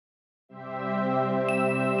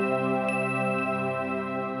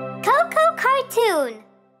cartoon.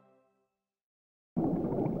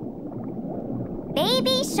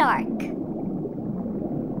 Baby shark.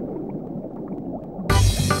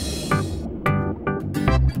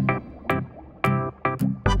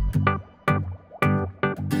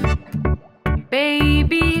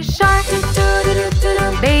 Baby shark,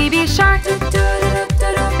 baby shark,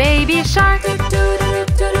 baby shark,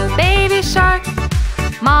 baby shark,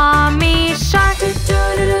 mommy shark,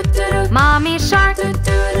 mommy shark,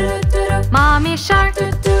 mommy shark,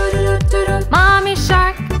 mommy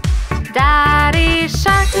shark, daddy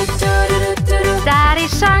shark, daddy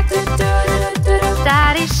shark,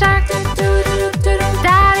 daddy shark,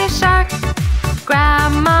 daddy shark,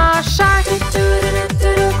 grandma shark,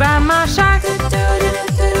 grandma shark,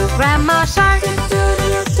 grandma shark,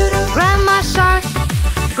 grandma shark,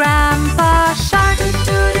 grandpa shark,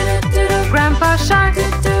 grandpa shark,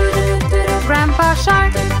 grandpa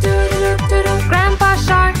shark, grandpa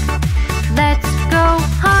shark. Let's go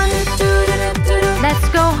hunt, let's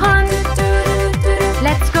go hunt,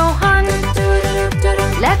 let's go hunt,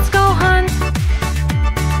 let's go hunt.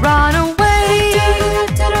 Run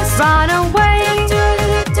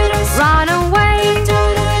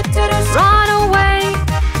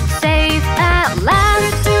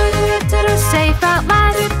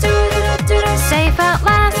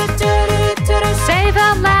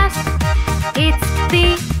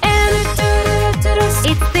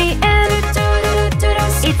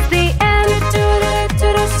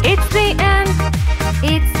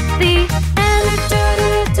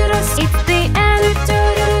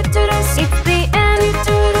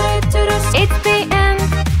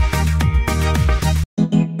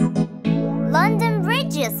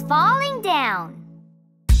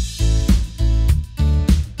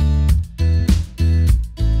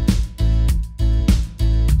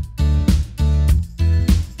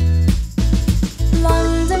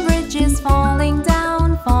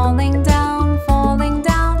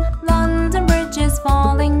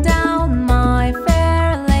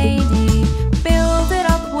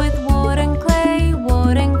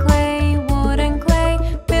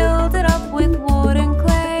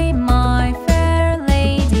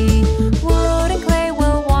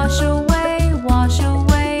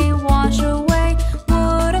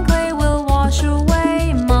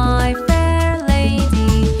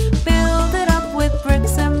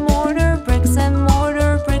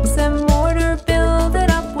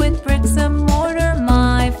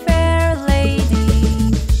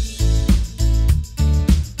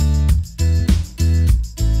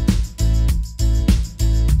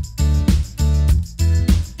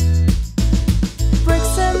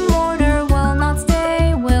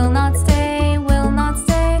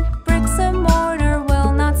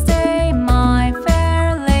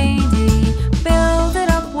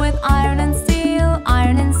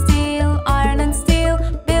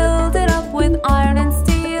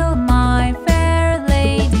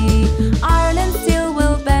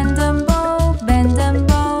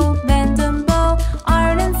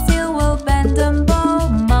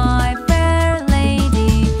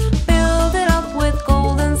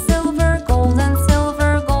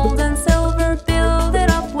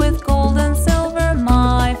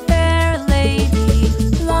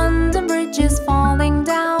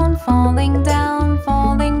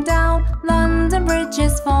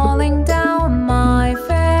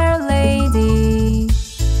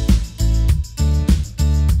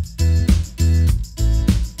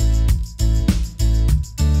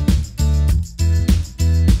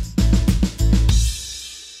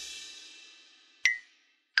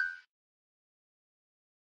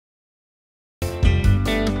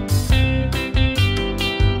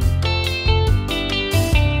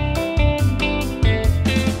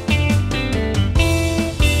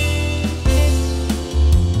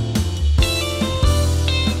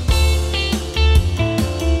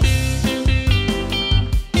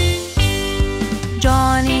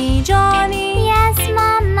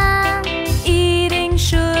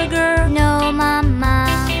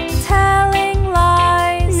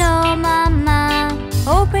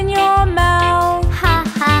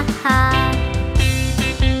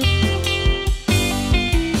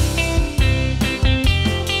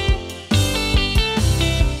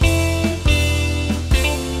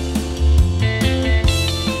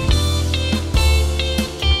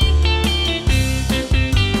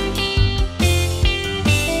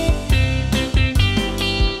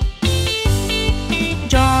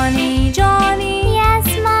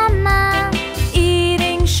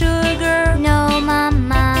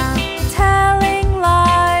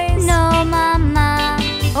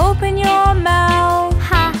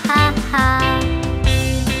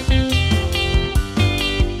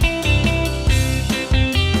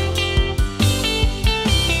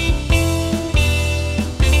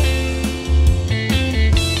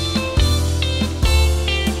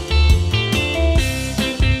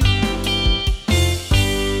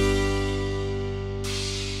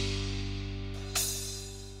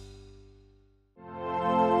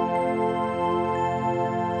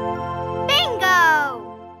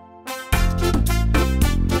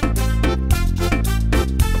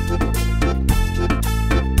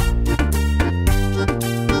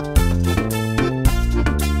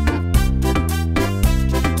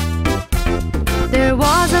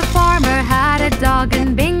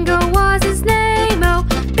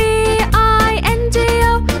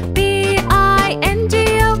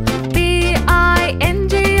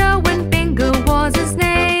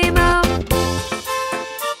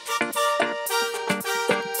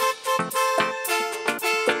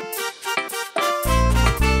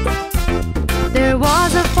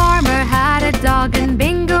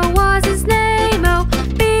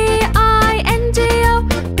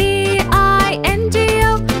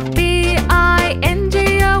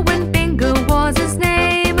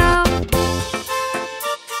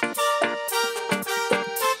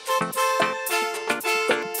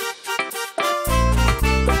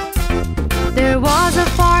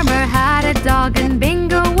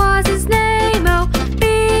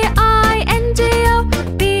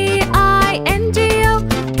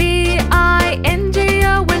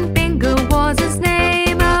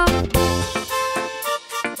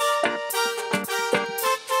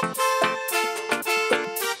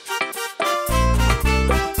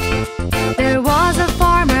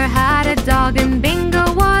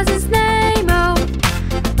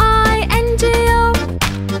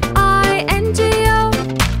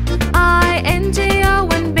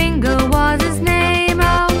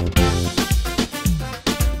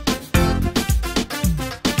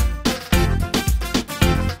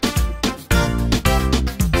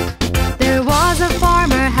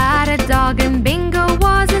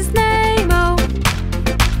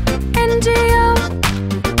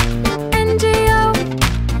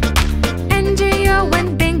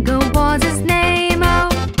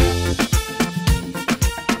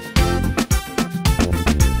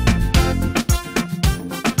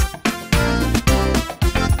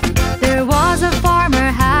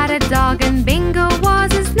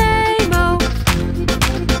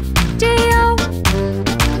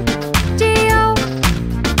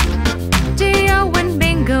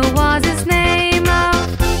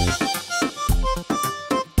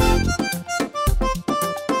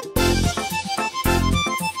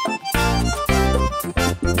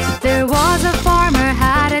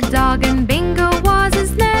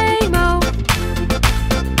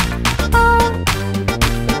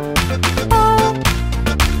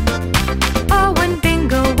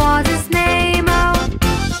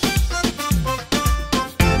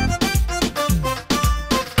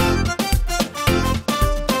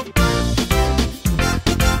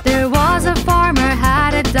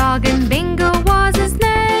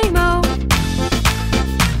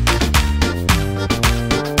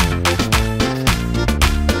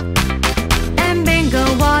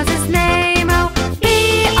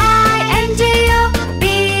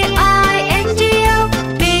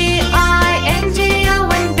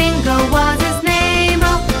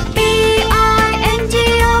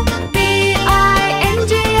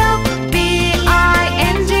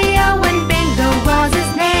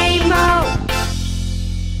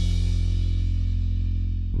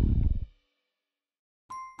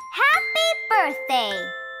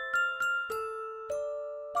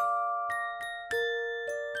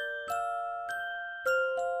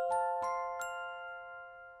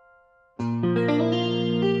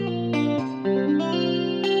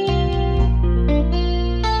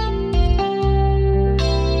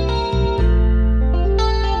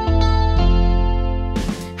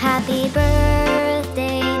Happy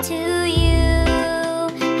birthday to you.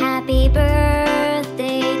 Happy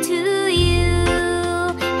birthday to you.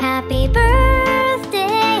 Happy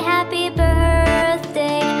birthday, happy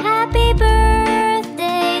birthday, happy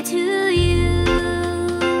birthday to you.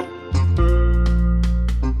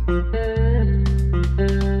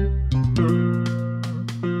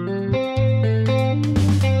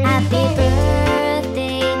 Happy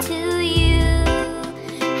birthday to you.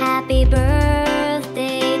 Happy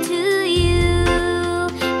birthday to you.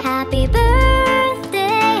 Happy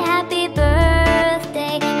birthday, happy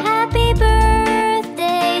birthday, happy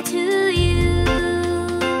birthday to you.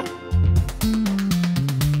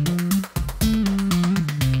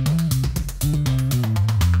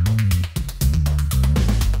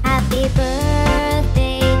 Happy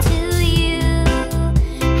birthday to you.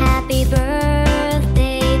 Happy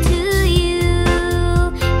birthday to you.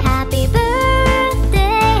 Happy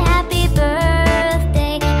birthday, happy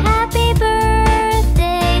birthday, happy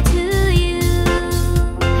birthday to you.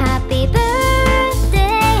 Happy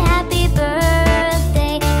birthday, happy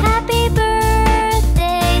birthday, happy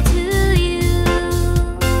birthday to you.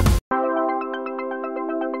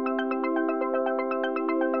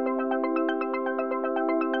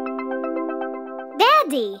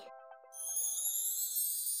 Daddy.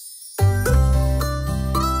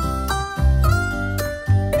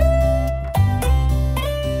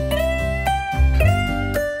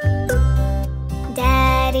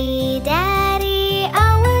 Daddy, Daddy,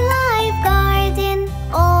 our life guardian,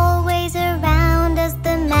 always around us,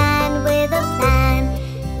 the man with a plan,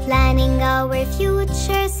 planning our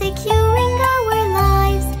future, securing our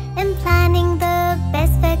lives, and planning the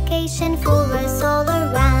best vacation for us all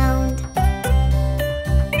around.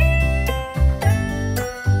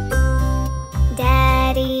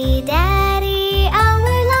 Daddy, Daddy, our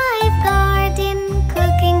life guardian,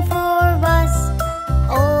 cooking for us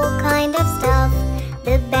all kind of stuff,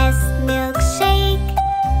 the best milkshake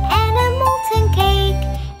and a molten cake,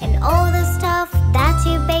 and all the stuff that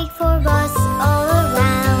you bake for us all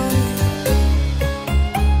around.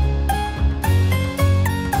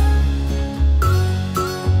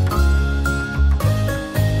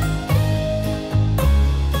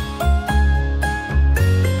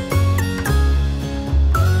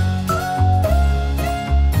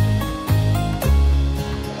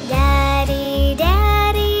 Daddy,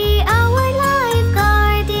 Daddy, our life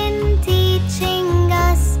guardian, teaching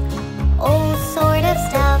us all sort of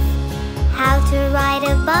stuff, how to ride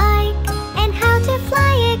a bike and how to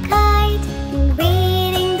fly a kite, and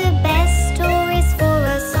reading the best stories for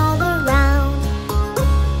us all around.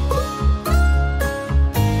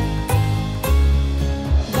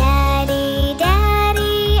 Daddy,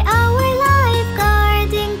 Daddy, our life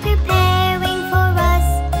guardian, preparing for us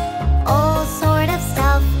all sort of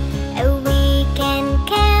stuff, a weekend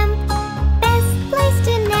camp, best place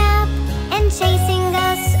to nap, and chasing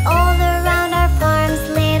us all around our farm's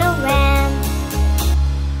little ramp.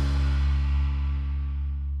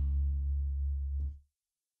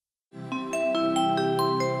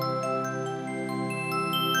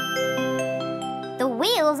 The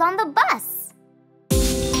wheels on the bus.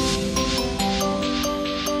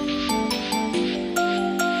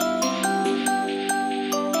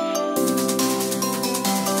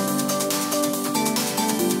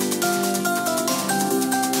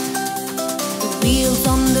 The wheels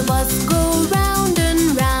on the bus go round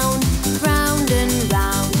and round, round and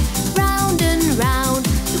round, round and round.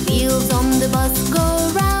 The wheels on the bus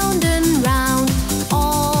go round and round,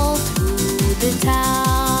 all through the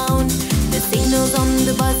town. The signals on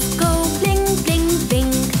the bus go bling, bling,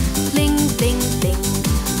 bling, bling, bling, bling,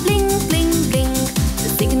 bling, bling, bling. The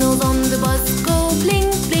signals on the bus go bling,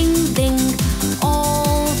 bling, bling,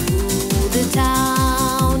 all through the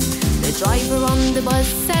town. The driver on the bus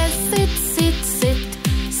says sit, sit, sit,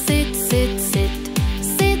 sit, sit, sit,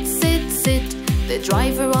 sit, sit, sit. The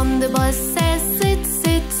driver on the bus says sit,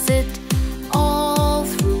 sit, sit, all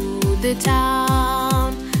through the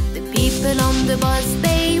town. The people on the bus,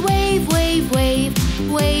 they wave, wave, wave,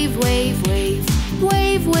 wave, wave, wave,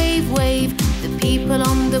 wave, wave, wave. The people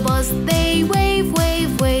on the bus, they wave,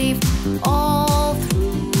 wave, wave, all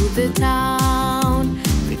through the town.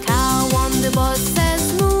 The cow on the bus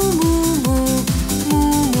says moo, moo, moo,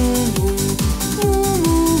 moo, moo, moo, moo,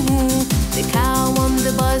 moo, moo. The cow on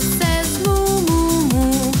the bus says moo, moo,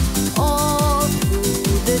 moo, all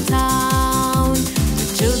through the town. The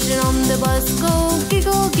children on the bus go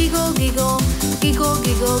giggle, giggle, giggle, giggle,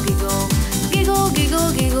 giggle, giggle, giggle,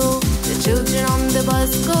 giggle, giggle. The children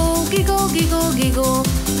giggle, giggle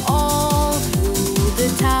all through the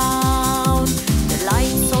town. The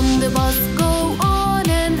lights on the bus go on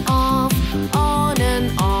and off, on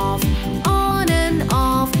and off, on and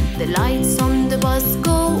off. The lights on the bus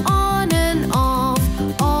go on and off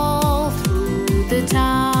all through the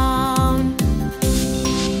town.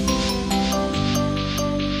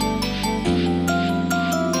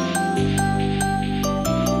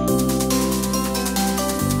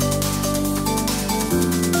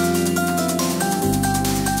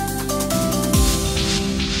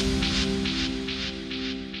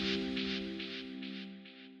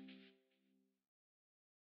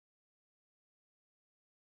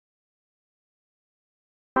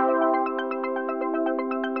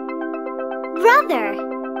 Brother.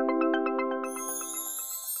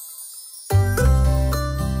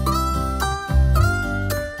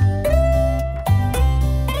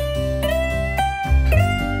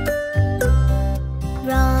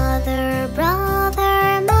 Brother,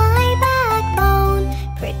 brother, my backbone,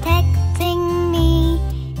 protecting me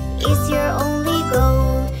is your only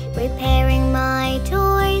goal. Repairing my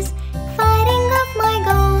toys, fighting off my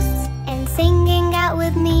ghosts, and singing out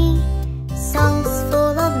with me songs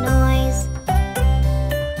full of noise.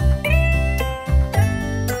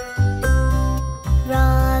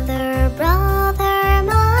 Brother, brother,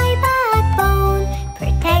 my backbone,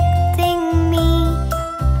 protecting me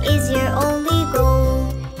is your only goal.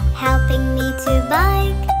 Helping me to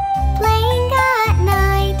bike, playing at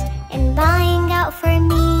night, and buying out for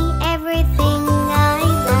me everything I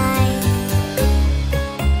like.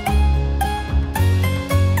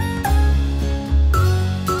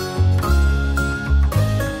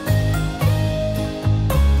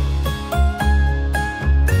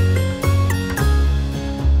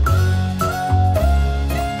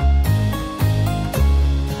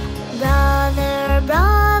 Brother,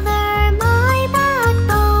 brother, my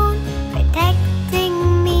backbone,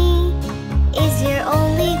 protecting me is your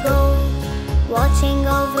only goal. Watching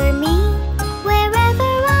over me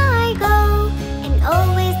wherever I go, and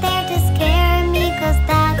always there to scare me, 'cause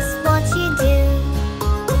that's what you do.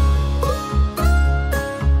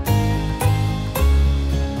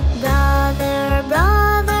 Brother,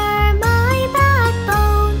 brother, my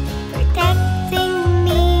backbone, protecting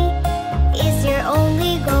me is your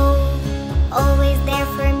only goal. Always there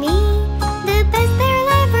for me, the best there'll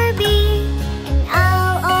ever be, and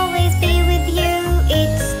I'll always be with you,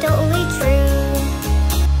 it's totally true.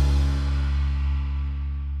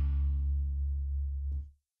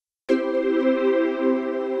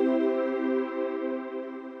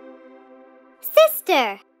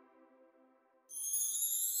 Sister.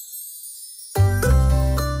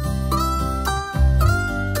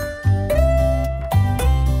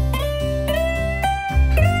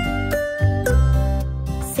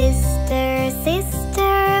 Sister,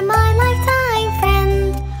 sister, my lifetime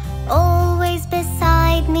friend, always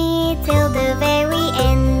beside me till the very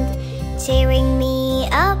end, cheering me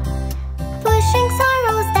up, pushing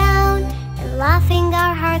sorrows down, and laughing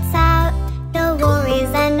our hearts out, no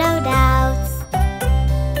worries and no doubts.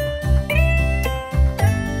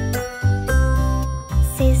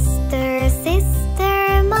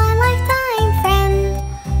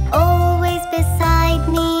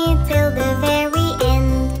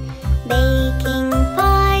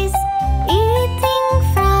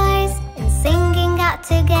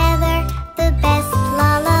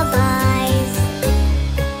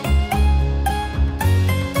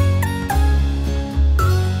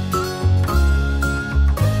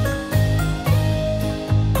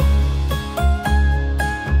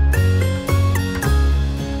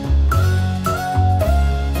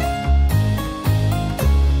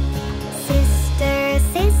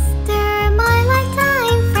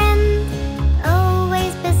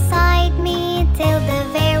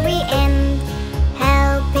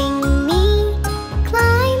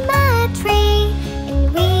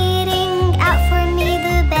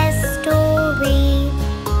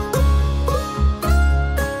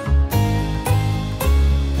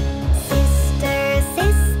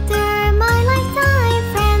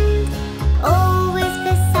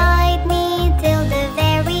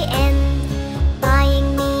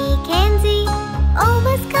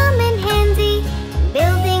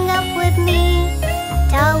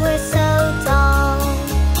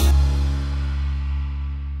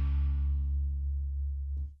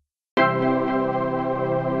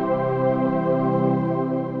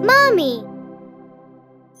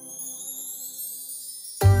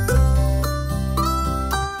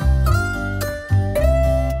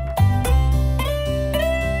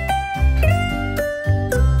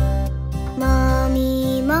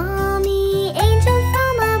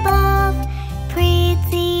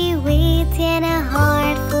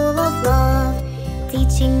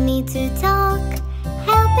 me to talk,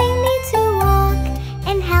 helping me to walk,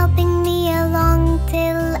 and helping me along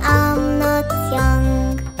till I'm not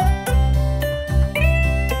young.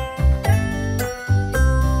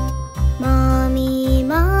 Mommy,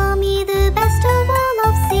 Mommy, the best of all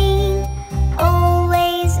I've seen,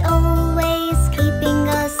 always, always keeping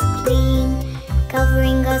us clean,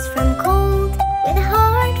 covering us from cold with a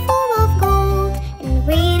heart full of gold, and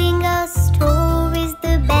reading us stories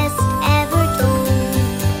the best ever told.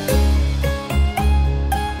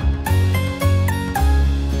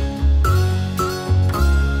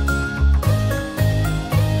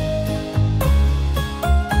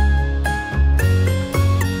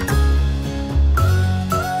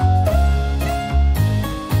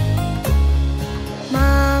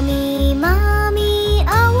 Mommy, Mommy,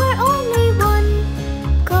 our only one,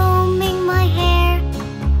 combing my hair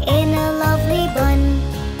in a lovely bun,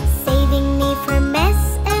 saving me from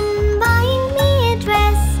mess and buying me a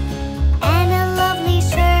dress and a lovely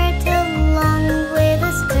shirt along with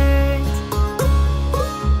a skirt.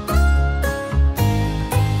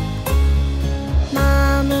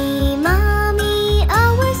 Mommy, Mommy,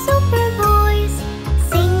 our super voice,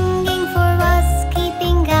 singing for us,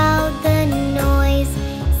 keeping out the noise,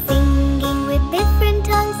 singing with different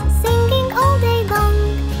tongues, singing all day long,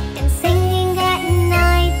 and singing at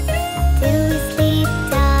night till we sleep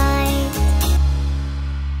tight.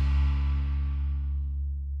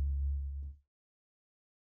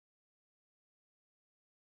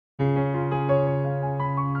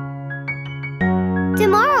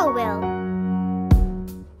 Tomorrow will.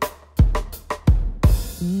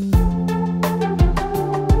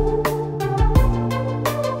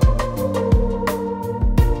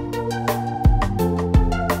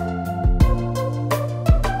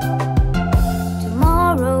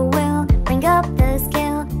 Tomorrow will bring up the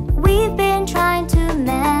skill we've been trying to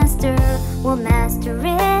master. We'll master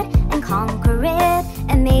it and conquer it,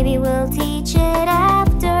 and maybe we'll teach it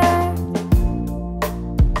after.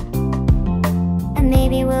 And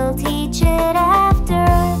maybe we'll teach it after.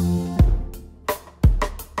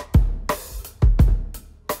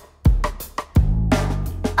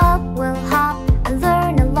 Up we'll hop and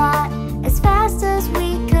learn a lot as fast as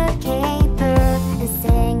we could caper, and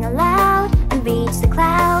sing aloud and reach the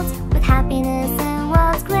clouds with happiness and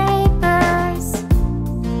wild scrapers.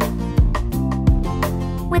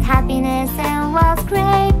 With happiness and wild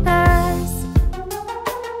scrapers.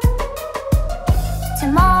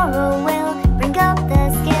 Tomorrow will bring up the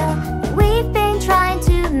skill that we've been trying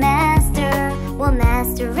to master. We'll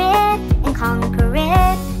master it and conquer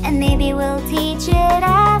it, and maybe we'll teach it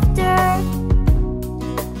after.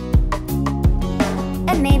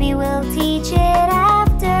 And maybe we'll teach it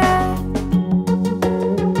after.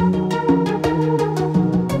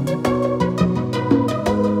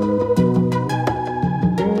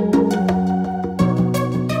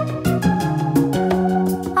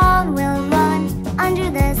 On we'll run under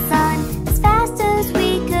the sun as fast as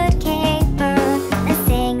we could caper, and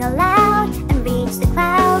sing aloud and reach the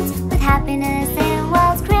clouds with happiness and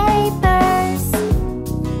wild scrapers.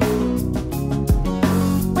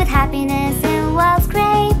 With happiness and wild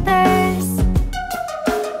scrapers.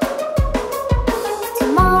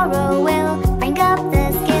 Tomorrow will bring up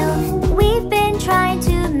the skill that we've been trying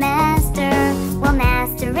to master. We'll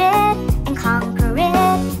master it and conquer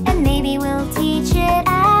it, and maybe we'll teach it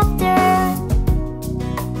after.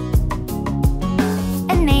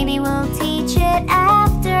 And maybe we'll teach it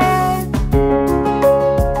after.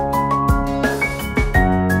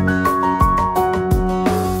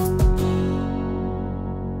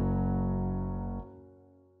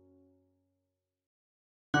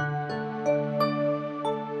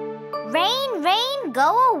 Rain, rain,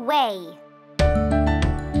 go away.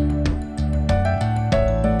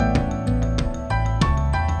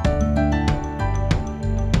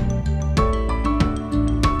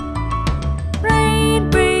 Rain,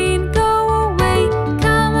 rain, go away.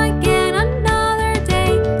 Come again another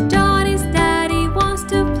day. Johnny's daddy wants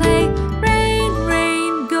to play. Rain,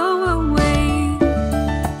 rain, go away.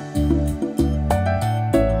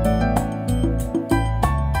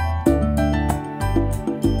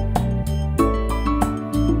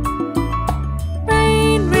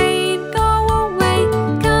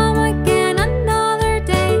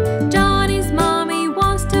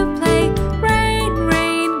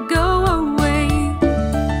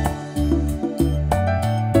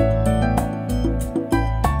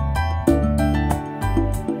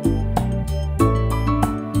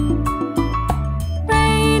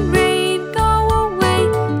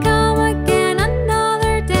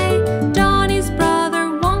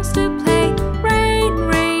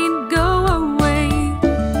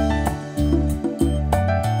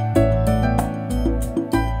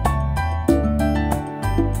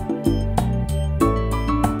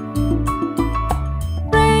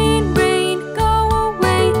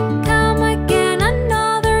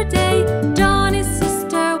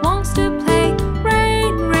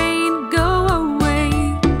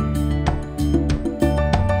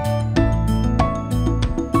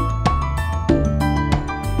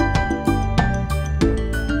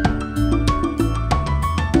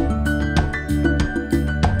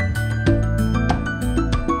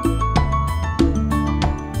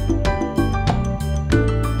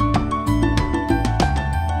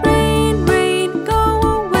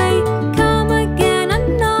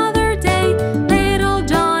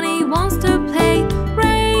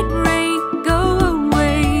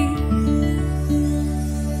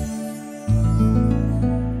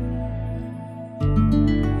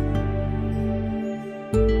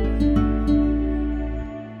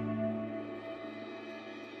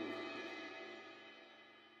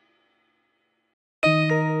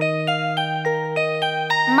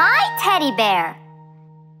 teddy bear.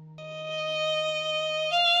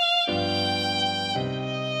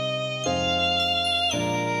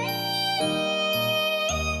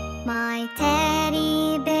 My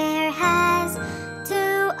teddy bear has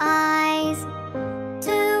two eyes,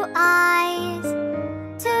 two eyes,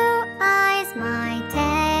 two eyes. My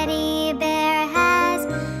teddy bear has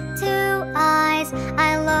two eyes.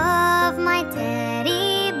 I love my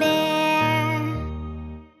teddy bear.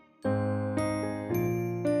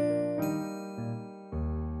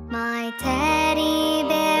 My teddy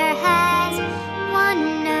bear has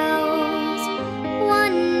one nose,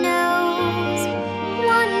 one nose,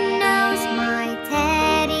 one nose. My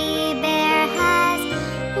teddy bear has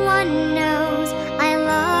one nose. I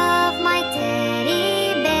love my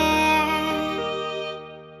teddy bear.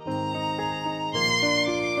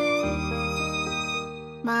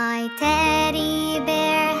 My teddy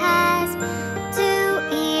bear has two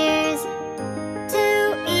ears, two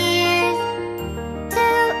ears,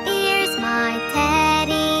 two ears. My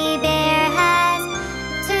teddy bear has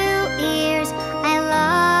two ears. I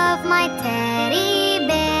love my teddy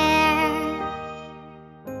bear.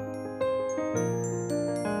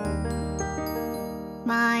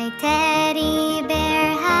 My teddy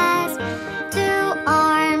bear has two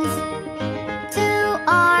arms, two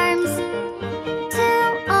arms, two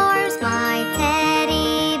arms. My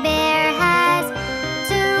teddy bear has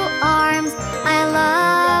two arms. I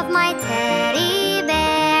love my teddy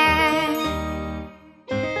bear.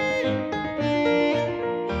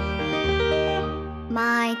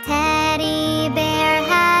 My teddy bear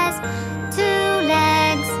has two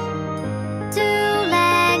legs, two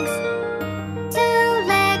legs, two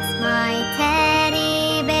legs. My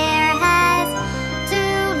teddy bear has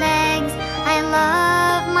two legs. I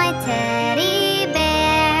love my teddy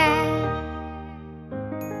bear.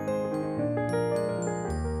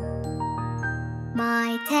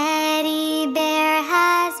 My teddy bear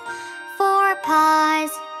has four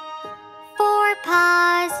paws, four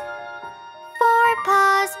paws, four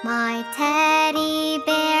paws. My teddy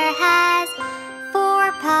bear has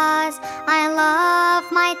four paws. I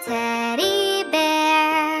love my teddy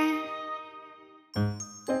bear.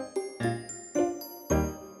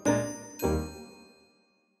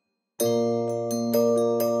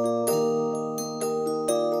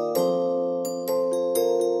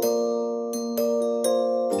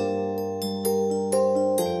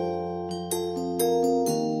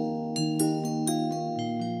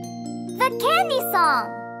 The candy song.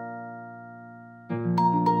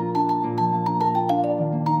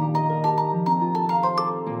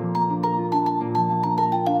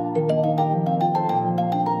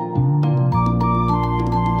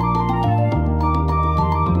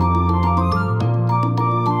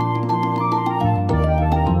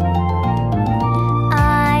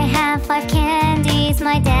 I have 5 candies.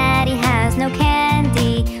 My daddy has no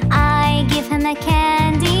candy. I give him a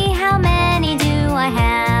candy. How many do I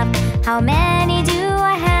have? How many do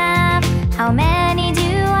I have? How many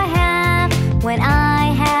do I have? When I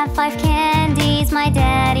have 5 candies, my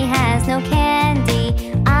daddy has no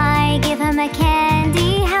candy. I give him a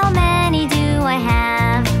candy. How many do I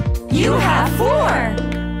have? You have 4.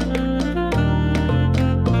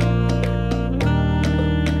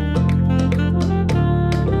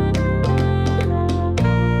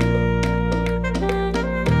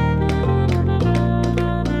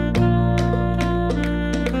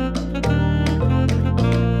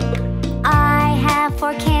 I have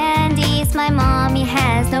 4 candies. My mommy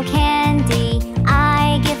has no candy.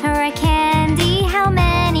 I give her a candy. How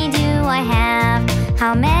many do I have?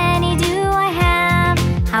 How many do I have?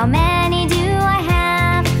 How many do I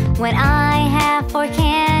have? When I have 4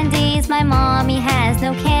 candies, my mommy has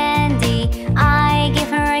no candy. I give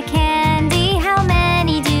her a candy. How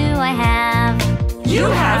many do I have? You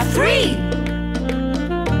have 3.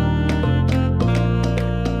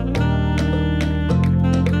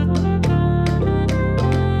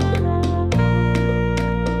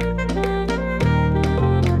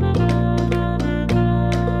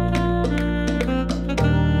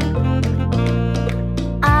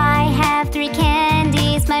 I have 3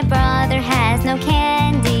 candies. My brother has no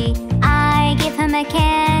candy. I give him a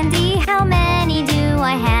candy. How many do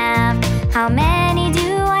I have? How many do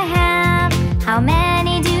I have? How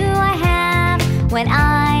many do I have? When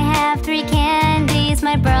I have 3 candies,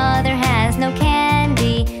 my brother has no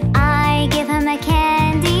candy. I give him a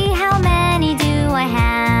candy. How many do I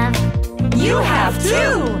have? You have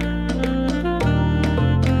 2.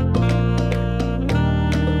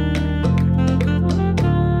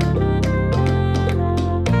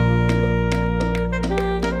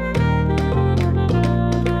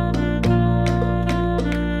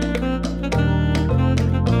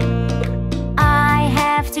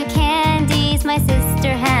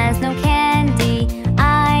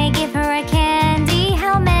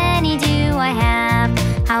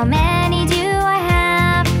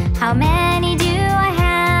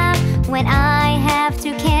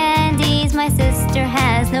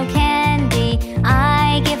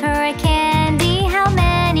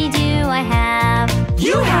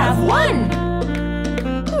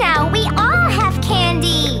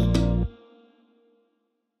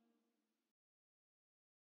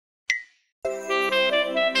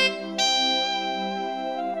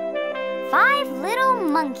 5 little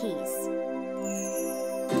monkeys.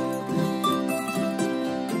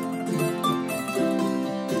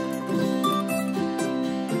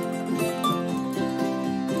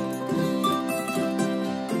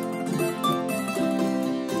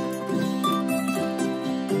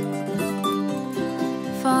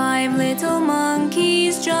 Five little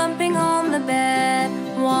monkeys jumping on the bed.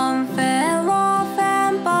 One fell off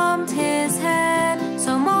and bumped his head.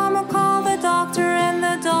 So Mama called the doctor and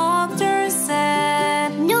the doctor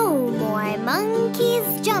said, No more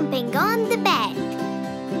monkeys jumping on the bed.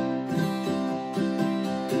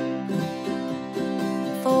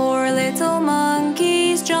 4 little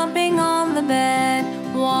monkeys jumping on the bed.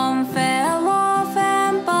 One fell off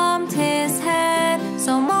and bumped his head.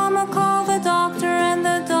 So Mama called the doctor and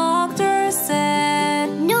the doctor said,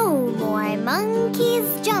 No more monkeys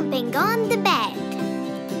jumping on the bed.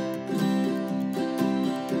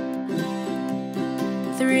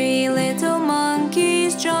 3 little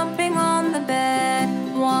monkeys jumping on the bed.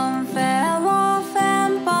 One fell off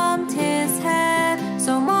and bumped his head.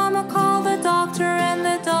 So Mama called the doctor and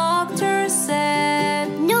the doctor said,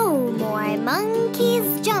 No more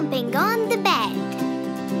monkeys jumping on the bed.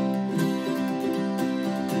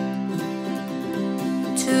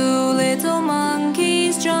 2 little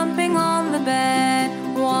monkeys jumping on the bed.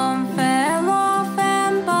 One fell off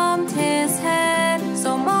and bumped his head.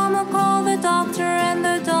 So Mama called the doctor and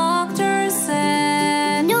the doctor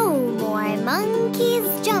said, No more monkeys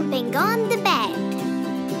jumping on the bed.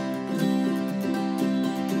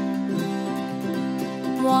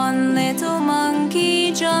 1 little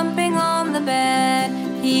monkey jumping on the bed.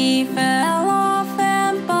 He fell off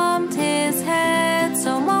and bumped his head.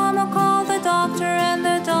 So Mama called the doctor and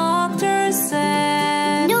the doctor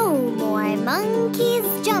said, No more monkeys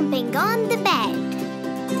jumping on the bed.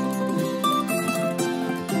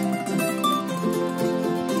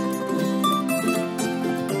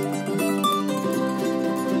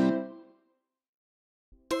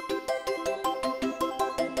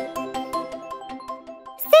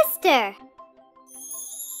 Sister.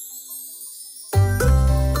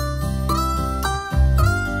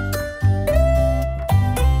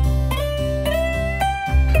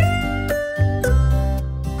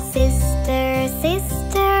 Sister,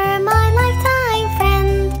 sister, my lifetime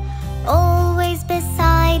friend, always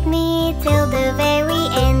beside me till the very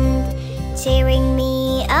end, cheering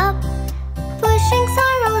me up, pushing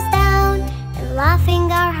sorrows down, and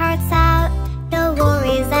laughing our hearts out, no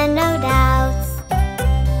worries and no doubts.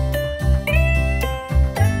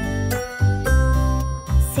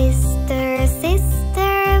 Sister,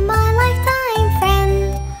 sister, my lifetime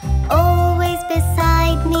friend, always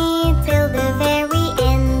beside me till the very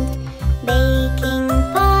end, baking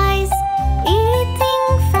pies,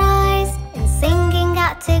 eating fries, and singing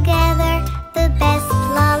out together the best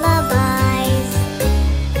lullabies.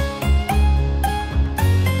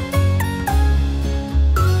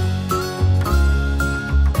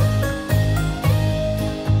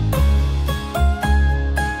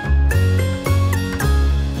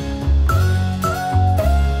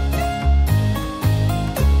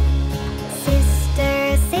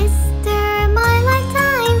 Sister, sister, my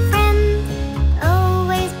lifetime friend,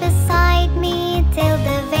 always beside me till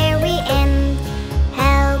the very end,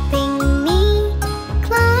 helping me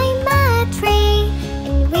climb a tree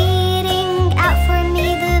and reading out for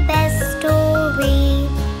me the best story.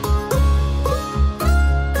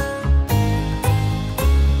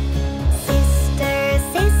 Sister,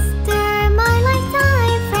 sister, my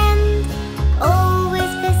lifetime friend,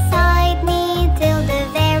 always beside me till the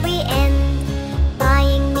very end,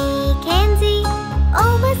 buying me candy,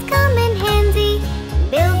 always come in handy,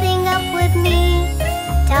 building up with me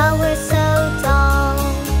towers so tall.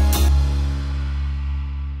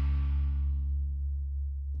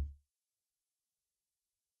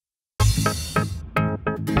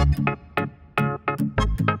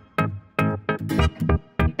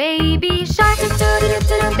 Baby shark,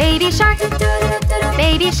 baby shark,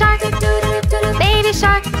 baby shark, baby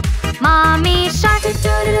shark, mommy shark,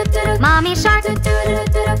 mommy shark,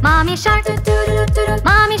 mommy shark,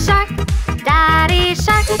 mommy shark, daddy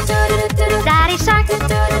shark, daddy shark,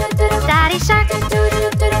 daddy shark,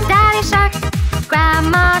 daddy shark,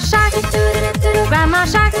 grandma shark, grandma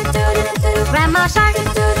shark, grandma shark,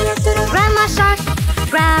 grandma shark,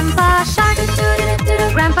 grandpa shark,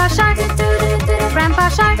 grandpa shark, grandpa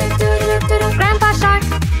shark, grandpa shark.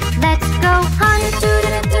 Let's go hunt,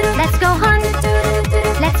 let's go hunt,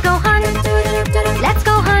 let's go hunt, let's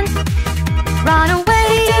go hunt. Run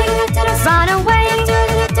away, run away,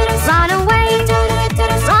 run away,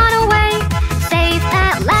 run away. Safe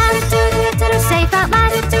at last, safe at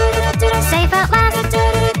last, safe at last,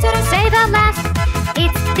 safe at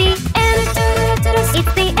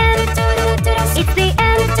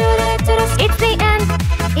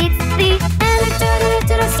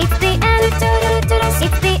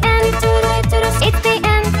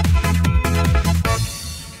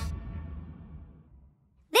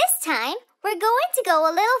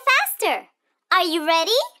Are you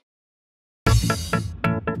ready?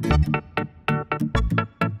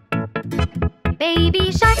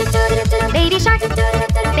 Baby shark, baby shark,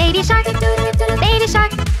 baby shark, baby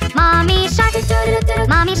shark. Mommy shark,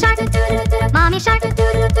 mommy shark, mommy shark,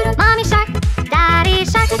 mommy shark. Daddy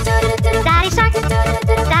shark, daddy shark,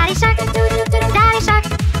 daddy shark, daddy shark.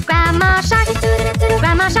 Grandma shark,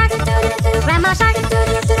 grandma shark, grandma shark,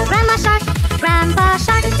 grandma shark. Grandpa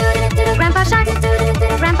shark, grandpa shark,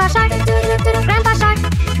 grandpa shark, grandpa shark.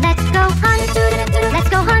 Let's go hunt, let's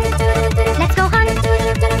go hunt, let's go hunt,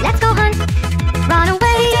 let's go hunt. Run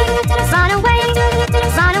away, run away,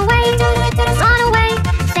 run away, run away.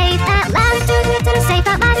 Safe at last, safe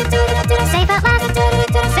at last, safe at last,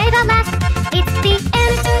 safe at last. It's the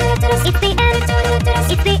end, it's the end,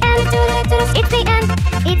 it's the end, it's the end,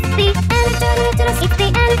 it's the end, it's the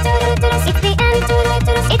end, it's the end,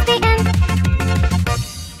 it's the end.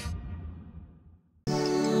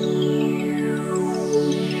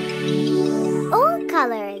 All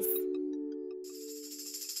colors.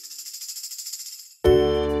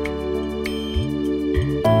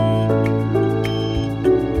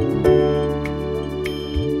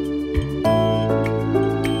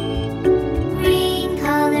 Green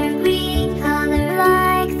color,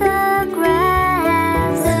 like the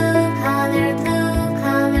grass. Blue color,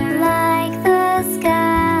 like the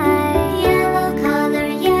sky. Yellow color,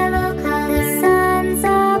 the sun's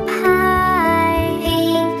up high.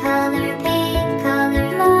 Pink color,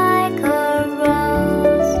 like a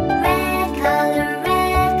rose. Red color,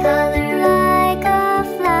 like a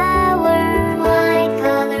flower. White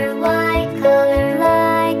color,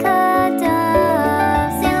 like a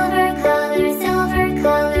dove. Silver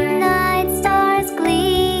color, night stars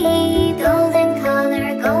gleam. Golden color,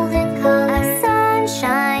 a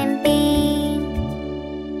sunshine beam.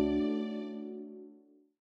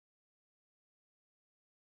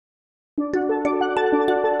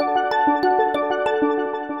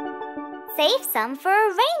 Save some for a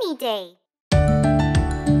rainy day.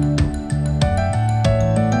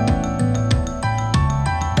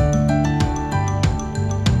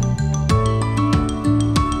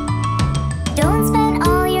 Don't spend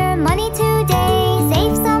all your money today.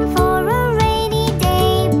 Save some for a rainy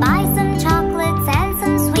day. Buy some chocolates and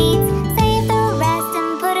some sweets. Save the rest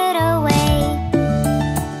and put it away.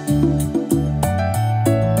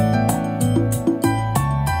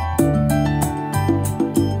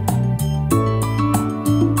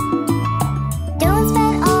 Don't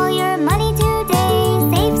spend all your money today.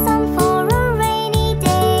 Save some for a rainy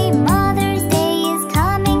day. Mother's Day is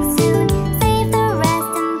coming soon. Save the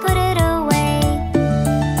rest and put it away.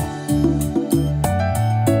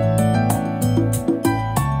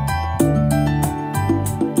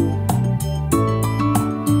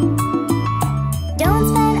 Don't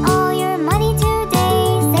spend all your money today.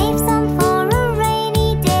 Save some for a rainy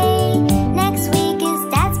day. Next week is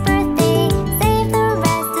Dad's birthday. Save the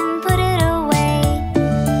rest and put it away.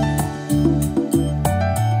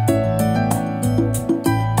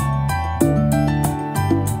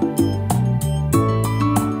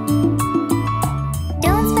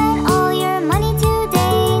 Don't spend all your money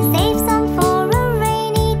today. Save some for a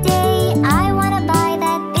rainy day. I wanna buy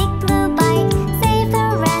that big blue bike. Save the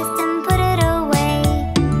rest and put it away.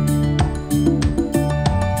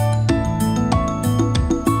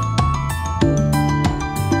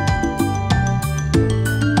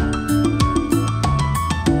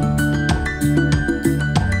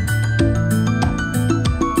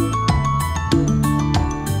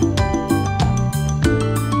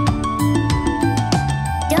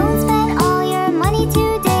 Don't spend all your money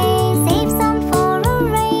today. Save some for a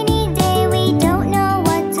rainy day. We don't know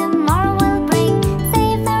what tomorrow will bring.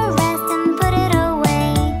 Save the rest and put it away.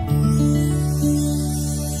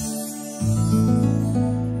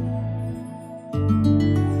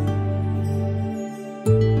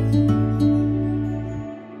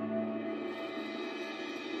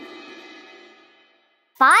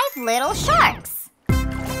 Five little sharks.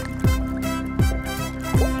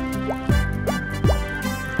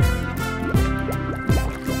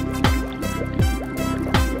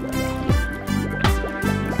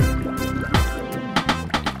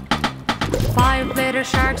 Five little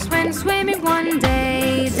sharks went swimming one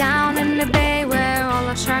day down in the bay where all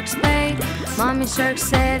the sharks play. Mommy shark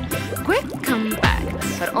said, "Quick, come back!"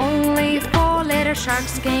 But only four little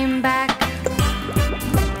sharks came back.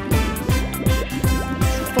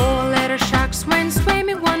 Four little sharks went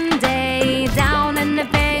swimming one day down in the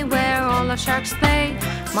bay where all the sharks play.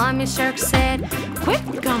 Mommy shark said, "Quick,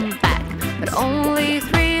 come back!" But only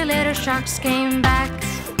three little sharks came back.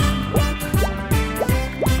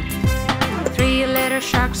 Three little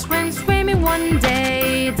sharks went swimming one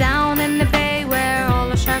day down in the bay where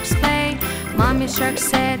shark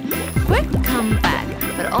said, "Quick, come back."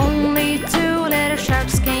 But only two little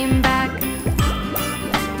sharks came back.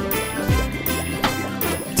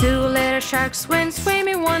 Two little sharks went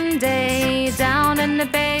swimming one day down in the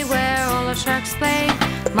bay where all the sharks play.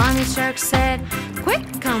 Mommy shark said, "Quick,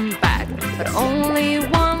 come back." But only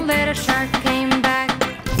one little shark came back.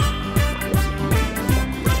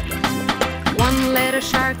 One little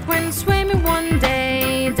shark went swimming one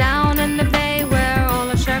day down in the bay where all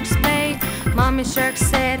the sharks play. Mommy shark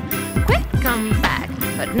said, "Quick, come back."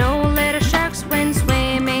 But no little sharks went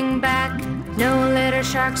swimming back. No little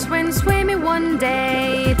sharks went swimming one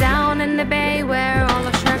day down in the bay where all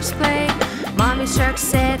the sharks play. Mommy shark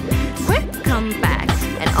said, "Quick, come back."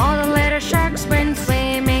 And all the little sharks went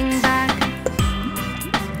swimming back.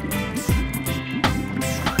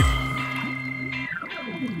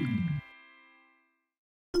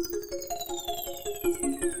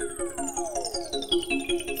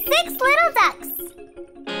 Six little ducks.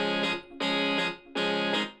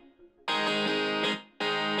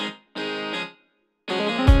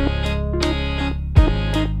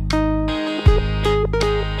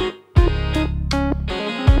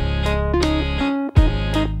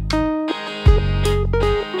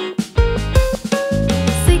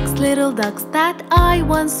 Little ducks that I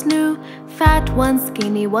once knew, fat, one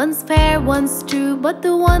skinny, one's fair, one's true. But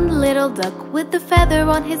the one little duck with the feather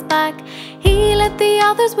on his back, he led the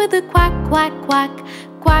others with a quack, quack, quack,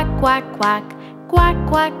 quack, quack, quack, quack,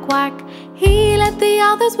 quack, quack. He led the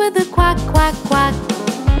others with a quack, quack, quack.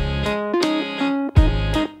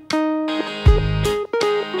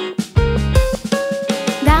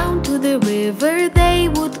 Down to the river they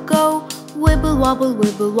would go, wibble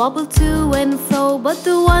wobble to and fro. But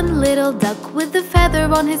the one little duck with the feather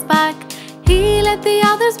on his back, he led the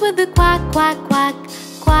others with the quack, quack, quack,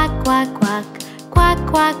 quack, quack, quack, quack,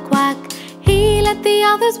 quack, quack. He led the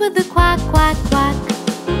others with the quack, quack, quack.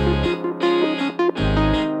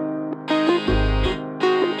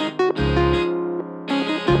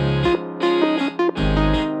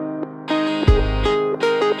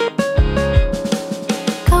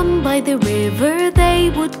 Come by the river they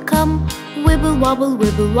would come, wibble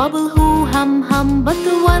wobble, hoo hum hum. But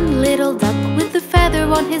the one little duck with the feather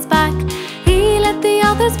on his back, he led the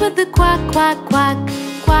others with the quack, quack, quack,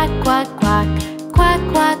 quack, quack, quack, quack,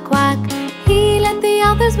 quack, quack. He led the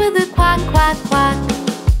others with the quack, quack, quack.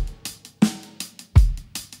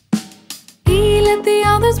 He led the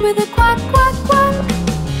others with the quack, quack, quack.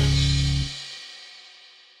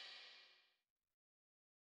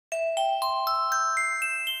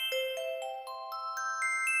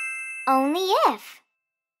 Only if.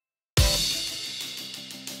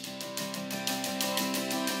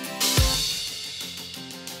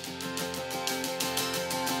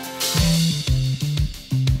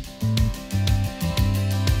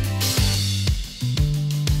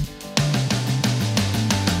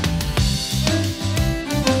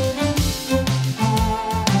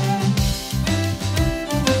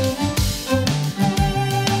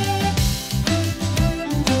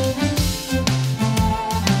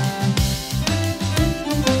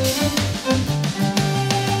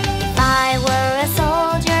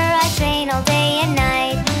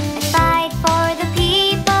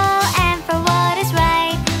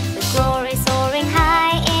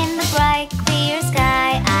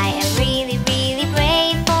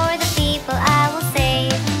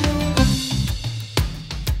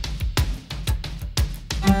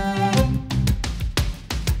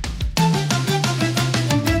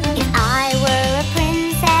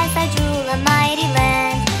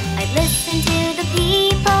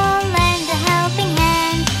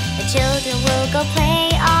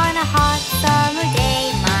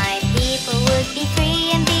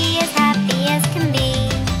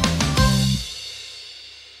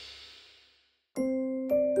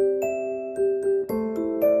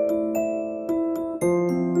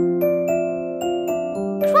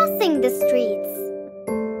 Crossing the streets.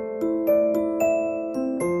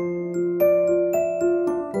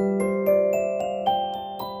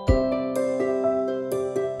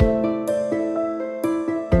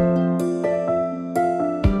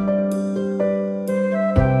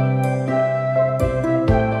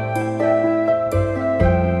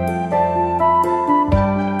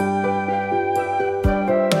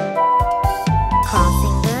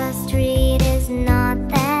 Crossing the street is not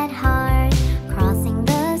that hard. Crossing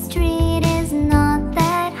the street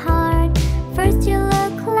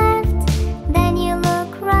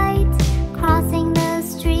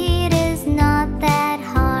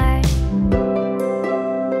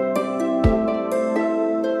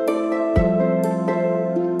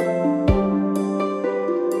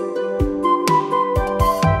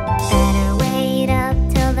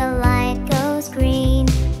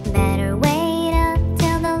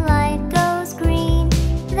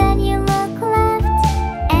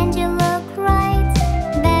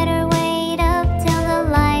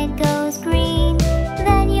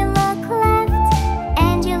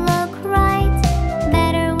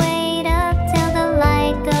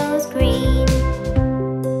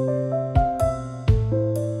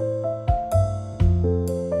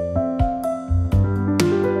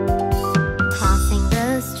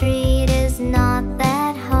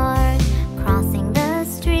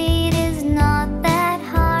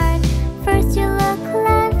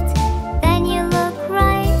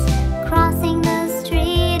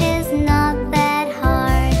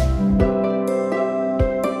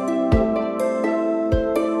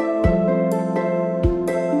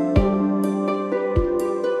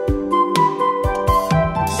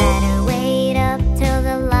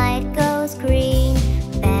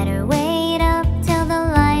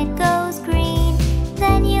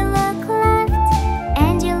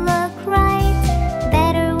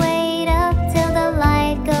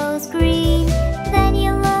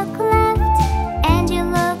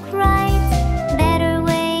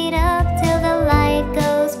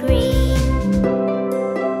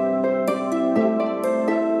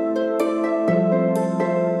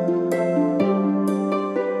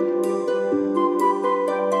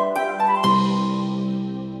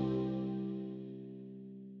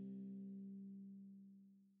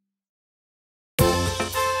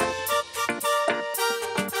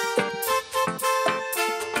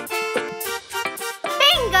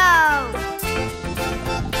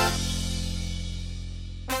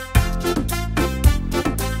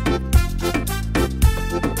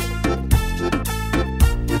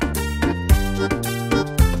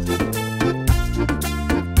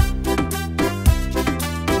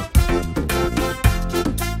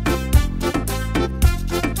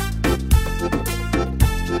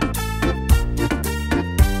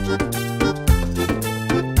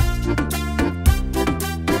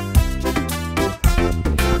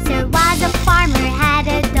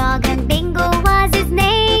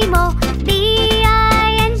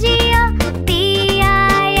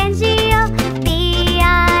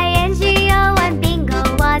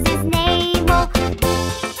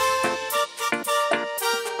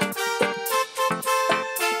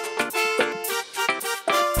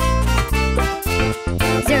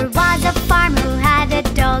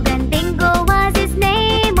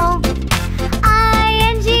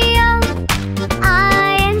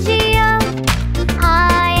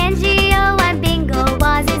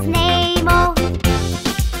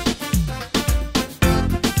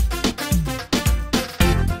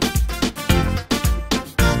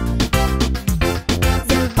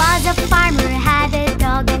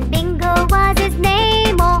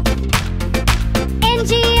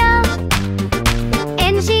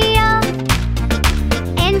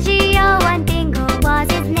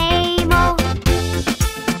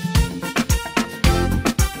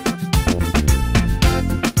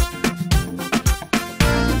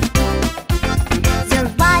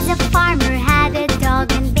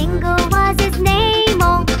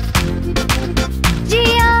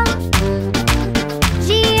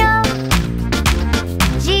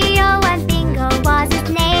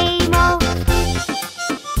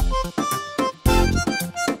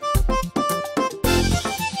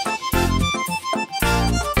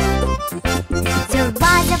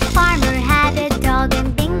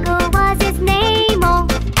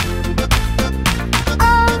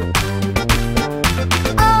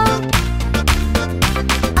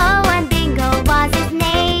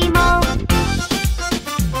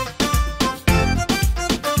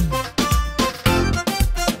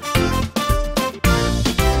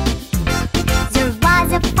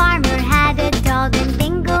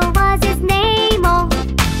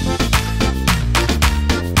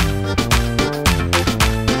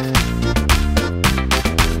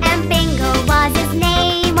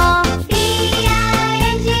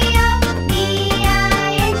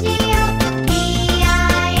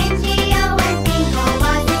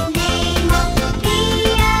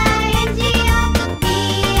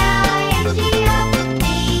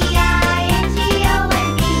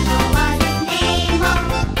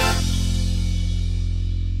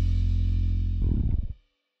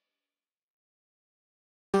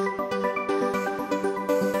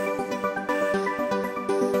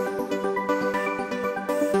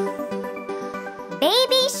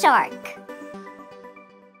shark.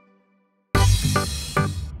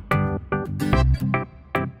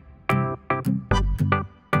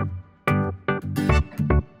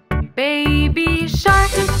 Baby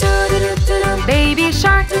shark, baby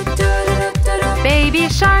shark, baby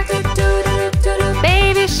shark,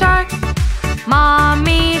 baby shark.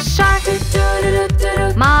 Mommy shark,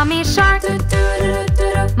 mommy shark,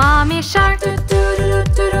 mommy shark,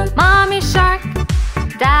 mommy shark.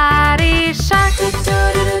 Daddy shark,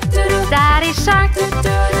 daddy shark,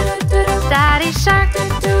 daddy shark,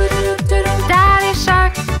 daddy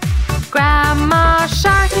shark. Grandma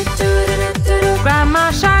shark,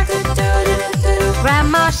 grandma shark,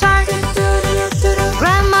 grandma shark,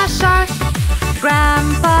 grandma shark.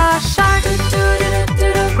 Grandpa shark,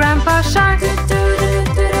 grandpa shark,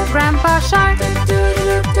 grandpa shark,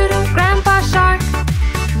 grandpa shark.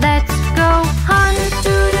 Let's go hunt,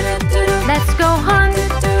 let's go hunt,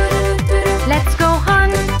 let's go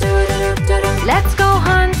hunt, let's go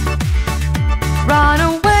hunt. Run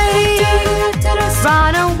away,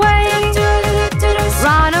 run away,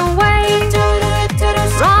 run away,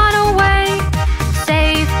 run away.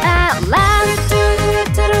 Safe at last,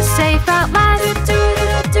 safe at last,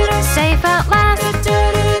 safe at last,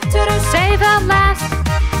 safe at last.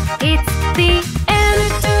 It's the end,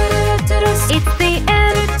 it's the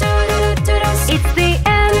end, it's the end, it's the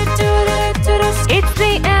end, it's the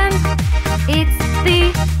end, it's the end,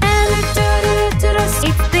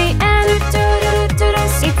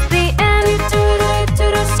 it's the end,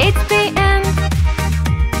 it's the end.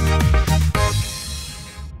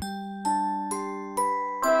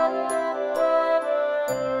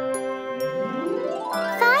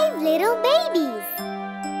 Five little babies.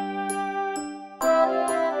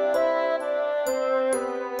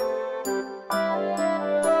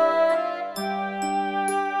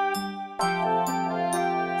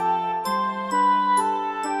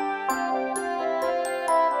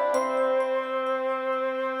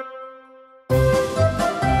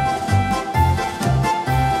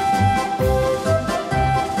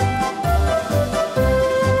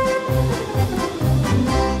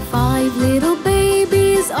 Five little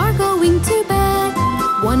babies are going to bed.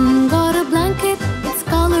 One got a blanket, its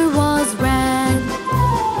color was red.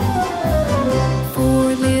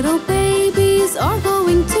 Four little babies are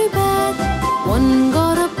going to bed. One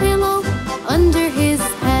got a pillow under his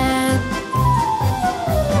head.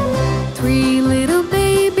 Three little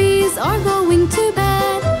babies are going to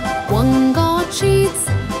bed. One got sheets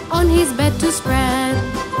on his bed to spread.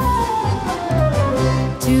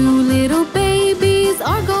 Two little babies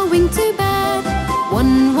are going to bed.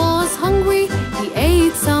 One was hungry, he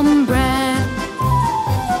ate some bread.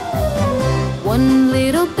 One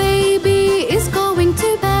little baby is going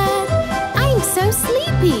to bed. I'm so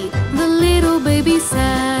sleepy, the little baby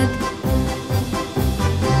said.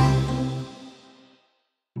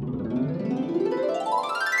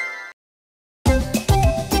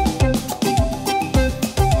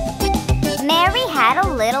 Mary had a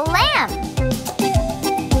little lamb.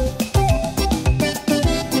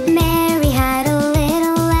 Mary had a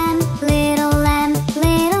little lamb, little lamb,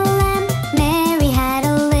 little lamb. Mary had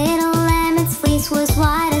a little lamb, its fleece was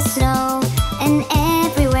white as snow. And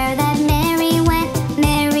everywhere that Mary went,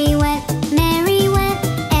 Mary went, Mary went.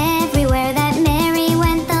 Everywhere that Mary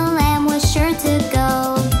went, the lamb was sure to go.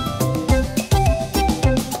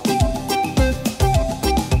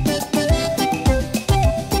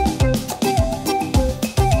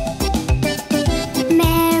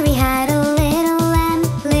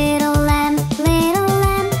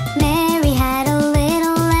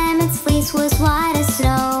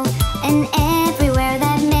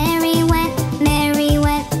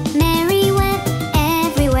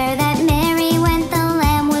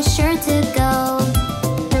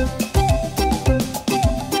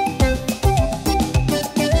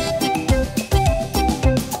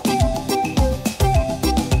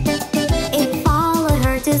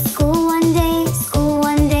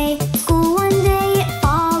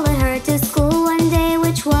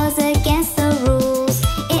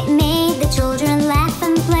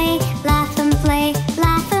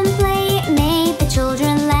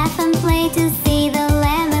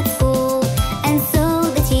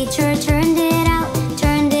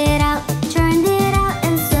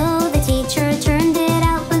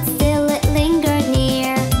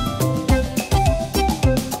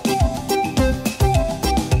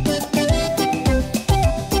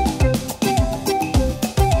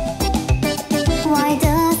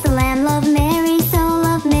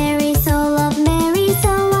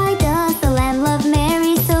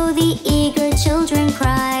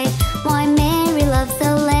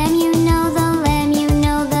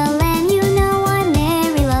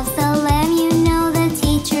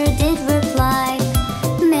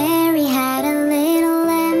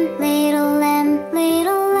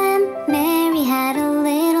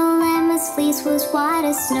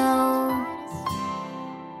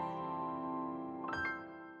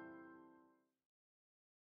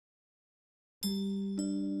 7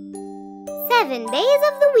 days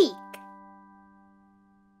of the week.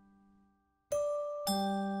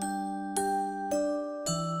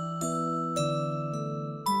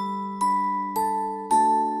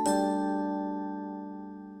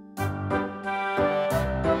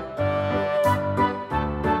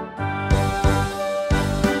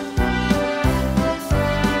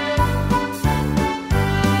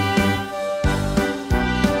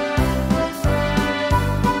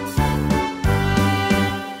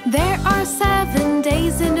 There are 7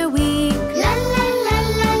 days in a week. La la la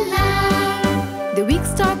la la. The week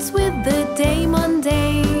starts with the day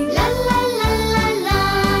Monday. La la la la la.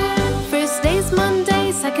 First day's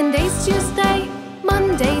Monday, second day's Tuesday.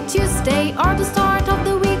 Monday, Tuesday are the start of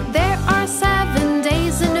the week. There are 7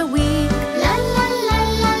 days in a week. La la la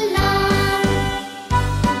la la.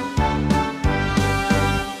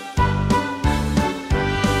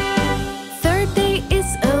 Third day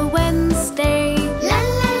is a Wednesday. La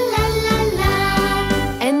la la la la.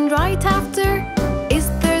 And right after is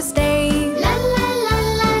Thursday. La la la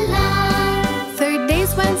la la. Third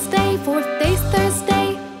day's Wednesday, fourth day's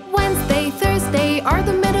Thursday. Wednesday, Thursday are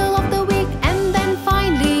the middle of the week. And then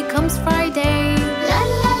finally comes Friday. La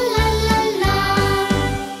la la la la.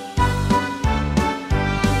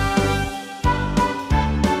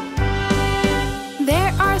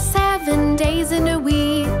 There are 7 days in a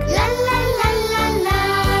week. La la la la la.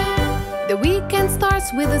 The weekend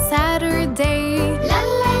starts with a Saturday. La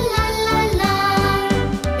la la la la.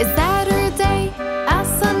 A Saturday, a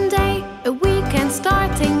Sunday, a weekend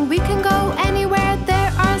starting. We can go anywhere.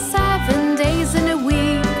 There are 7 days in a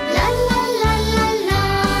week. La la la la la.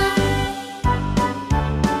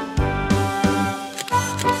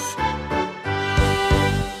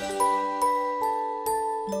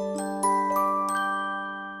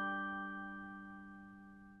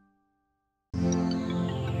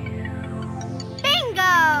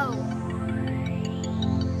 Bingo!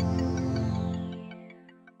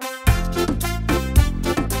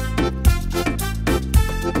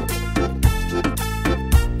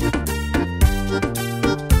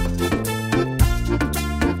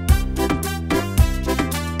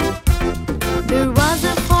 There was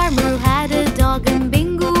a farmer who had a dog, and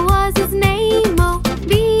Bingo was his name. Oh,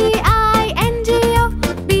 B-I-N-G-O,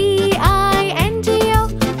 B-I-N-G-O,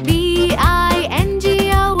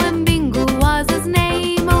 B-I-N-G-O, and Bingo was his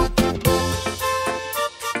name. Oh.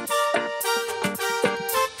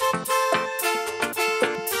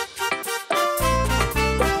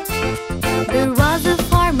 There was a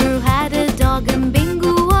farmer who had a dog, and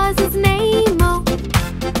Bingo was his name. Oh,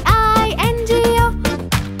 I-N-G-O,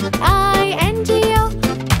 I-N-G-O,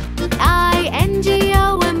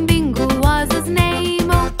 I-N-G-O, and Bingo was his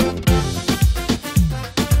name. Oh.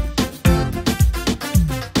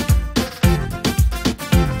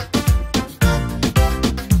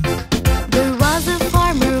 There was a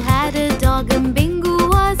farmer who had a dog, and Bingo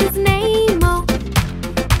was his name. Oh,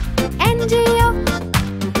 N-G-O,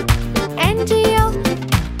 N-G-O,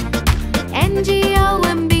 N-G-O,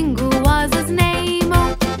 and Bingo was his name.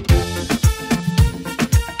 Oh.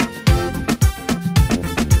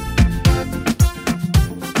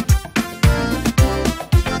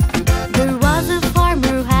 There was a farmer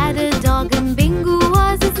who had a dog, and Bingo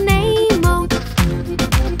was his name. Oh,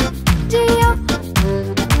 G-O,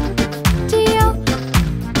 G-O,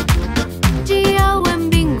 G-O,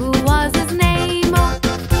 and Bingo was his name. Oh.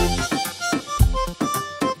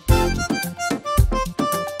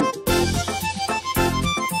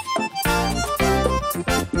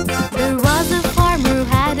 There was a farmer who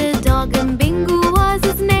had a dog, and Bingo was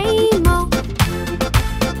his name. Oh,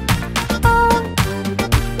 oh,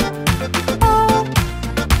 oh,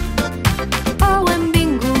 oh, and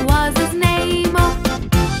Bingo was his name. Oh.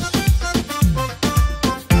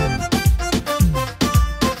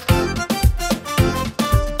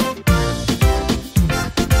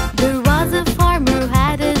 There was a farmer who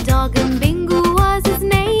had a dog, and Bingo was his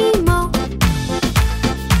name. Oh.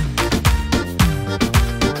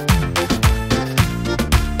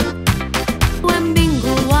 When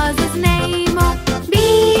Bingo was his name. Oh.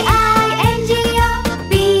 B-I-N-G-O,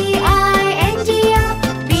 B-I-N-G-O,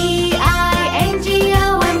 B-I-N-G-O,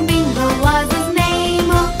 and Bingo was his name.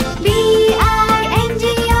 Oh.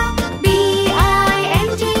 B-I-N-G-O,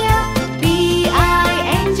 B-I-N-G-O,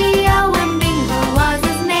 B-I-N-G-O, and Bingo was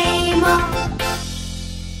his name. Oh.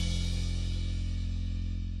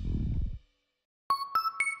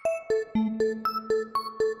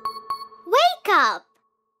 Wake up!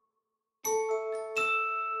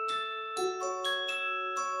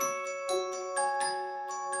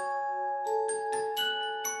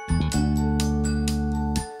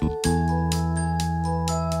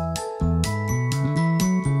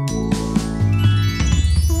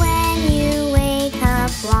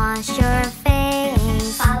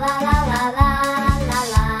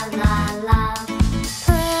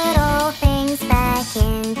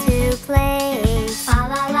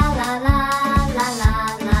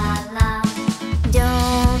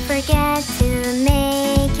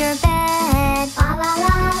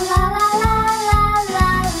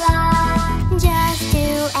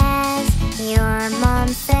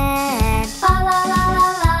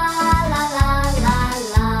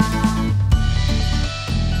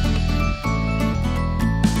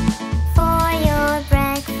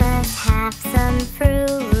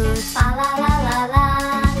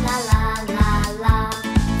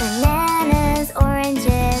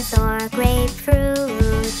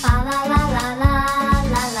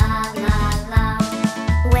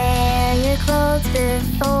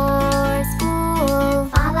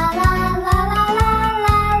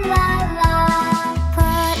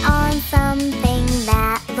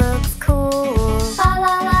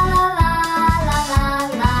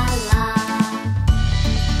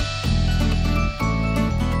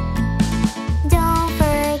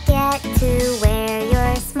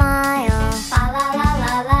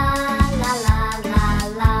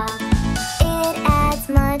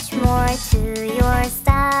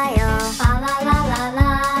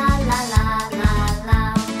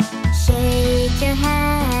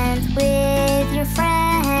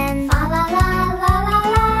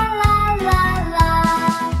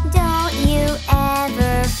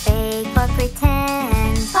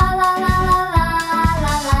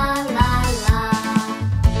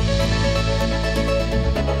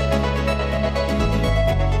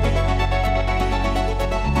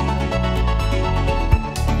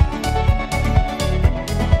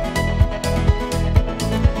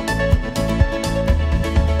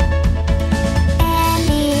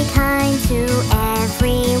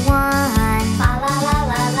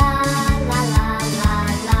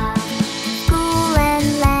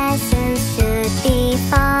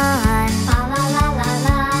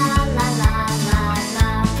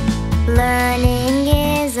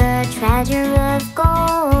 badger of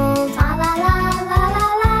gold. La la la la la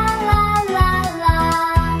la la la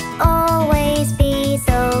la. Always be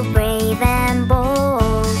so brave and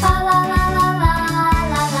bold. La la la la la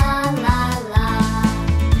la la la.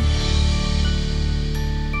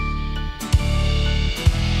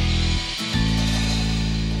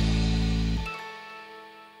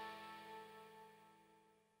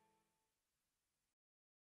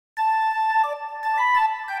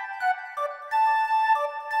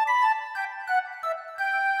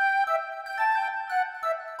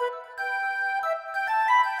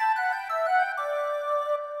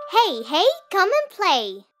 Hey, hey, come and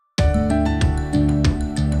play.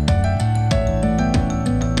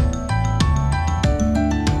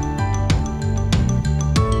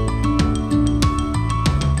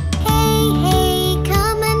 Hey, hey,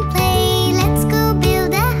 come and play. Let's go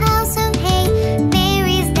build a house of hay.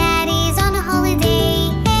 Mary's daddy's on a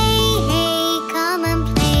holiday. Hey, hey, come and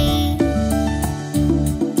play.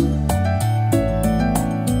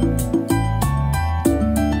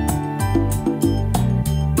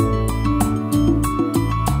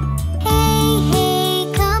 Hey,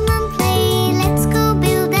 hey, come and play. Let's go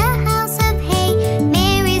build a house of hay.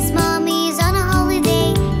 Mary's mommy's on a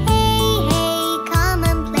holiday. Hey, hey, come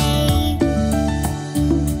and play.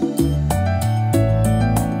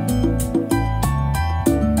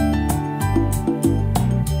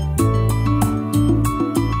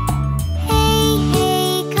 Hey,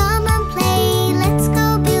 hey, come and play. Let's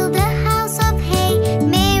go build a house of hay.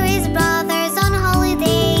 Mary's brother's on a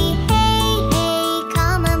holiday. Hey, hey,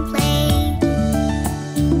 come and play.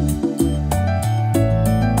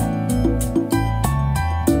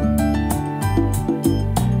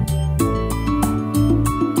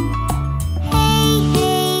 Hey,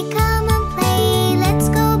 hey, come and play. Let's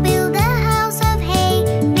go build a house of hay.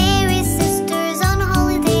 Mary's sister's on a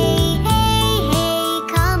holiday. Hey, hey,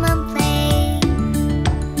 come and play.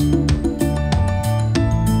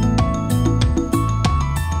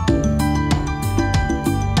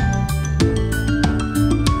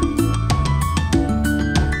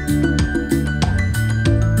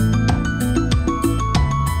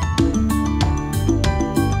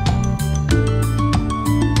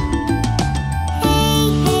 Hey,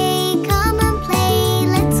 hey, come and play.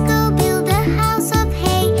 Let's go build a house of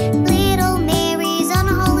hay. Little Mary's on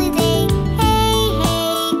a holiday. Hey,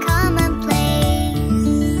 hey, come and play.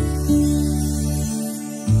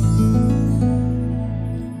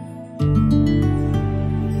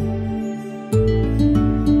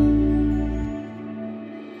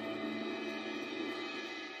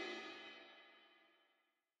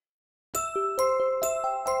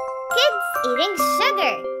 Kids eating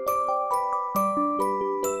sugar.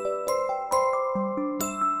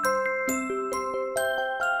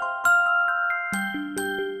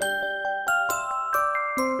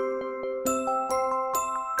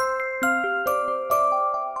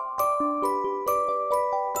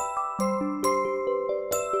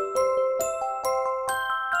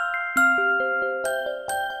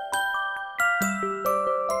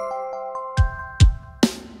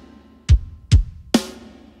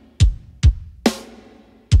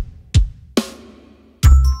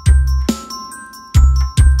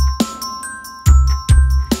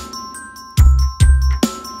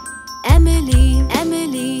 Emily,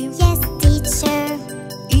 Emily, Yes, teacher.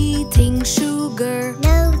 eating sugar,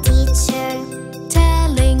 No, teacher.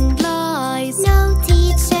 telling lies. No,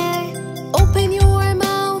 teacher. Open your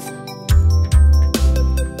mouth.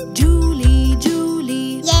 Julie,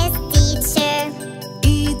 Julie, Yes, teacher.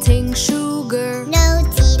 eating sugar, No,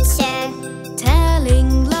 teacher.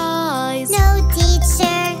 telling lies. No,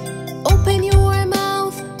 teacher. Open your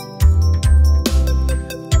mouth.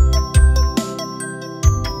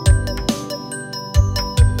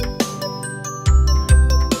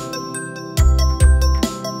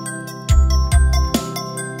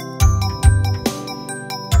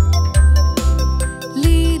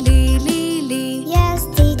 Lily, Lily, Yes,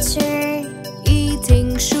 teacher.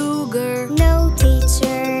 eating sugar, No,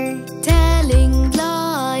 teacher. telling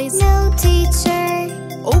lies. No, teacher.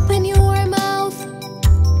 Open your mouth.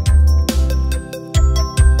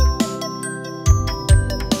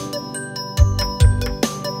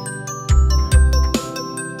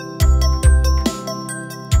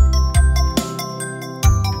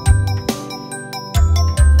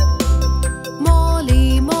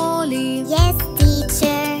 Molly, Molly, Yes,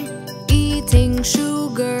 teacher. eating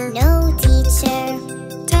sugar, No, teacher.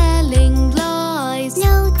 telling lies.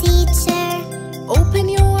 No, teacher. Open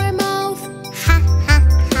your mouth. Ha, ha,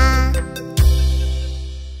 ha.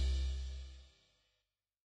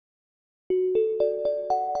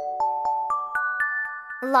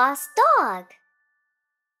 Lost dog.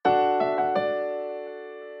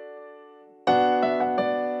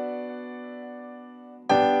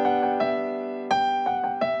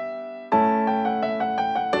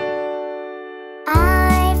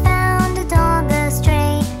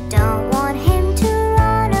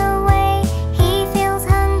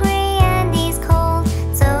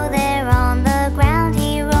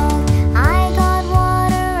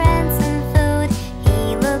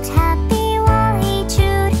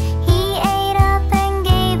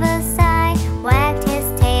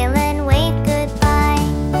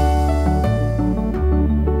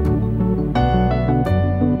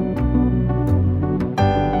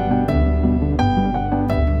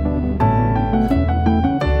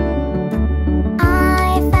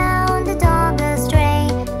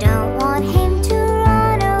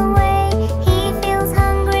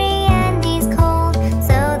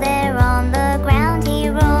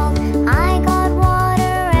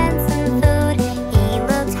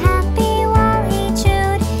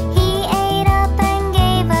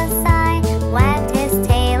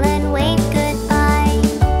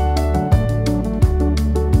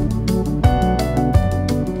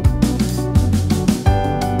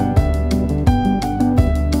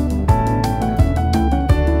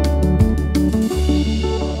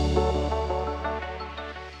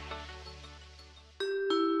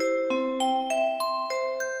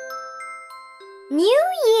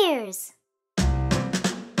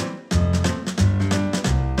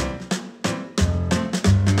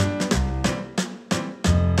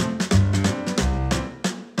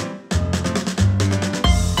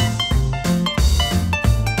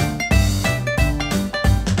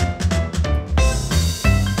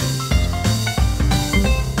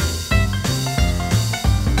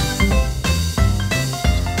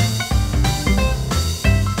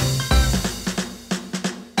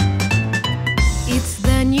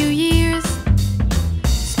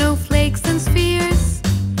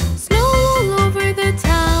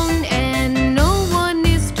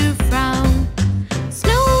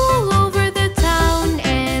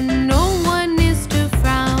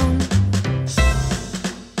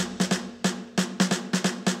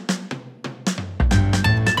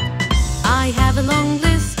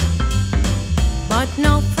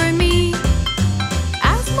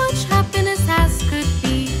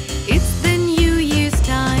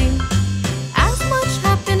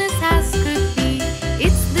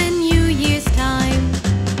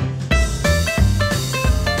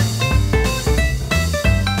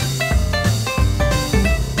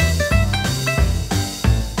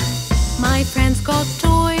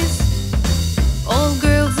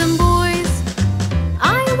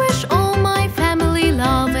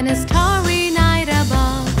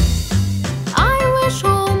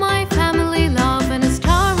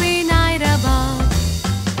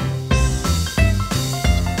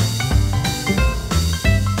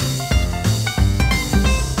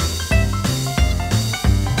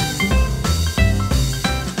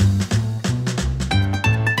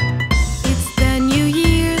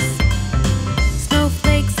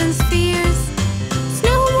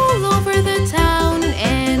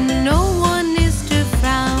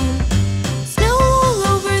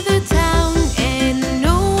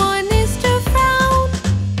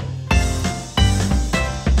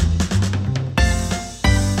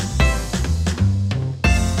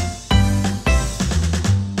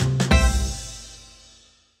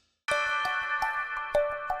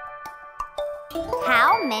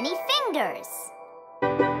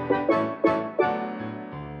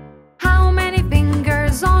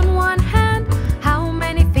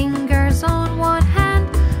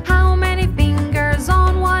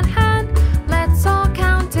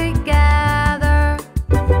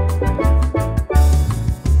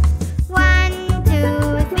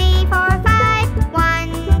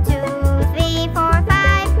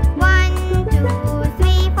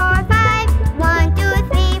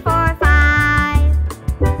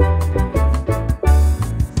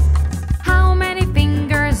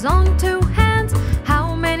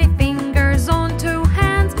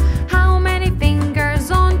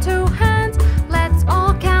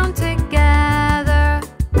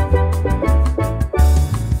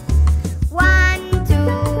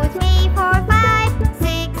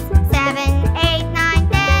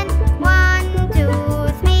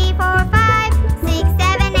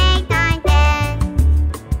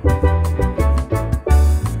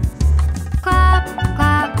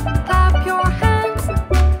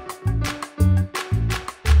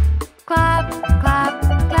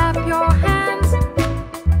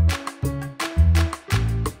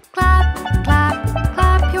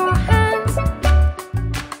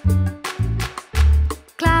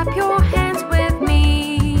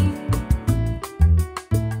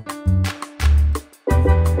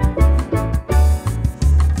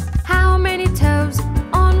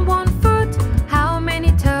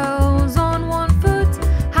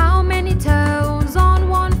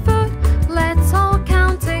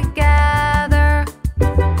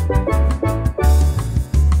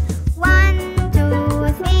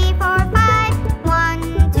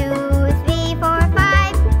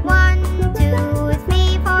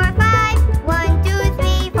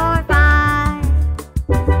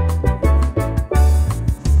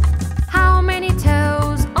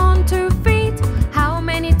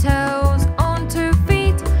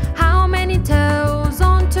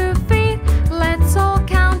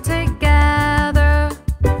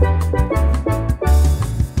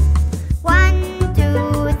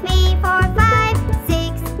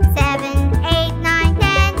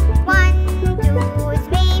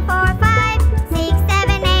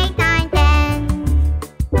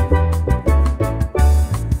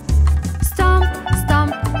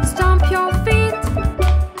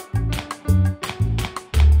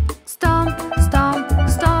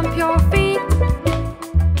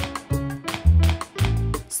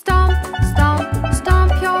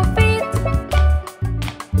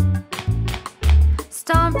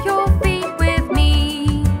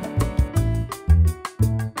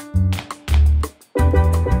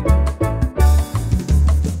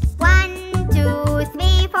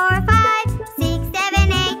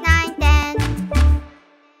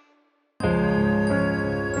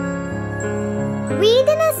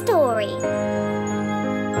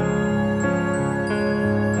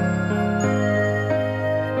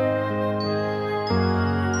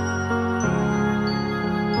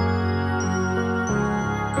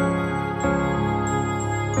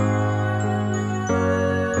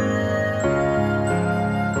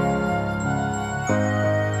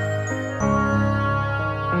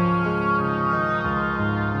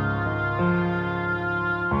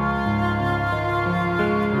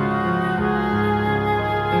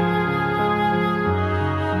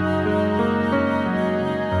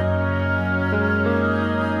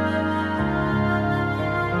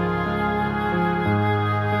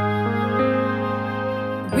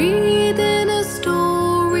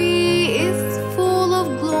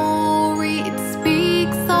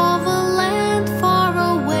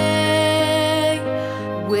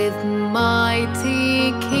 with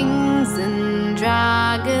mighty kings and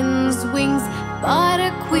dragons' wings. But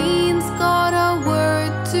a queen's got a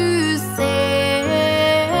word to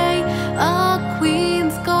say. A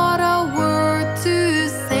queen's got a word to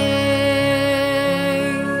say.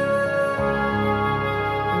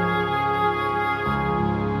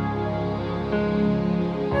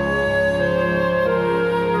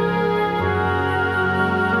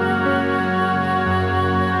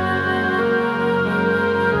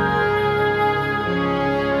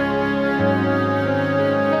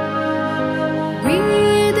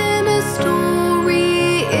 Reading a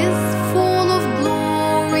story is full of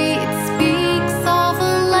glory. It speaks of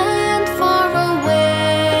a land far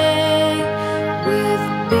away, with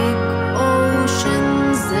big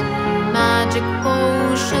oceans and magic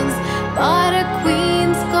potions. But a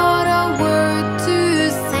queen's got a word to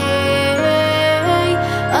say.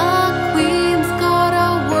 A queen's got a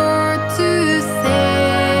word to say.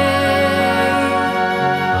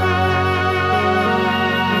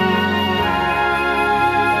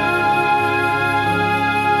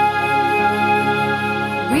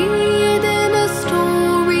 Reading a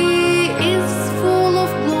story is full of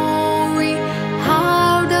glory.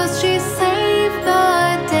 How does she save the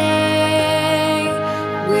day?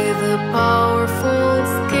 With a powerful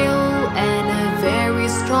skill and a very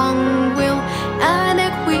strong will, and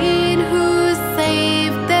a queen who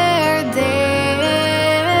saved their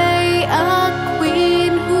day. A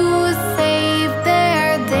queen who saved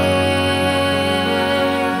their day.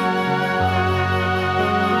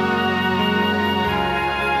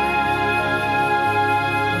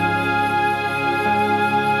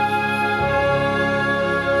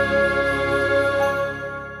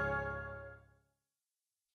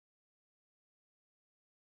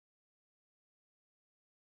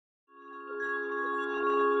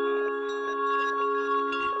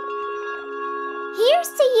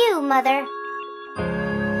 Here's to you, Mother.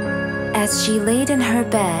 As she laid in her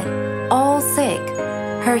bed, all sick,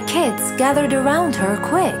 her kids gathered around her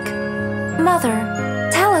quick. Mother,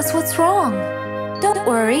 tell us what's wrong. Don't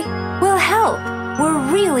worry, we'll help. We're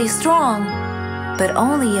really strong. But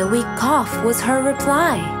only a weak cough was her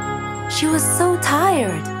reply. She was so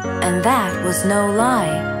tired, and that was no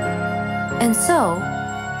lie. And so,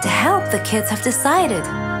 to help, the kids have decided,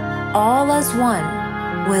 all as one,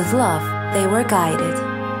 with love they were guided.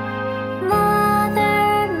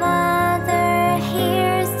 Mother, Mother,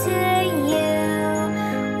 here's to you.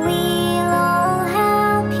 We'll all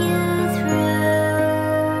help you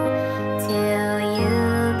through, till you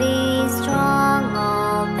be strong,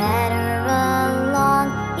 all better along.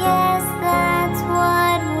 Yes, that's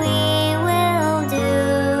what we will do.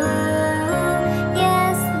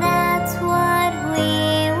 Yes, that's what we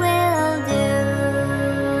will do.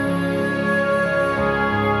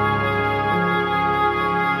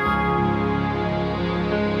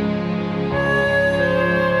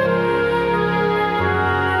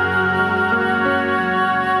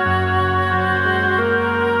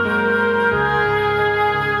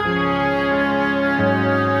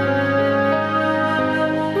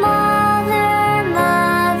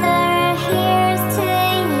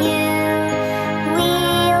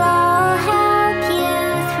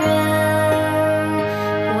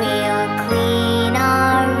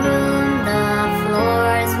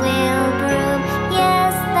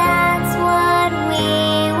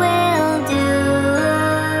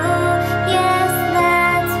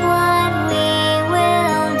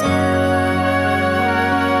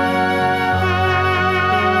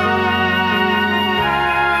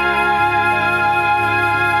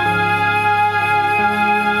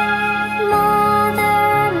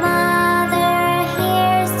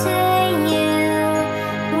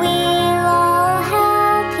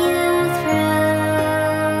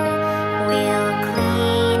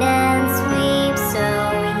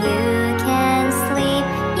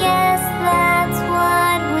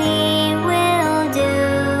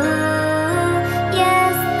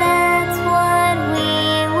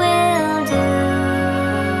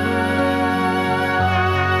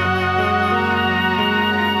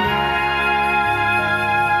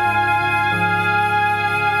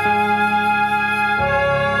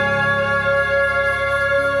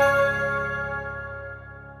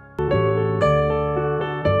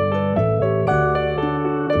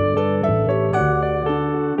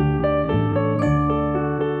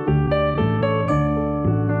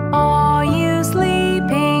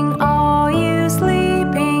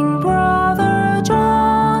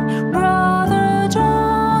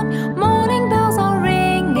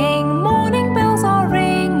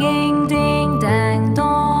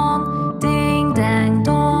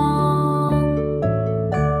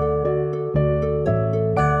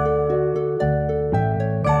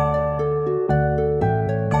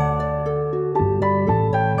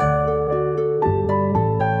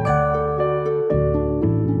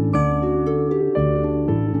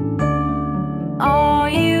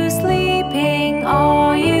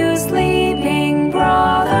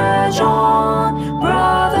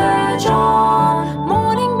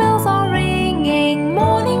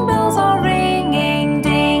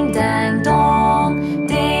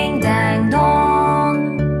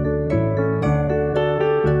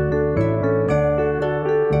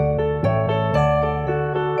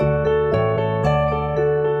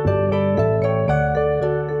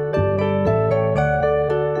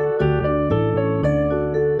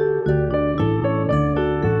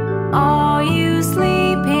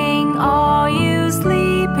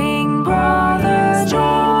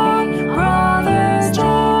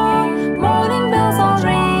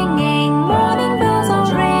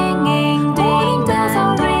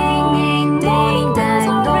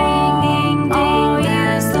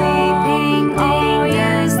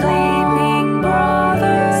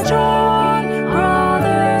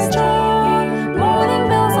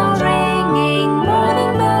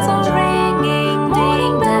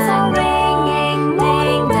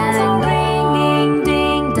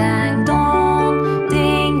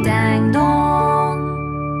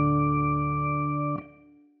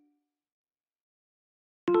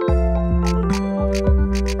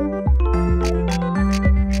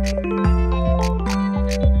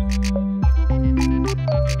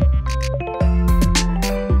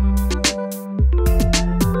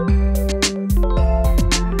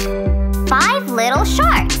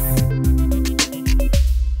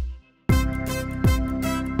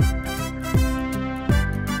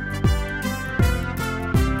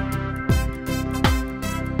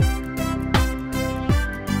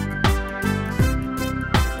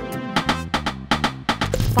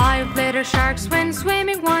 5 little sharks went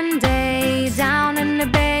swimming one day down in the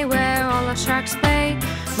bay where all the sharks play.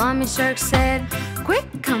 Mommy shark said, quick,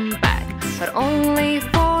 come back. But only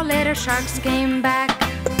 4 little sharks came back.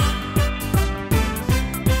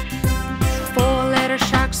 4 little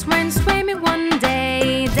sharks went swimming one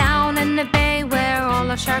day down in the bay where all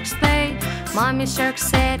the sharks play. Mommy shark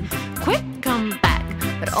said, quick, come back.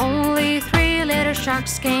 But only 3 little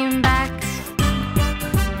sharks came back.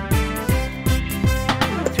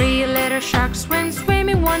 3 little sharks went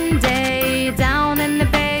swimming one day down in the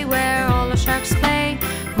bay where all the sharks play.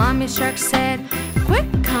 Mommy shark said, quick,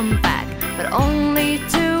 come back. But only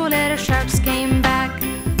 2 little sharks came back.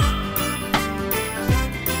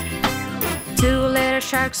 2 little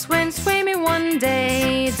sharks went swimming one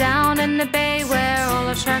day down in the bay where all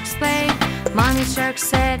the sharks play. Mommy shark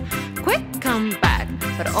said, quick, come back.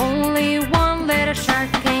 But only 1 little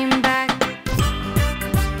shark came back.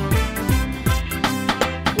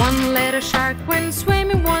 1 little shark went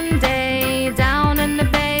swimming one day down in the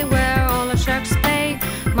bay where all the sharks play.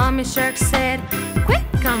 Mommy shark said, quick,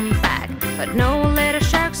 come back. But no little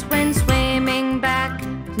sharks went swimming back.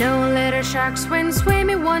 No little sharks went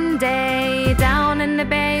swimming one day down in the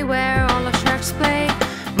bay where all the sharks play.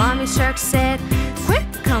 Mommy shark said, quick,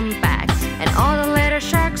 come back. And all the little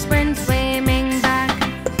sharks went swimming back.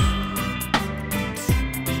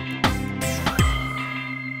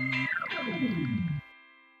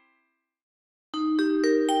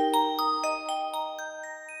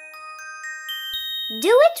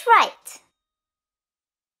 Do it right.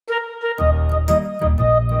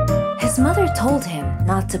 His mother told him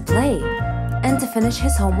not to play and to finish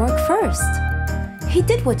his homework first. He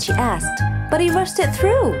did what she asked, but he rushed it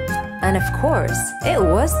through. And of course, it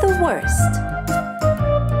was the worst.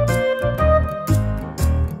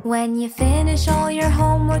 When you finish all your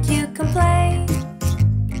homework, you can play.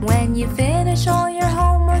 When you finish all your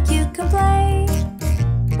homework, you can play.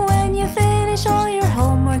 When you finish all your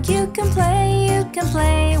homework, you can play, you can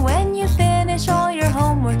play. When you finish all your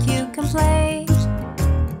homework, you can play.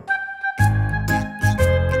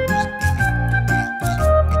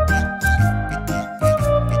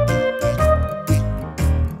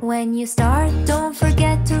 When you start, don't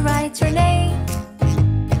forget to write your name.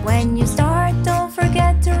 When you start, don't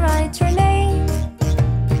forget to write your name.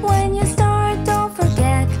 When you start, don't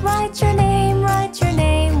forget, write your name, write your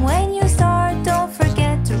name. When you start, don't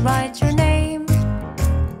forget to write your name.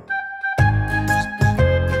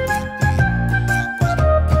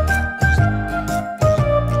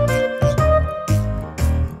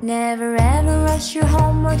 Never ever rush your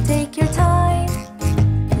homework, take your time.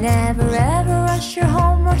 Never ever rush your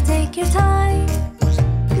homework, take your time.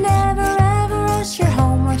 Never ever rush your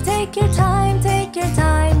homework, take your time, take your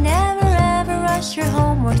time. Never ever rush your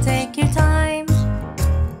homework, take your time.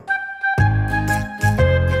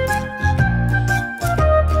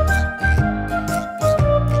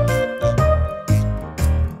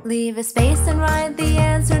 Leave a space and write the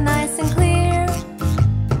answer nice and clear.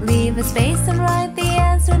 Leave a space and write the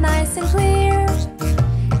answer nice and clear.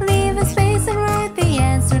 Leave a space and write the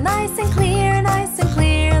answer nice and clear, nice and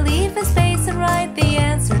clear. Leave a space and write the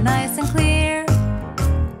answer nice and clear.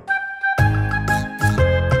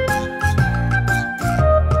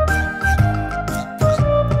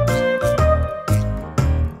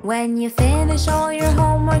 When you finish all your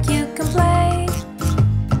homework, you can play.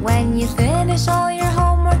 When you finish all your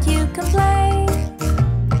homework, you can play.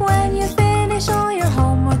 When you finish all your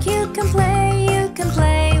homework, you can play, you can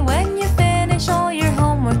play. When you finish all your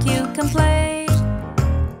homework, you can play.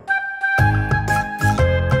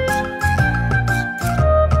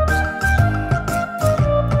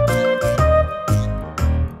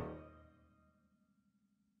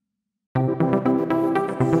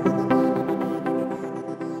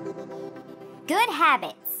 Good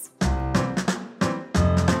habits.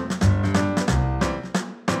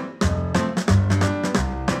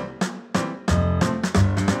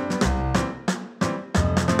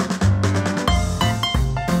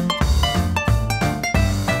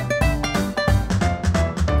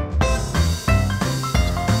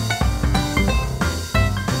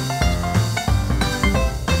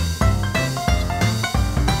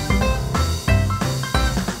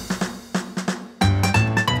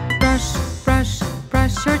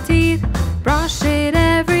 Brush your teeth, brush it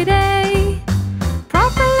every day.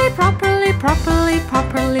 Properly, properly, properly,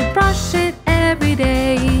 properly brush it every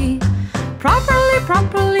day. Properly,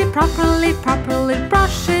 properly, properly, properly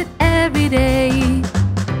brush it every day.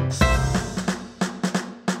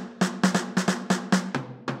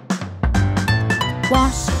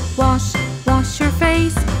 Wash, wash, wash your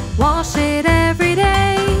face, wash it every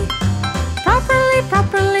day. Properly,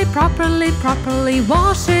 properly, properly, properly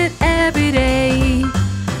wash it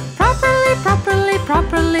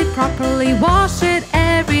properly. Wash it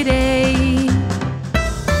every day.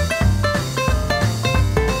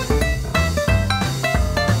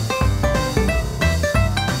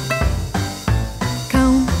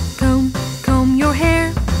 Comb your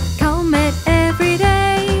hair. Comb it every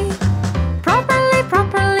day. Properly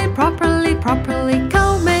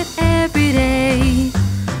comb it every day.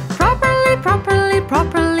 Properly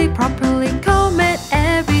comb it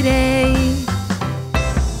every day.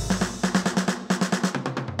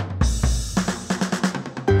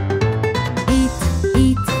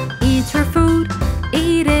 Eat your food.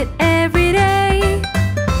 Eat it every day.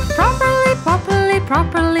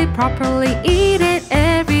 Properly eat it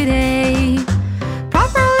every day.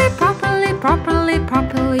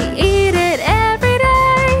 Properly eat it every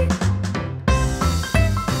day.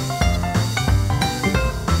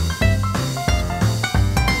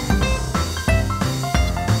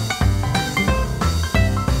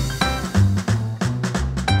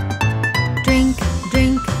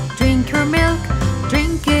 Drink your milk.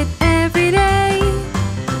 Drink it every day.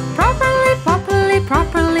 Properly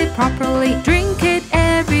drink it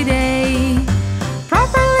every day.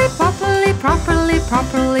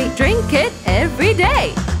 Properly drink it every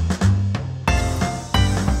day.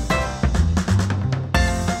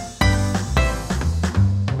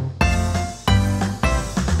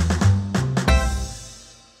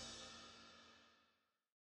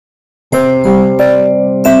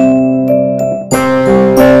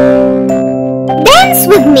 Dance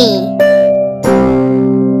with me.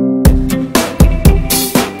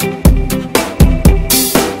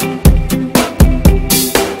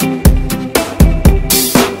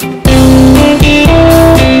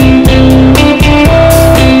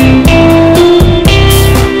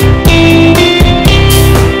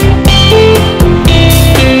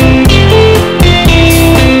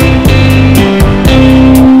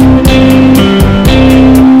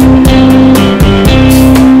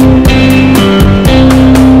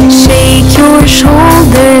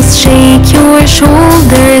 Shake your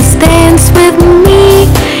shoulders, dance with me,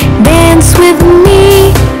 dance with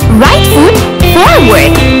me. Right foot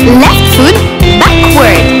forward, left foot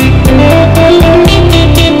backward.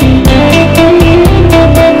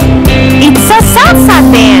 It's a salsa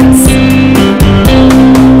dance.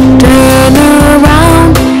 Turn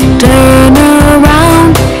around,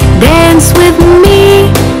 dance with me,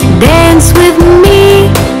 dance with me.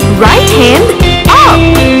 Right hand up,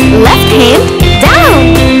 left hand down.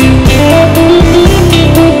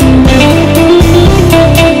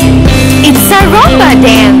 It's a rumba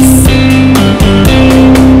dance.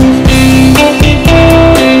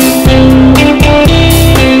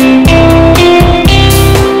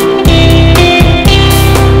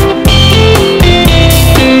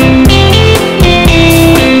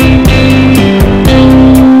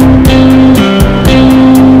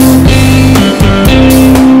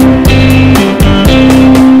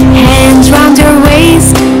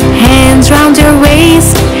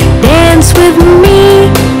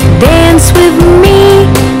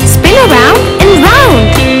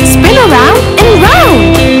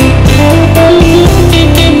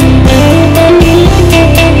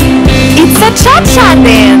 Cha-cha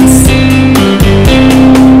dance.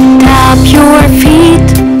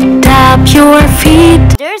 Tap your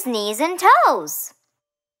feet. There's knees and toes.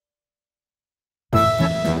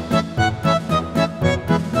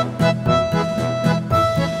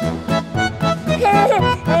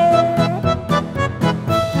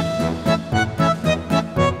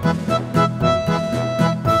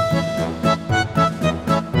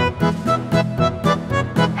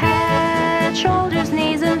 Head, shoulders,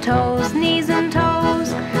 knees and toes, knees and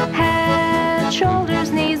toes. Head,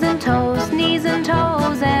 shoulders, knees and toes, knees and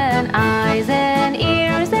toes. And eyes and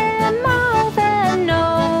ears and mouth and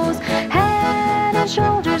nose. Head and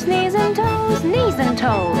shoulders, knees and toes, knees and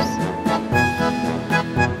toes.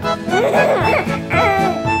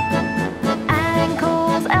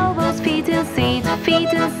 Ankles, elbows, feet and seat,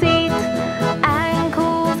 feet and seat.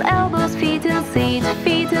 Ankles, elbows, feet and seat,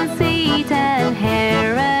 feet and seat. And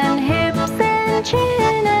hair and hips and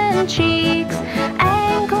chin and cheeks.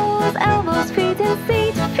 Ankles, elbows, feet and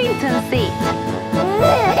seat, feet and seat.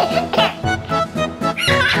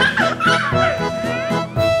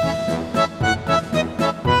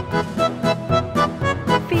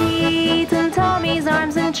 Feet and tummies,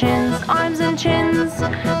 arms and chins, arms and chins.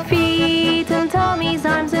 Feet and tummies,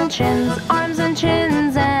 arms and chins, arms and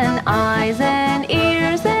chins. And eyes and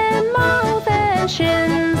ears and mouth and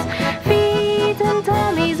shins. Feet and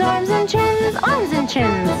tummies, arms and chins, arms and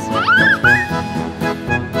chins.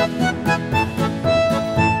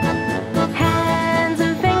 Hands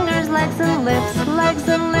and fingers, legs and lips, legs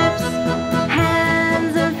and lips.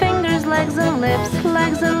 Hands and fingers.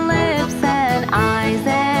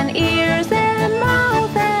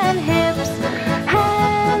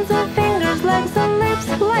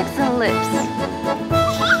 lips.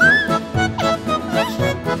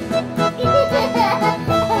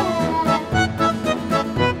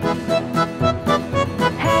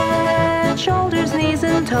 Head, shoulders, knees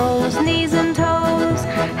and toes, knees and toes.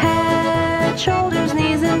 Head, shoulders,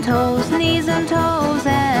 knees and toes, knees and toes.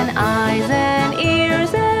 And eyes and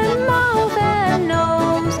ears and mouth and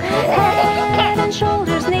nose. Head and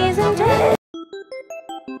shoulders, knees and toes.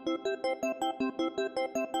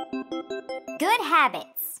 Good habits.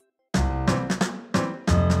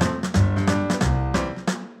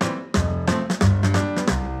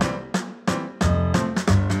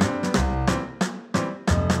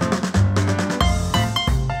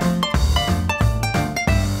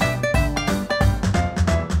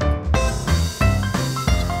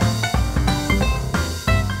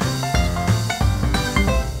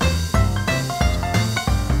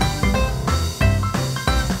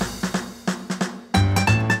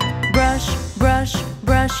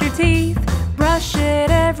 Brush your teeth, brush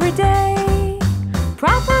it every day.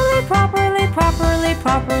 Properly, properly, properly,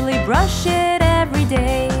 properly brush it every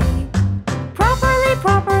day. Properly,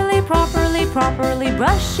 properly, properly, properly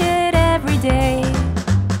brush it every day.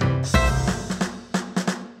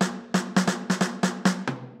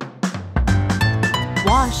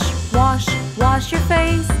 Wash your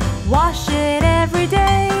face, wash it every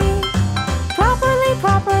day. Properly,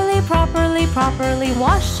 properly, properly, properly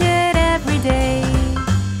wash it every day.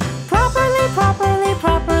 Properly, properly,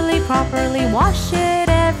 properly, properly wash it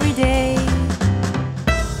every day.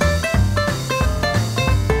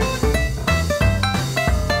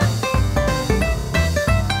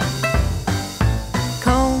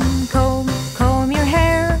 Comb your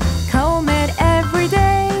hair, comb it every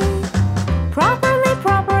day. Properly,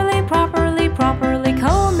 properly, properly, properly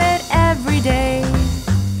comb it every day.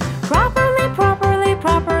 Properly, properly,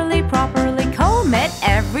 properly, properly comb it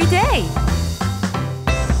every day.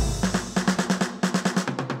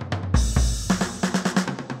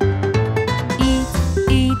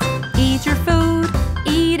 Eat your food,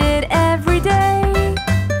 eat it every day.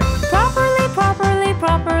 Properly, properly,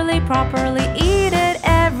 properly, properly eat it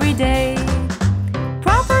every day.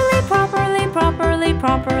 Properly, properly, properly,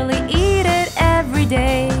 properly eat it every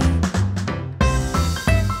day.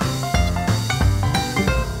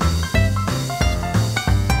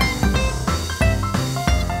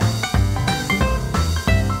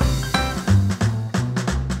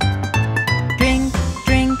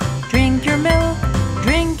 Drink your milk,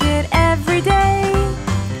 drink it every day.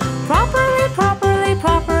 Properly, properly,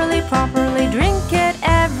 properly, properly drink it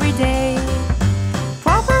every day.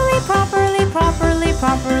 Properly, properly, properly,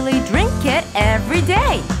 properly drink it every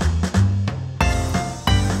day.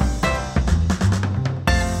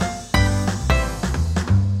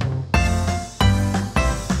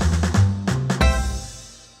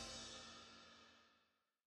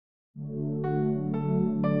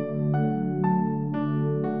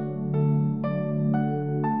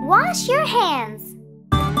 Wash your hands.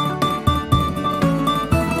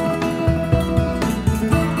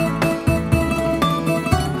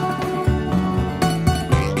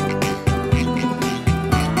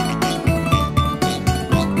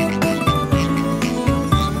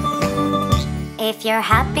 If you're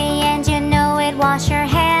happy and you know it, wash your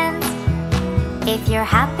hands. If you're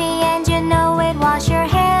happy and you know it, wash your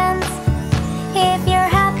hands. If you're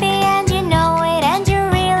happy and you know it and you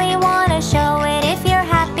really want to show it, if you're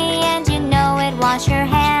happy and you know it, wash your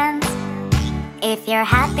hands. If you're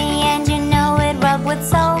happy and you know it, rub with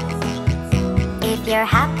soap. If you're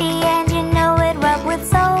happy and you know it, rub with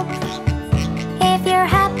soap. If you're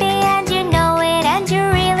happy and you know it and you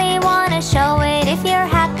really want to show it, if you're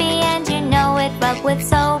happy and you know it, rub with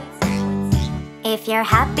soap. If you're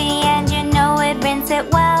happy and you know it, rinse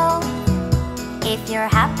it well. If you're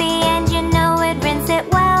happy and you know it, rinse it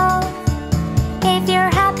well. If you're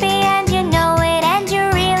happy and you know it and you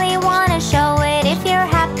really want to show it, if you're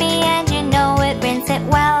happy and you know it, rinse it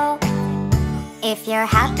well. If you're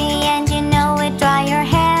happy and you know it, dry your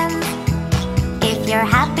hands. If you're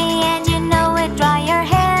happy and you know it, dry your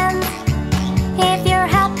hands. If you're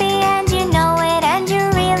happy and you know it and you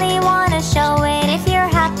really want to show it, if you're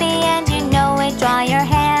happy and you know it, dry your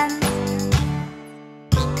hands.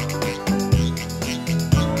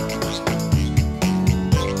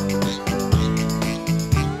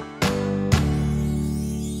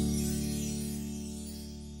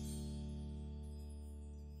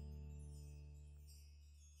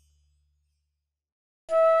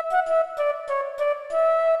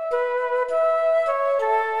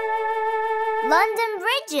 London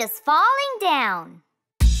Bridge is falling down.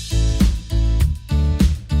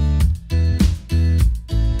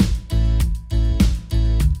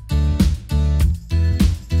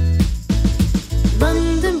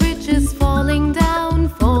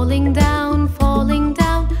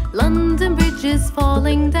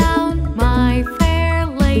 falling down, my fair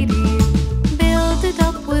lady. Build it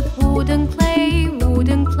up with wooden clay,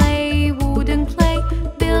 wooden clay, wooden clay.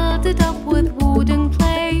 Build it up with wooden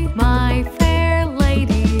clay, my fair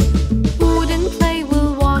lady. Wooden clay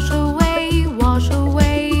will wash away, wash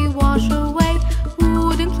away, wash away.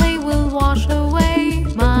 Wooden clay will wash away,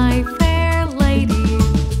 my fair lady.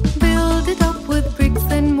 Build it up with bricks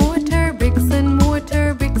and mortar, bricks and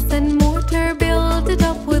mortar, bricks and mortar. Build it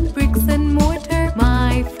up with bricks and mortar,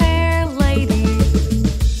 my fair lady.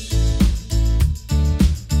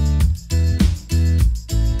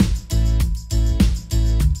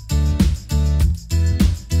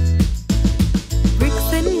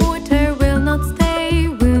 Bricks and mortar will not stay,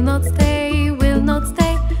 will not stay, will not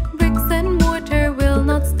stay. Bricks and mortar will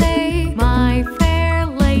not stay, my fair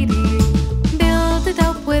lady. Build it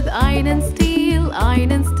up with iron and steel,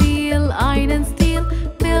 iron and steel, iron and steel.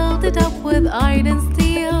 Build it up with iron and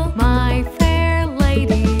steel, my fair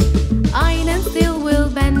lady. Iron and steel will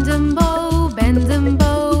bend and bow, bend and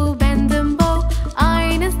bow, bend and bow.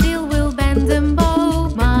 Iron and steel will bend and bow,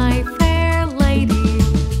 my fair lady.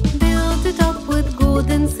 Build it up with gold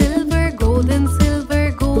and silver, gold and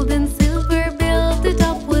silver, gold and silver. Build it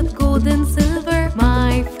up with gold and silver,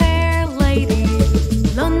 my fair lady.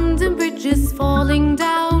 London Bridge is falling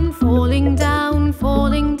down, falling down,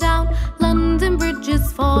 falling down. London Bridge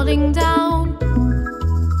is falling down.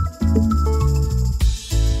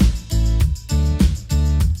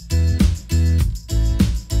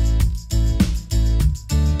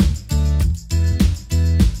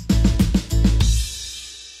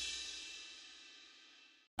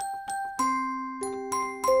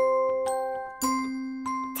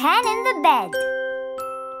 10 in the bed.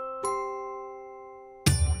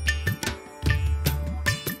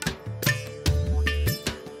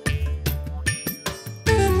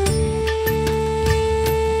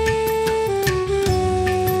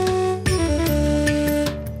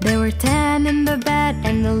 There were 10 in the bed,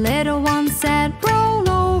 and the little one said, roll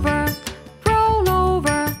over, roll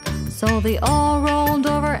over. So they all rolled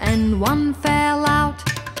over and one fell out.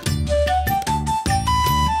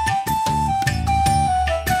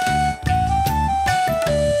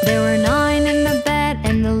 There were 9 in the bed,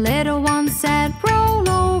 and the little one said, roll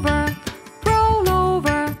over, roll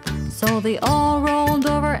over. So they all rolled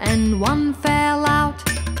over and one fell out.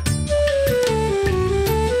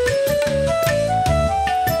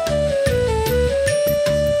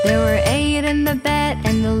 There were 8 in the bed,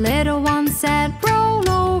 and the little one said, roll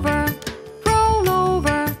over, roll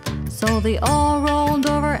over. So they all rolled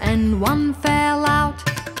over and one fell out.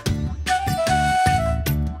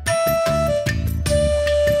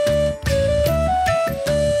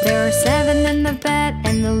 There were 7 in the bed,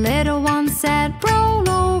 and the little one said, roll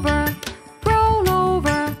over, roll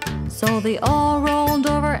over. So they all rolled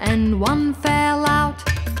over and one fell out.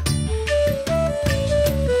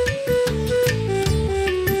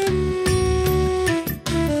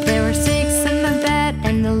 There were 6 in the bed,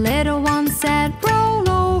 and the little one said, roll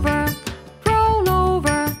over, roll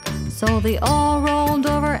over. So they all rolled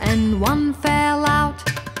over and one fell out.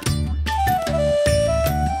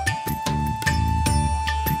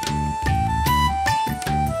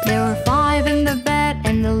 There were 5 in the bed,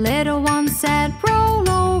 and the little one said, roll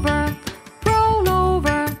over, roll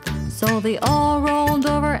over. So they all rolled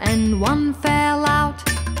over and one fell out.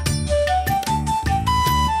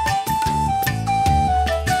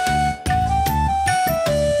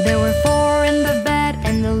 There were 4 in the bed,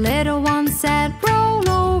 and the little one said, roll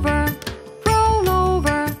over, roll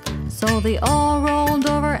over. So they all rolled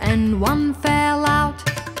over and one fell out.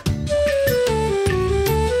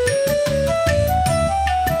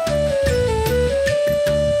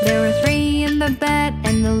 There were 3 in the bed,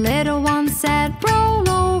 and the little one said, roll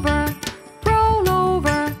over, roll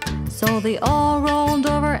over. So they all rolled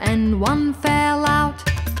over and one fell out.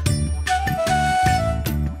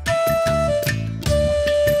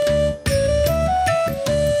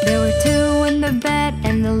 There were 2 in the bed,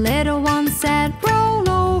 and the little one said, roll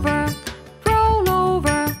over, roll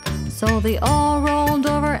over. So they all rolled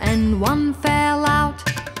over and one fell out.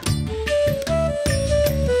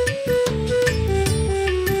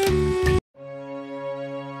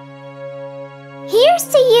 Here's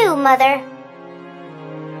to you, Mother.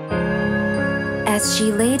 As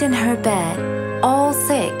she laid in her bed, all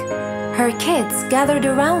sick, her kids gathered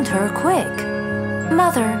around her quick.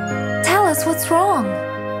 Mother, tell us what's wrong.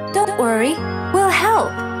 Don't worry, we'll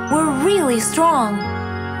help. We're really strong.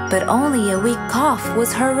 But only a weak cough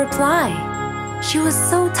was her reply. She was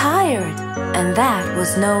so tired, and that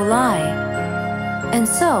was no lie. And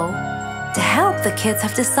so, to help, the kids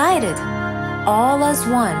have decided, all as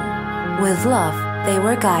one, with love they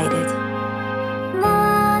were guided. Mom.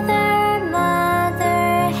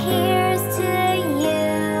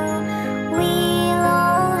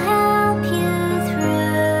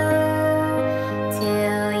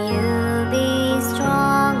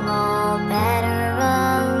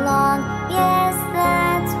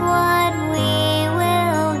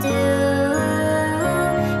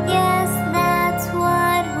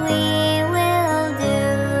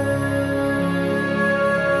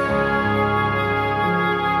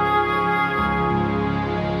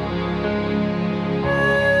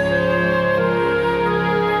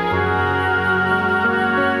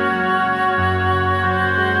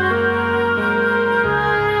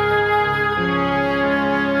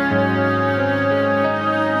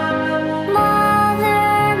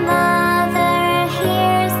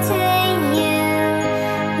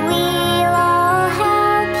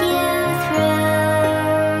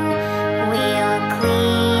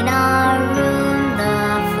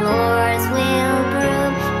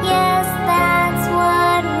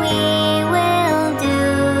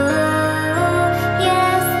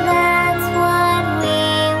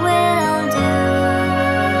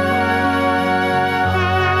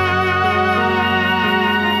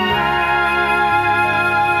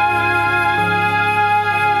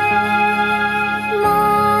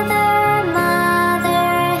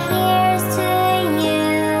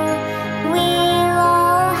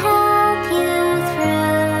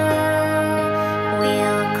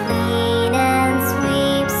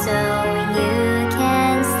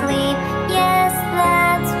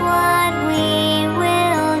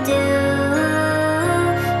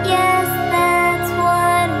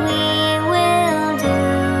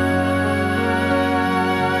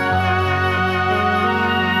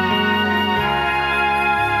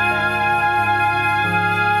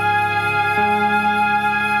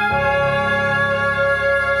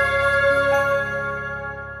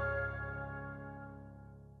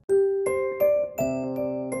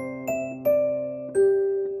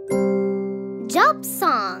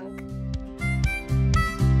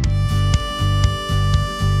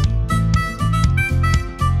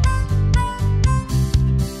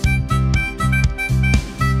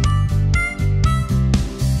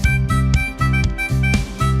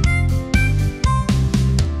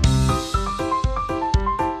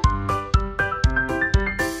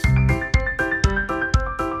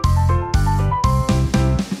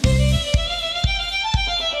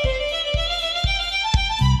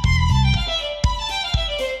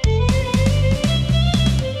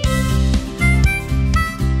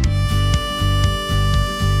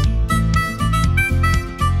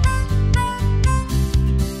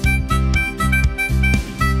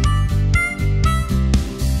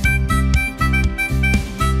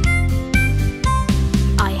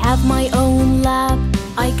 have my own lab.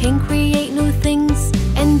 I can create new things.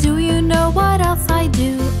 And do you know what else I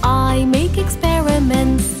do? I make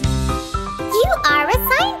experiments. You are a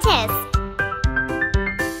scientist.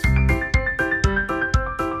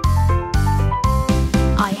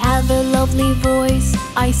 I have a lovely voice.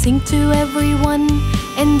 I sing to everyone.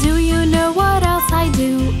 And do you know what else I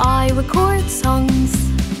do? I record songs.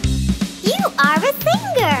 You are a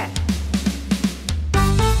singer.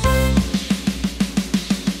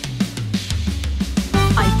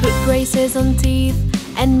 I put braces on teeth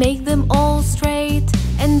and make them all straight.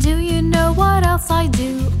 And do you know what else I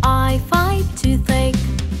do? I fight toothache.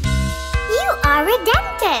 You are a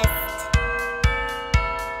dentist.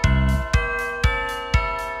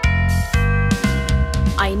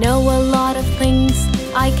 I know a lot of things.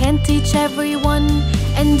 I can't teach everyone.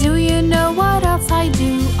 And do you know what else I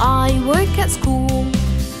do? I work at school.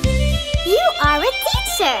 You are a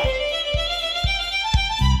teacher.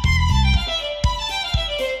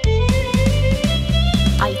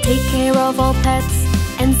 I take care of all pets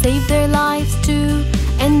and save their lives too.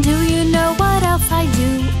 And do you know what else I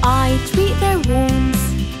do? I treat their wounds.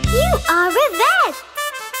 You are a vet.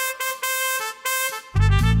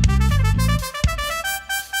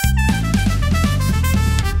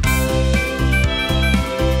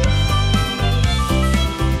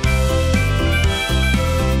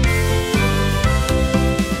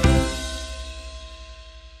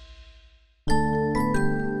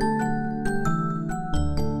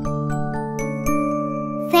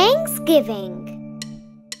 Thanksgiving.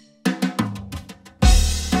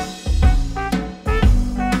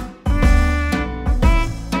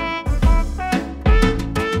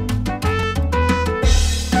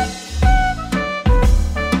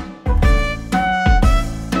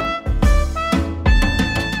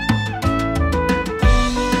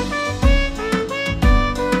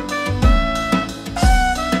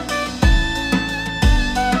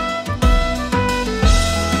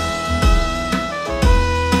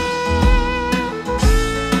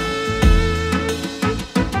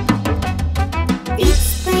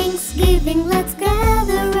 Let's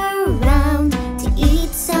gather around to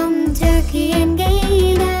eat some turkey and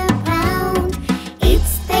gain a pound.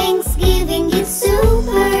 It's Thanksgiving, it's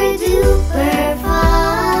super duper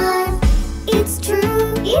fun. It's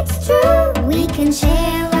true, we can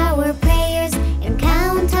share our prayers and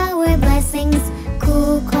count our blessings.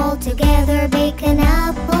 Cook all together, bake an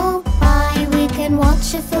apple pie. We can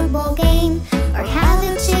watch a football game or have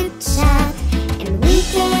a chit chat, and we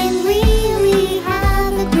can really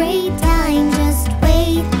have a great time. Just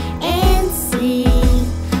wait and see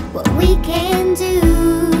what we can do.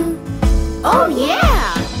 Oh yeah!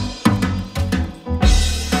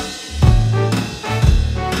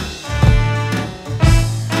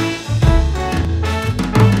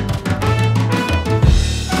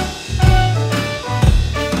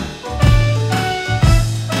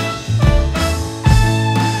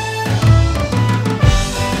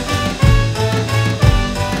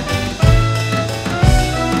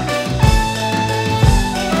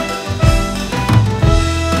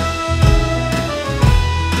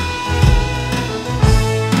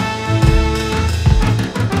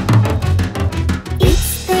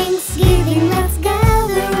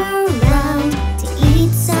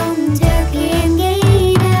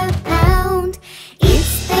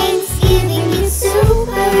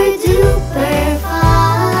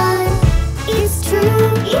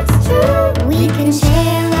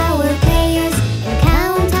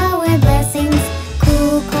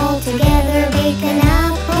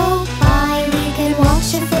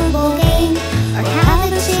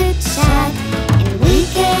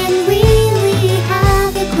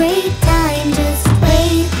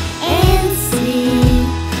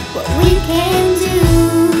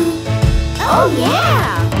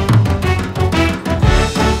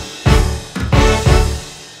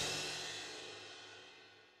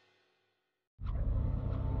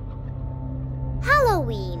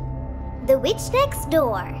 Halloween, The Witch Next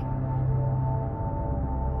Door.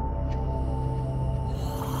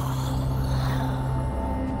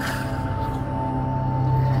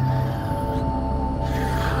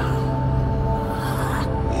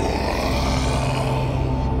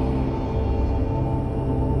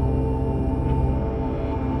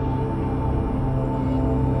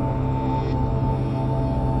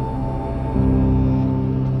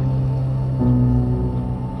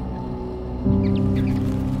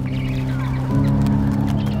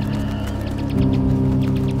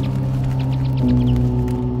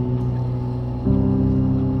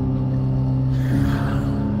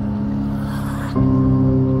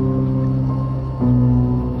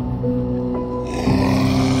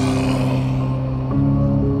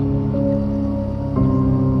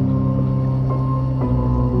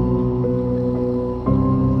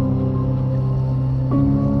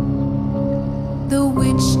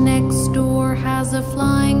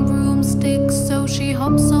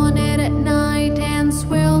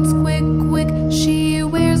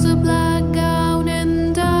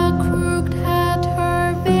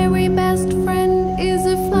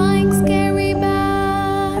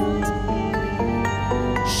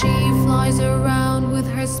 around with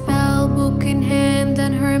her spell book in hand,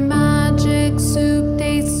 and her magic soup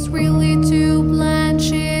tastes really too bland.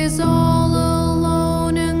 She is all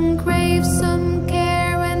alone and craves some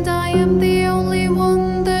care, and I am the only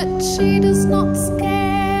one that she does not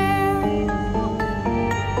scare.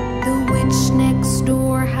 The witch next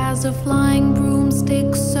door has a flying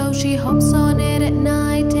broomstick, so she hops on it at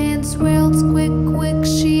night and swirls quick, quick.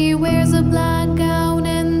 She wears a black gown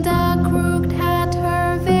and a crooked hat.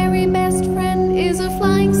 Her very best friend is a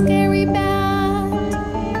flying scary bat.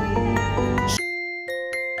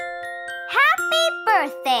 Happy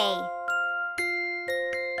birthday!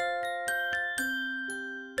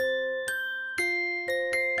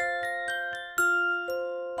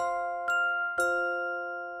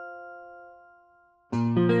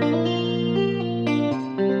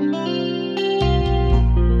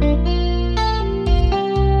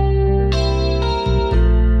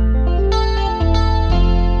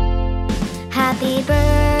 Happy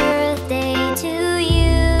birthday to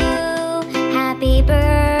you. Happy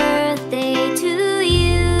birthday to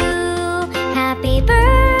you. Happy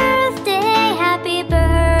birthday, happy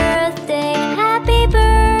birthday, happy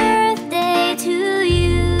birthday to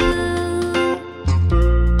you.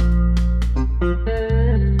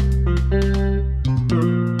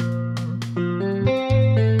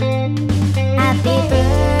 Happy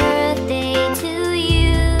birthday to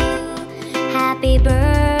you. Happy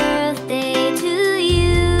birthday to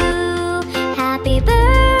you. Happy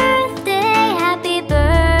birthday, happy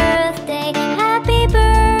birthday, happy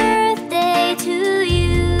birthday to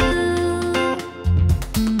you.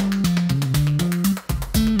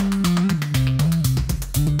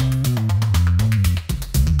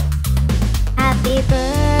 Happy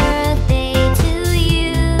birthday to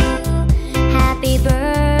you. Happy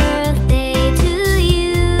birthday to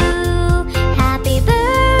you. Happy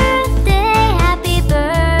birthday, happy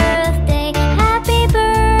birthday, happy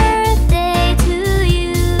birthday to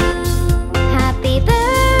you. Happy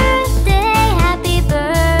birthday, happy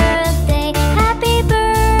birthday, happy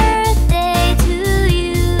birthday to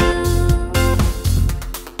you.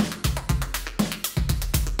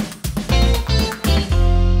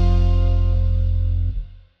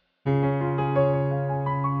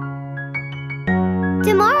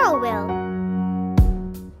 Tomorrow will.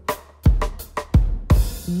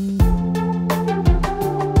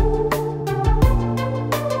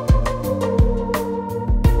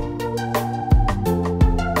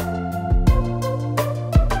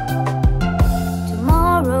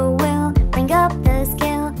 Tomorrow will bring up the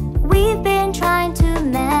skill we've been trying to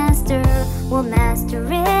master. We'll master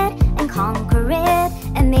it and conquer it,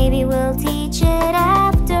 and maybe we'll teach it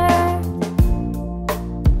after.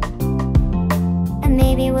 And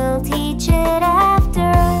maybe we'll teach it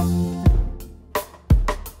after.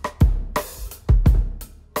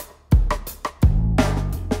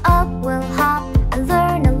 Up we'll hop and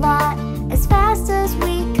learn a lot as fast as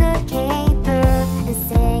we could caper, and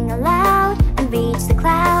sing aloud and reach the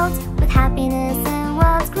clouds with happiness and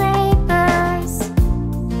wild scrapers.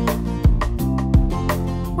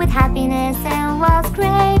 With happiness and wild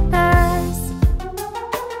scrapers.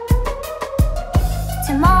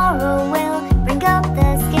 Tomorrow will bring up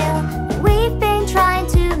the skill that we've been trying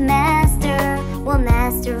to master. We'll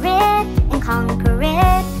master it and conquer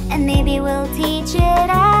it, and maybe we'll teach it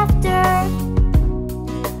after.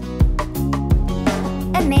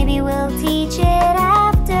 And maybe we'll teach it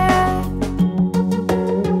after.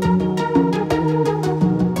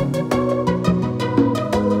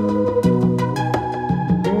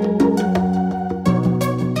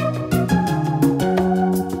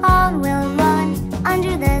 On we'll run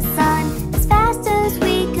under the sun,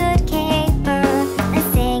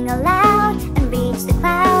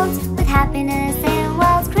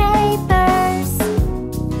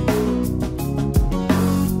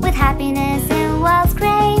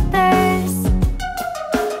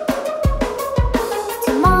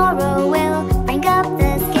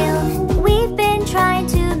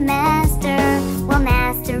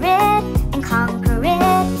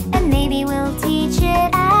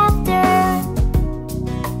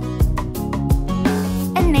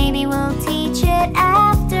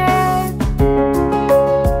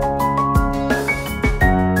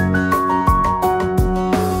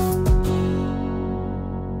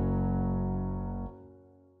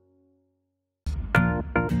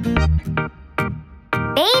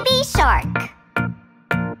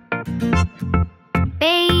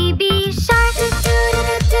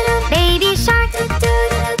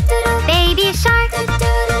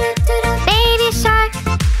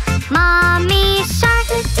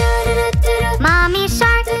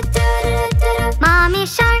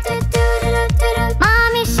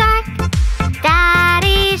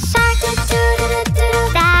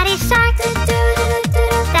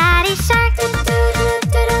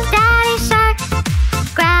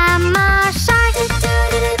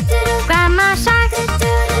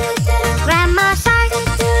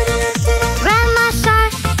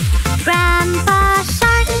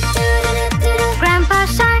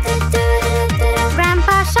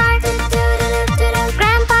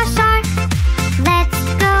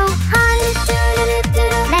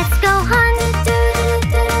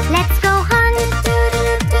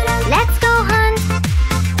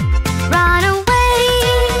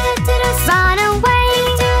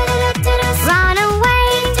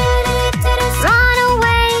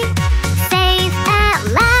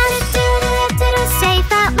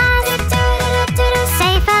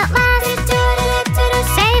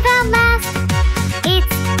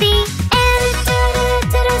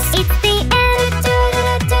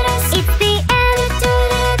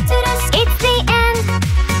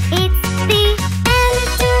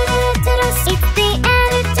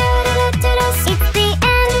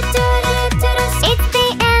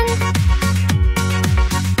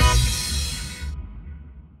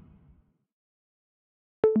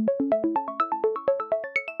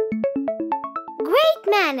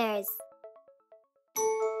 Great manners.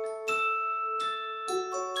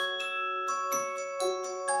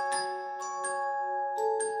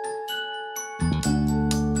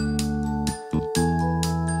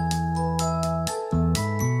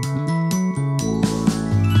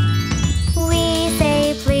 We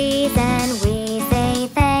say please and we say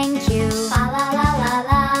thank you. La la la la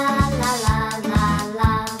la la la la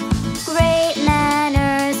la. Great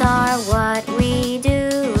manners are what we do.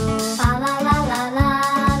 La la la la la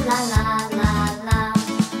la la la la.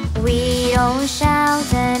 We don't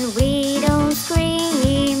shout and we don't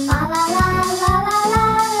scream. La la la la la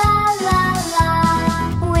la la la.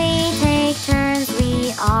 We take turns, we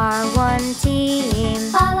are one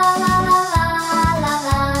team. La la la la la la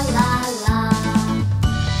la la.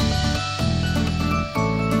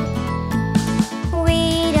 We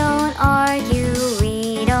don't argue,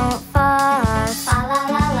 we don't fuss. La la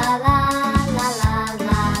la la la la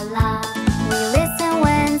la la. We listen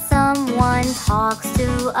when someone talks to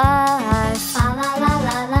us. La la la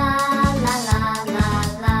la la la la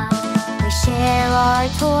la. We share our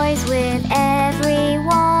toys with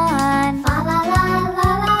everyone. La la la la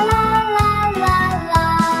la la la la.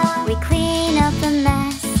 We clean up the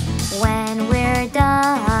mess when we're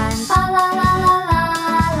done. La la la la la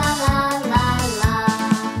la la la.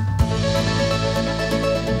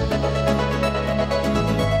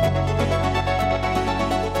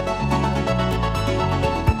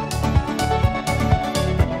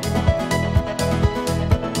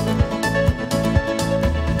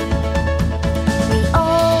 We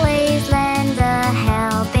always lend a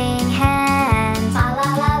helping hand. La la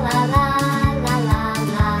la la la la la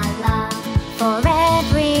la la. For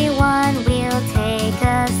everyone we'll take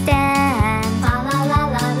a stand. La la la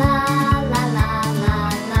la la la la la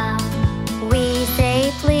la. We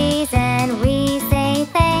say please and we say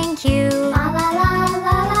thank you. La la la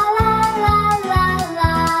la la la la la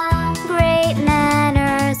la. Great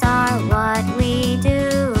manners are what we do.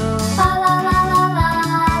 La la la la la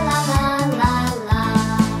la la la la.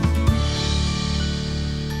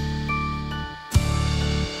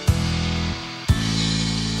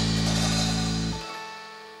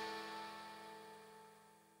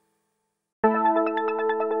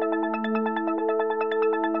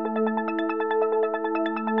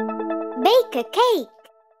 Bake a cake.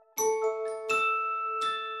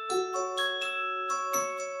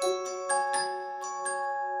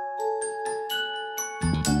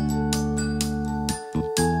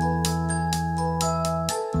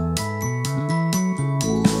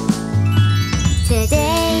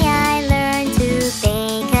 Today I learned to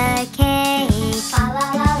bake a cake. La la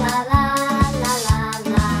la la la la la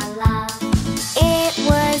la la. It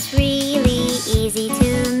was really easy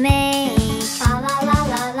to make. La la la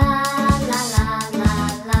la la la la la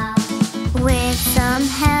la. With some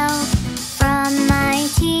help from my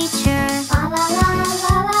teacher. La la la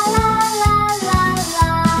la la la la la.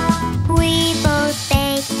 We both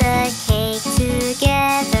baked the cake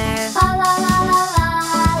together. La la la la la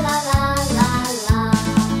la la la la.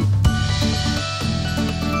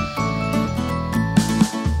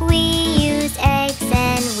 We used eggs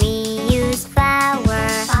and we used flour.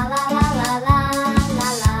 La la la la la la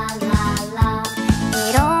la la la.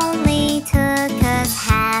 It only took us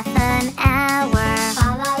half an hour. La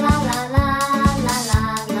la la la la la la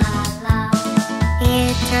la la.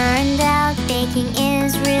 It turned out baking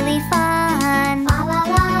is really fun. La la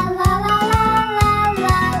la la la la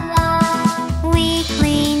la la. We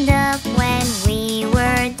cleaned up when we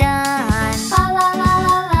were done. La la la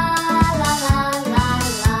la la la la la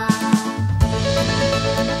la.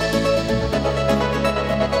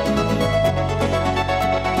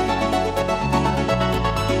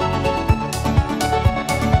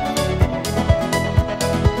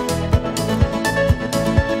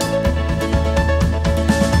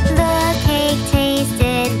 The cake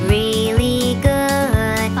tasted really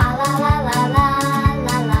good. La la la la la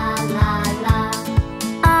la la la la.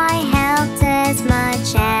 I helped as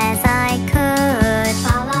much as I could.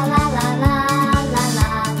 La la la la la la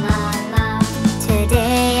la la la.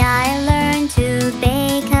 Today I learned to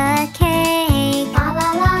bake a cake. La la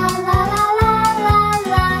la la la la la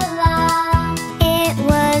la la. It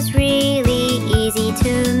was really easy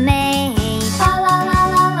to make. La la la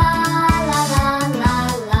la la la la la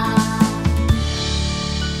la.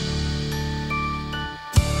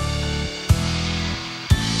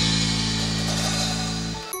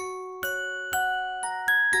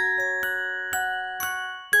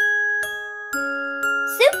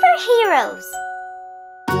 Superheroes.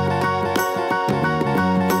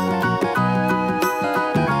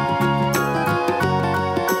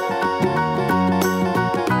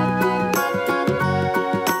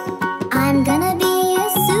 I'm gonna be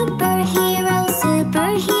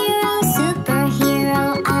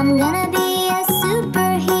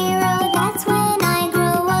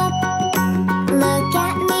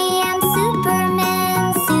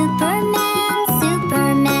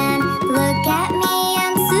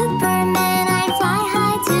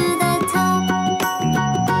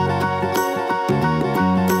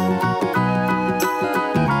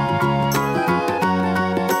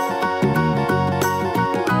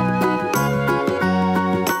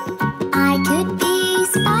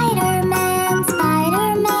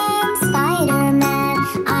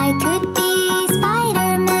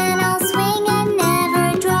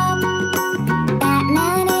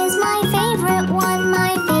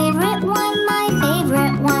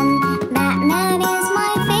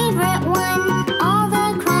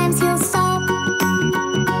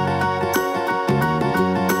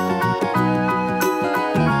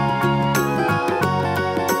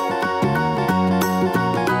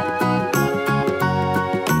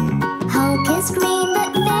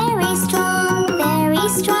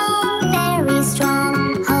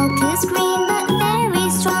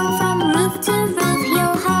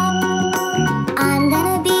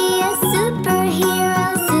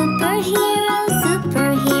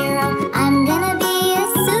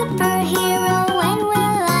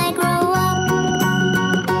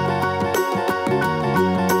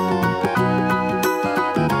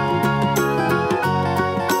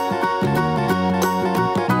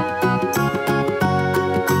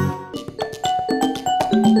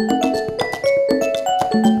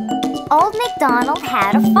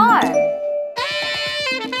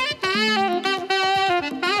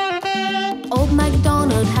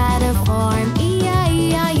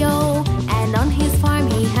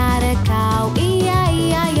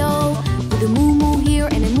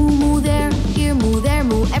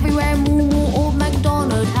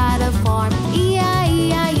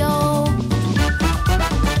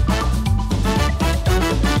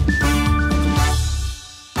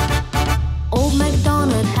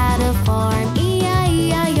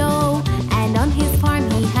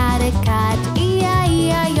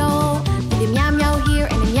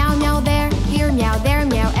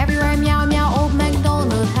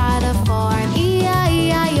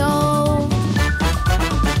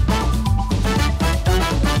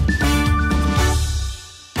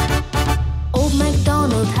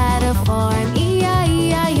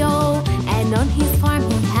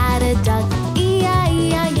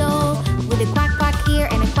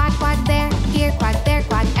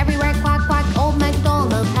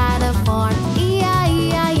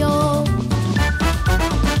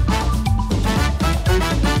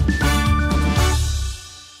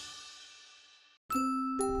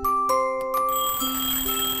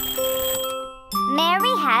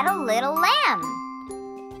had a little lamb.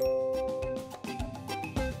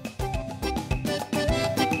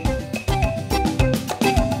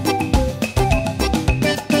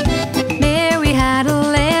 Mary had a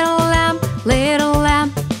little lamb, little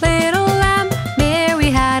lamb, little lamb. Mary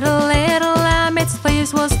had a little lamb, its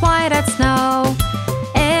fleece was white as snow.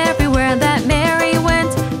 Everywhere that Mary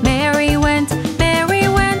went, Mary went, Mary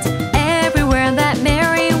went. Everywhere that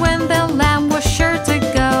Mary went, the lamb was sure to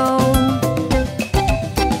go.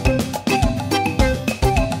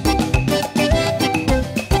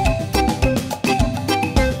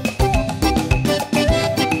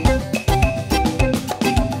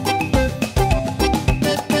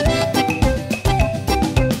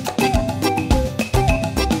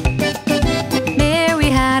 Mary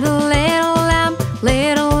had a little lamb,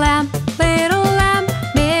 little lamb, little lamb.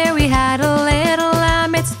 Mary had a little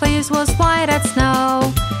lamb, its fleece was white as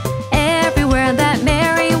snow. Everywhere that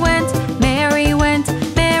Mary went, Mary went,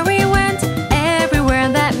 Mary went. Everywhere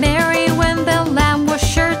that Mary went, the lamb was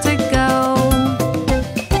sure to go.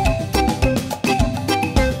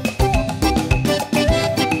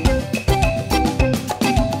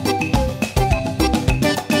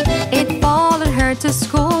 It followed her to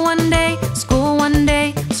school one day, school one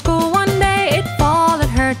day, school one day. It followed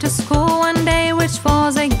her to school one day, which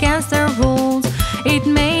was against the rules. It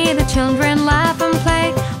made the children laugh and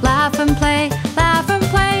play, laugh and play, laugh and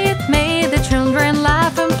play. It made the children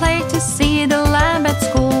laugh and play to see the lamb at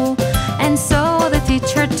school. And so the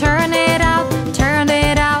teacher turned it out, turned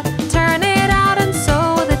it out, turned it out. And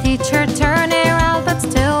so the teacher turned it out, but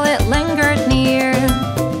still it lingered near.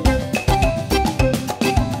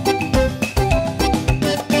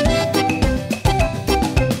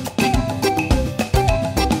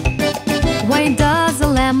 Why does the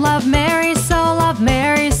lamb love Mary so, love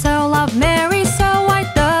Mary so, love Mary so? Why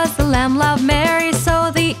does the lamb love Mary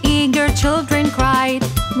so? The eager children cried.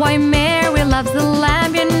 Why Mary loves the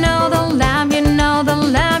lamb, you know, the lamb, you know, the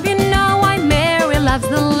lamb, you know. Why Mary loves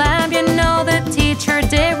the lamb, you know, the teacher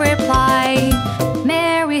did reply.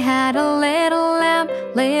 Mary had a little lamb,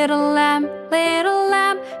 little lamb, little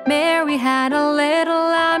lamb. Mary had a little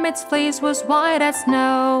lamb, its fleece was white as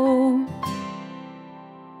snow.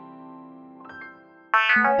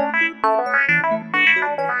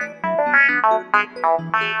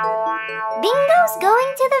 Bingo's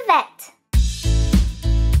going to the vet.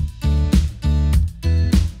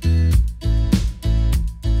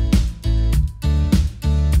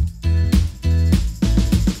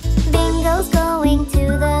 Bingo's going to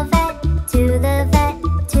the vet, to the vet,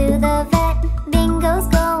 to the vet. Bingo's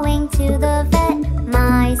going to the vet,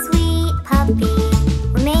 my sweet puppy.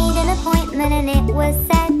 We made an appointment and it was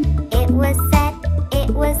set, it was set, it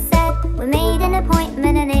was set. We made an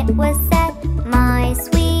appointment and it was set, my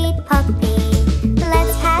sweet puppy.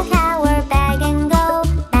 Let's pack our bag and go,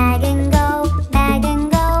 bag and go, bag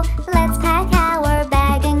and go. Let's pack our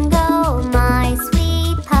bag and go, my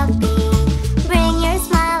sweet puppy. Bring your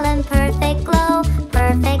smile and perfect glow,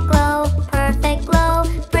 perfect glow, perfect glow.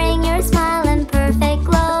 Bring your smile and perfect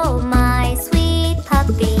glow, my sweet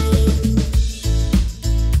puppy.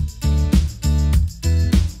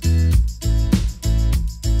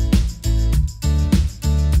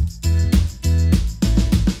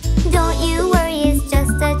 Don't you worry, it's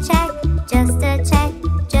just a check, just a check,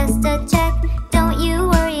 just a check. Don't you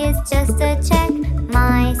worry, it's just a check,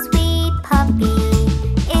 my sweet puppy.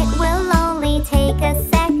 It will only take a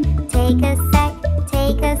sec, take a sec,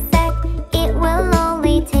 take a sec. It will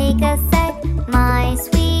only take a sec, my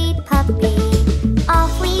sweet puppy.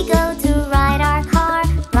 Off we go to ride our car,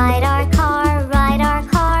 ride our car, ride our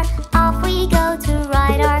car. Off we go to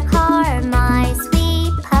ride our car, my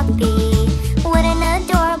sweet puppy. What an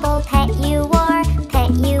adorable pet you are,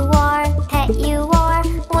 pet you are, pet you are.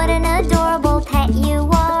 What an adorable pet you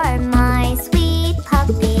are, my sweet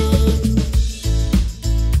puppy.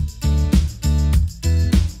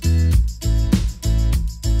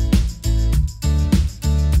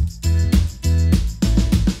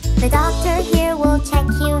 The doctor here will check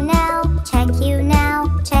you now, check you now,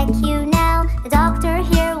 check you now. The doctor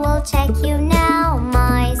here will check you now,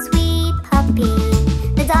 my sweet puppy.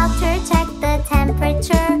 The doctor checked the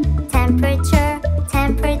temperature, temperature,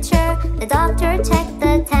 temperature. The doctor checked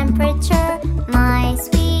the temperature, my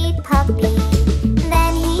sweet puppy.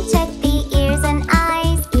 Then he checked the ears and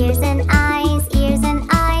eyes, ears and eyes, ears and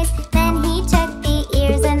eyes. Then he checked the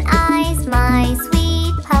ears and eyes, my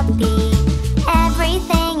sweet puppy.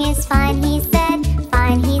 Everything is fine, he said,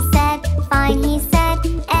 fine, he said, fine, he said.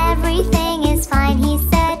 Everything is fine, he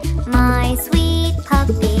said, my sweet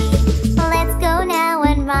puppy. Let's go now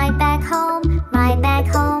and ride back home, ride back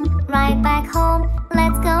home, ride back home.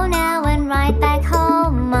 Let's go now and ride back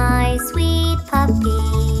home,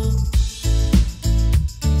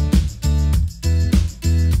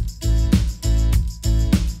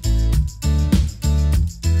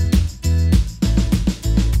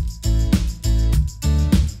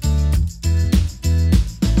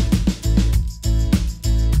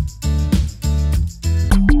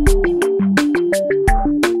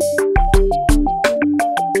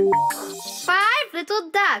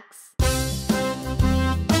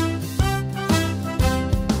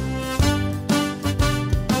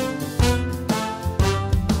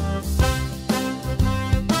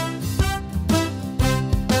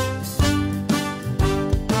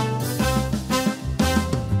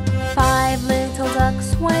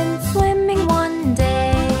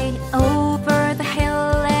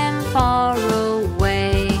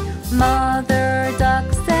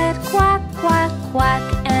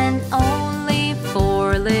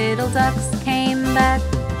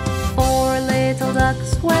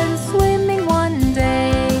 went swimming one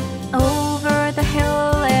day over the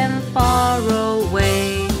hill and far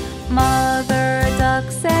away. Mother duck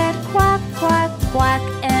said quack, quack, quack,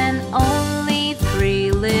 and only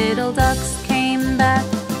 3 little ducks came back.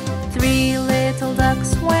 3 little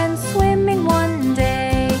ducks went swimming one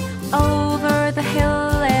day over the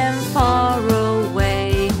hill and far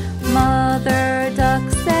away. Mother duck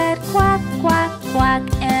said quack, quack, quack,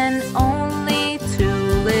 and only 2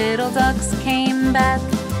 little ducks came back.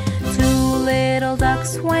 2 little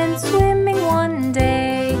ducks went swimming one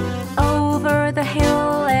day over the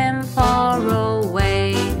hill and far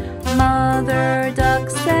away. Mother duck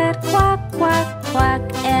said quack, quack, quack,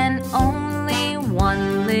 and only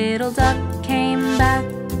 1 little duck came back.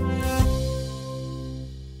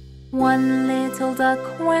 1 little duck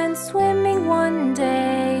went swimming one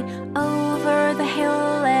day over the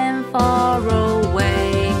hill and far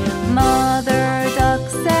away. Mother duck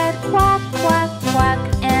said quack, quack, quack,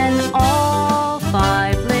 and all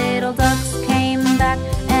 5 little ducks came back.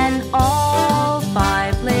 And all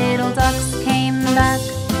 5 little ducks came back.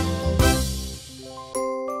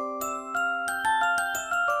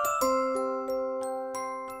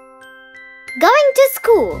 Going to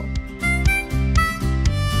school.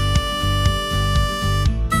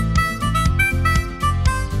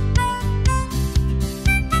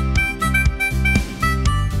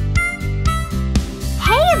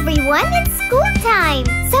 Hey everyone, it's school time!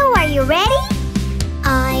 So are you ready?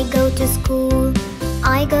 I go to school.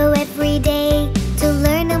 I go every day to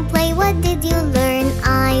learn and play. What did you learn?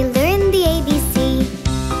 I learned the ABC.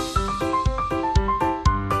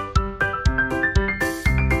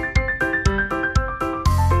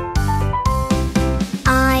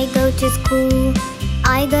 I go to school.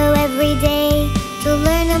 I go every day to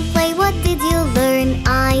learn and play. What did you learn?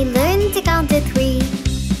 I learned to count to 3.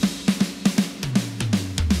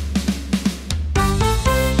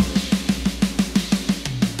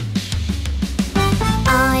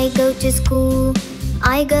 I go to school.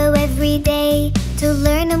 I go every day to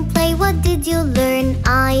learn and play. What did you learn?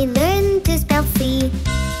 I learned to spell C.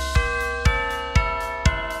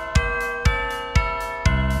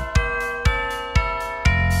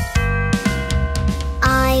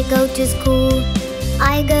 I go to school.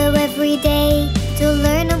 I go every day to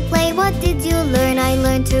learn and play. What did you learn? I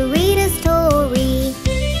learned to read a story.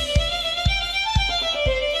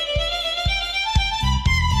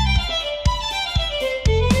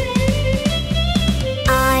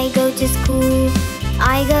 I go to school.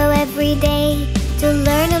 I go every day to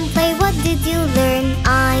learn and play. What did you learn?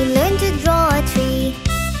 I learned to draw a tree.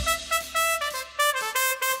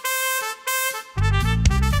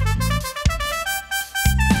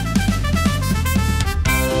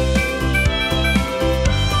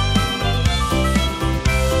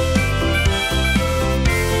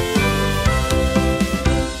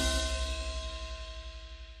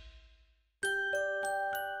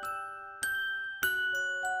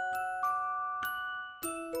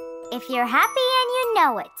 If you're happy and you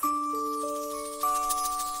know it.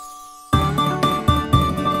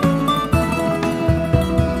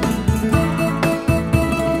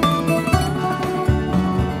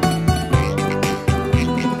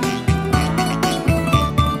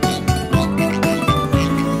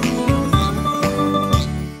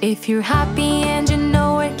 If you're happy and you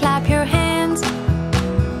know it, clap your hands.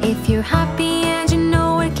 If you're happy and you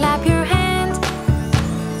know it, clap your hands.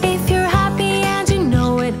 If you're happy and you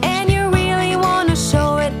know it, and you really wanna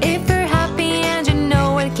show it. If you're happy and you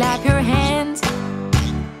know it, clap your hands.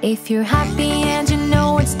 If you're happy and you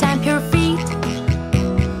know it, stamp your feet.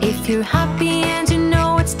 If you're happy and you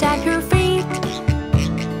know it, stamp your feet.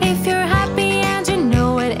 If you're happy and you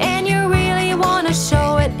know it, and you really wanna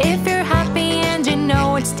show it. If you're happy and you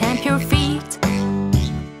know it, stamp your feet.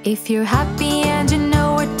 If you're happy and you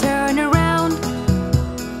know it, turn around.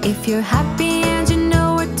 If you're happy and you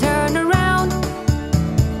know it, turn around.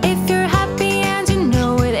 If you're happy and you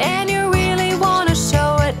know it, and you really wanna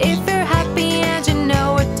show it. If you're happy and you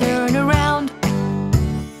know it, turn around.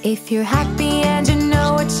 If you're happy and you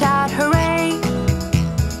know it, shout hooray.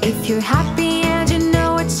 If you're happy and you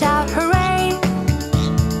know it, shout hooray.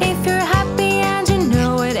 If you're happy and you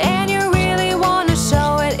know it, and you really wanna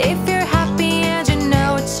show it. If you're happy and you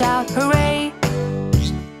know it, shout hooray.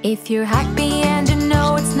 If you're happy and you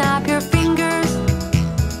know it, snap your fingers.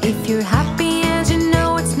 If you're happy and you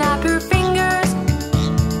know it, snap your fingers.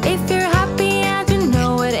 If you're happy and you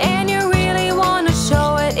know it, and you really wanna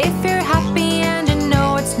show it. If you're happy and you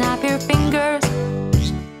know it, snap your fingers.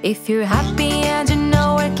 If you're happy and you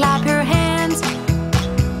know it, clap your hands.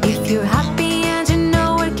 If you're happy and you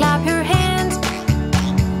know it, clap your hands.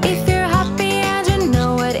 If you're happy and you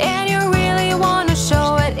know it, and you really wanna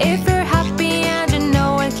show it.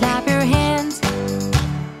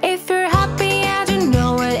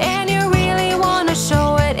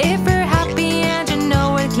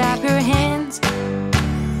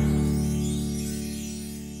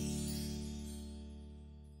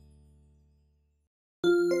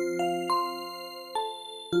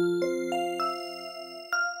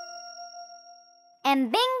 and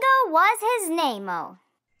Bingo was his name-o.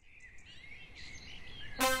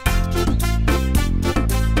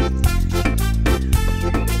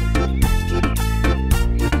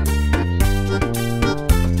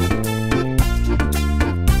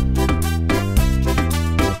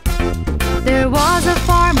 There was a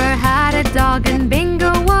farmer had a dog and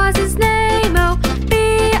Bingo was his name-o.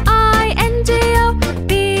 B-I-N-G-O,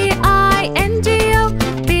 B-I-N-G-O,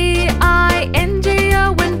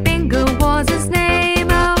 B-I-N-G-O, and Bingo was his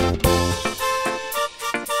name-o.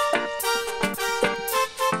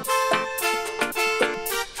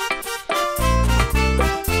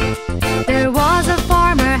 There was a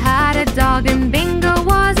farmer had a dog and Bingo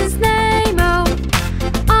was his name-o.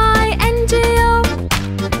 I-N-G-O,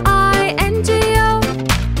 I-N-G-O,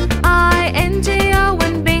 I-N-G-O,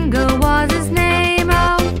 and Bingo was his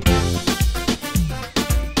name-o.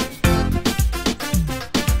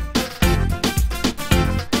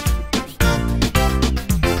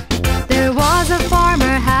 There was a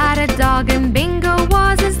farmer had a dog and Bingo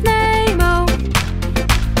was his name-o.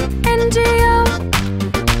 N-G-O,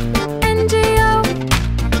 N-G-O,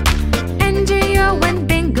 N-G-O, and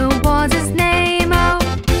Bingo was his name-o.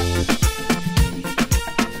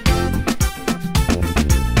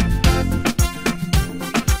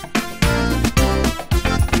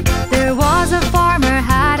 There was a farmer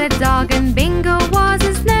had a dog and Bingo was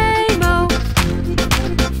his name-o.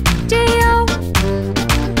 G-O,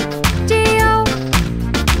 G-O,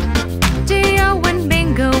 G-O, and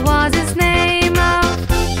Bingo was his name-o.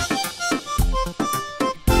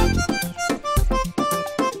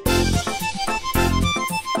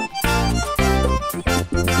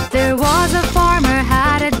 There was a farmer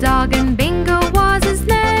had a dog and Bingo was his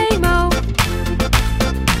name-o.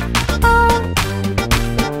 Oh,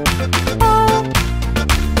 oh,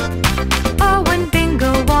 oh, and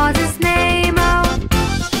Bingo was his name-o.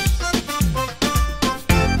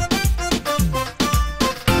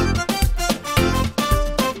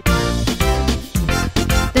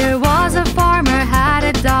 There was a farmer had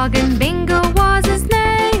a dog and Bingo was his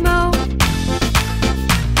name-o.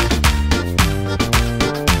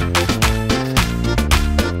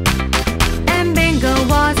 And Bingo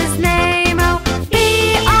was his name-o.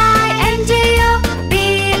 B-I-N-G-O,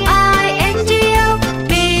 B-I-N-G-O,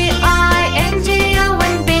 B-I-N-G-O,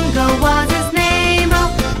 and Bingo was his name-o.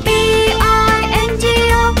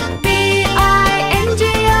 B-I-N-G-O,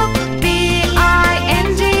 B-I-N-G-O,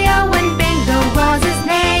 B-I-N-G-O, and Bingo was his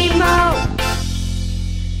name-o.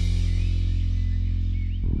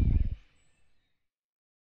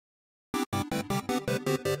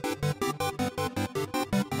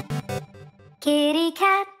 Kitty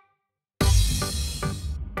cat.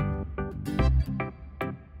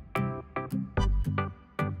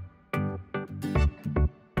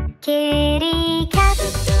 Kitty cat.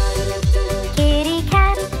 Kitty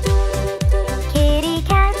cat. Kitty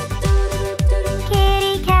cat.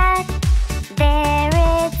 Kitty cat. There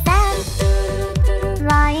it sat,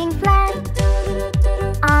 lying flat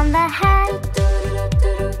on the hat.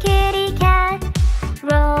 Kitty cat.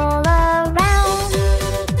 Roll around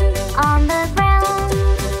on the ground,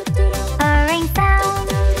 purring sound,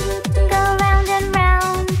 go round and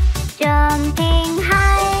round, jumping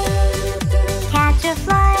high, catch a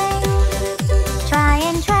fly, try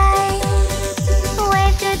and try,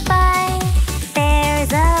 wave goodbye.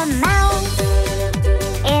 There's a mouse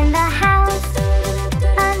in the house,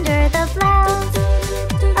 under the blouse,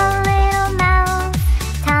 a little mouse,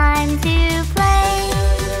 time to play.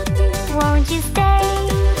 Won't you stay?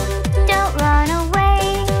 Don't run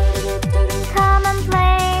away. Come and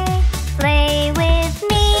play, play with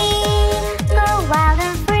me. Go wild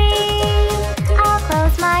and free. I'll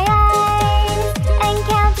close my eyes and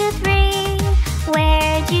count to 3.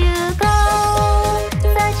 Where'd you go?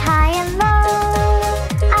 Such high and low.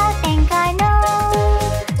 I think I know.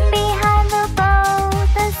 Behind the bow,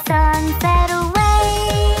 the sun set away.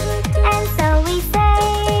 And so we say,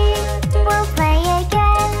 we'll play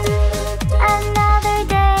again another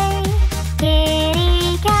day.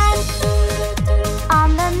 Kitty cat on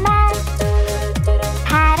the mat,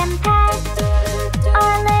 pat and pat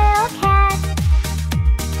our little cat.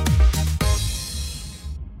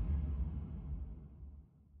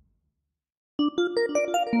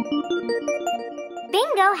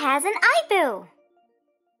 Bingo has an eyeboo.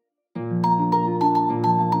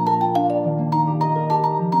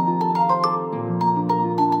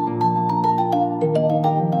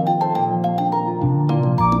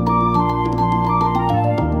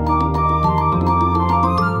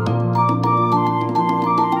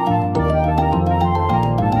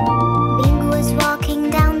 Bingo is walking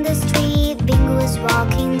down the street. Bingo is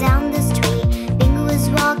walking down the street. Bingo is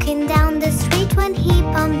walking down the street when he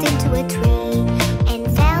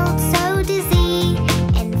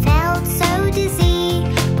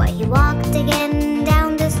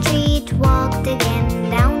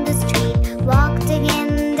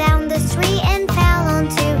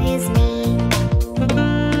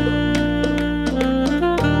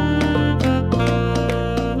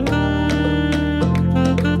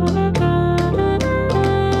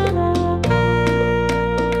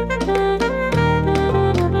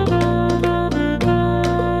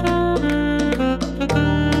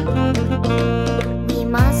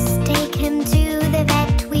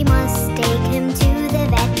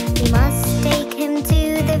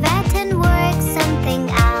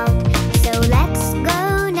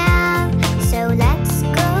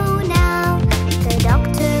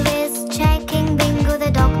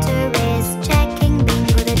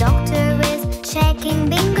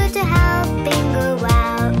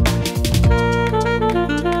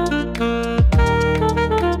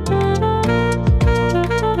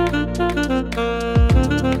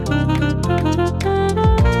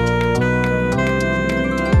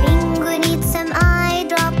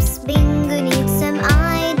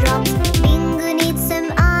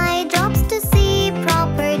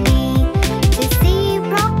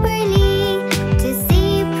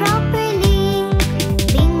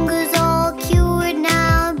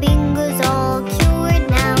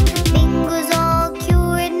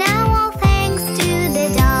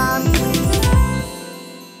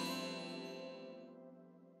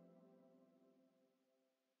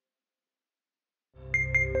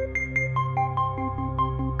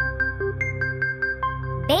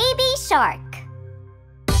shark.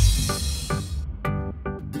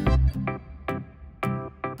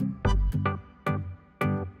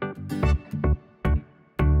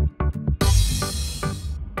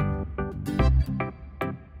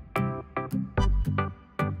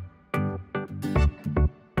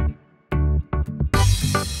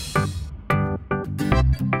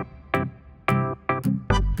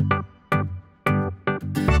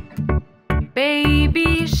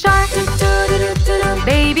 Baby shark,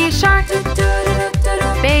 baby shark,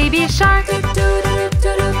 baby shark,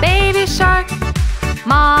 baby shark,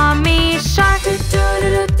 mommy shark,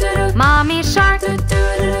 mommy shark,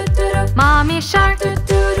 mommy shark,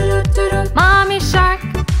 mommy shark,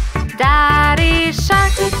 daddy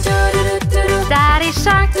shark, daddy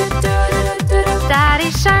shark,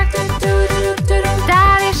 daddy shark,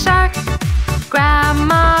 daddy shark,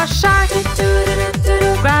 grandma shark,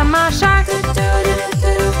 grandma shark,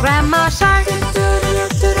 grandma shark,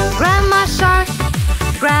 grandma shark,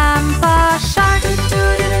 grandpa shark,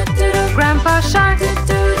 grandpa shark,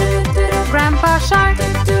 grandpa shark,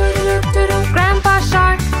 grandpa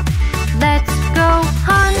shark. Let's go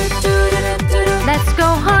hunt, let's go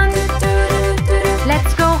hunt,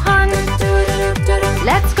 let's go hunt,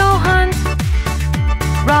 let's go hunt.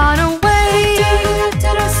 Run away,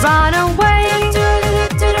 run away,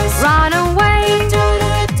 run away,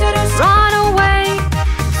 run away.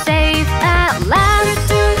 Safe at last,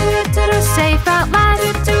 safe at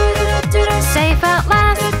last, safe at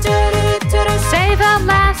last, safe at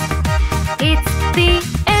last. It's the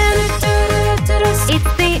end, it's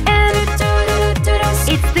the end, it's the end,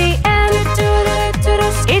 it's the end, it's the end,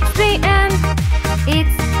 it's the end,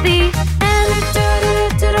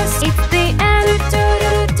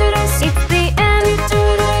 it's the end,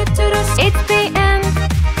 it's the end.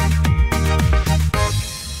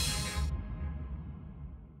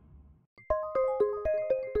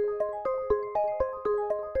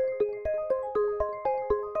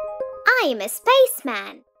 I'm a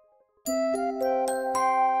spaceman.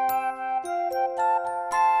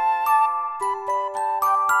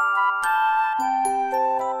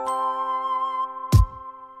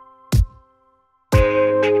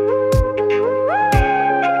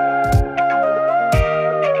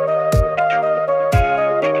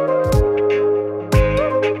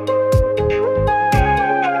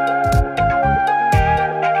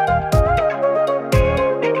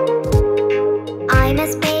 I'm a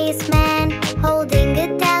spaceman holding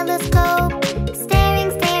a telescope, staring,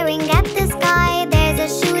 staring at the sky. There's a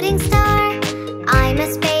shooting star. I'm a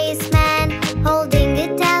spaceman holding a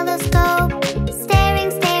telescope,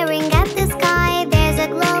 staring, staring at the sky. There's a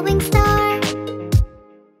glowing star.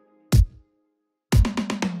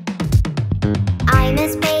 I'm a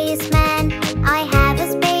spaceman. I have a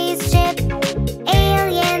spaceship.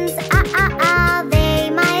 Aliens, they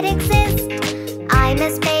might exist. I'm a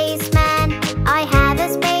spaceman. I have a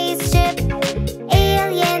spaceship.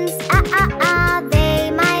 Aliens,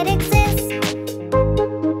 they might exist.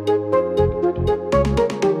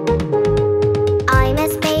 I'm a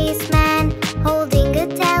spaceman holding a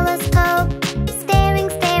telescope, staring,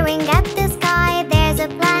 staring at the sky. There's a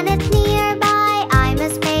planet nearby. I'm a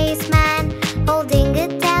spaceman holding a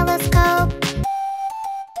telescope.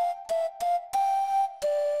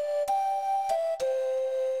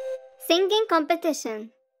 Singing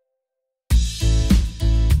competition.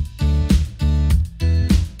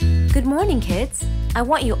 Good morning, kids. I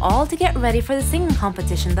want you all to get ready for the singing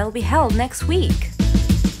competition that will be held next week.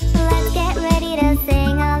 Let's get ready to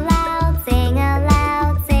sing aloud, sing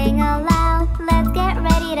aloud, sing aloud. Let's get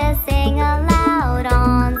ready to sing aloud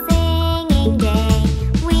on singing day.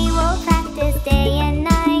 We will practice day and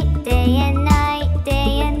night, day and night,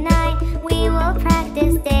 day and night. We will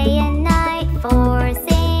practice day and night for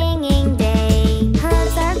singing day.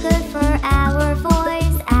 Herbs are good for our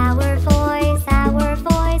voice, our voice, our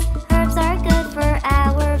voice. Herbs are good for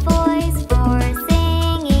our voice for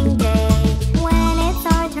singing day. When it's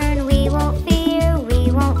our turn, we won't fear,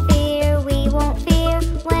 we won't fear, we won't fear.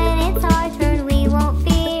 When it's our turn, we won't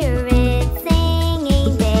fear. It's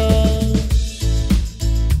singing day.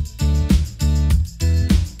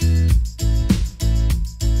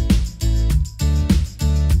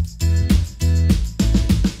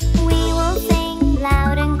 We will sing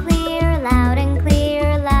loud and clear, loud and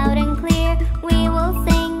clear, loud and clear. We will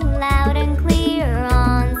sing loud and clear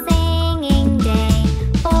on singing day.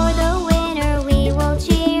 For the winner we will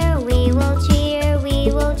cheer, we will cheer,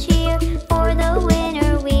 we will cheer. For the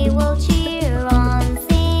winner we will cheer on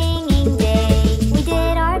singing day. We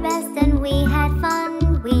did our best and we had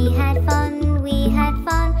fun, we had fun, we had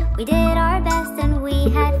fun. We did our best and we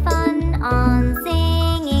had fun on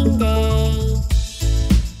singing day.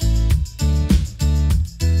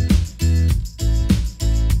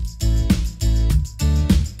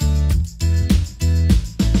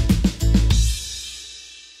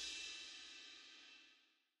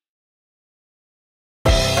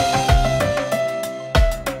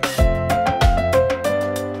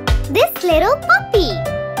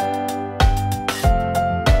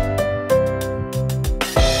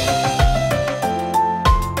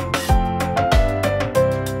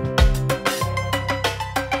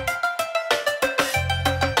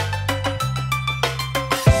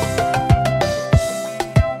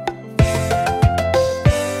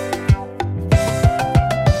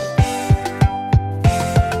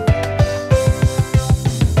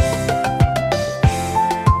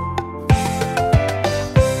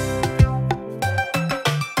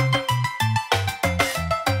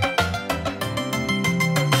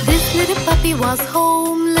 little puppy was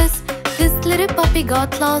homeless. This little puppy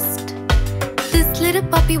got lost. This little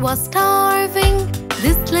puppy was starving.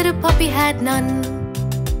 This little puppy had none.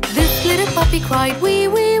 This little puppy cried wee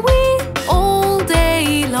wee wee all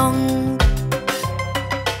day long.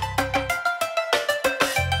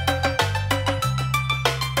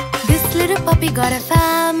 This little puppy got a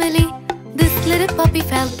family. This little puppy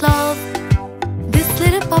felt love. This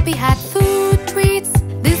little puppy had food treats.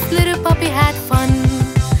 This little puppy had fun.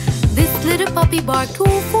 This little puppy barked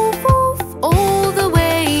woof woof woof all the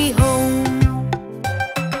way home.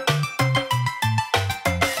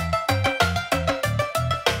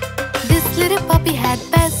 This little puppy had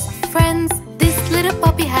best friends. This little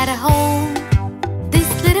puppy had a home. This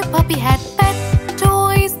little puppy had pet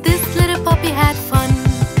toys. This little puppy had fun.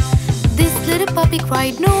 This little puppy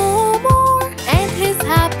cried no more and is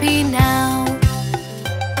happy now.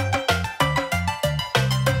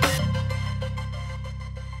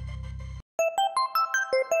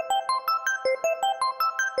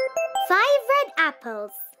 5 red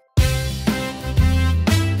apples.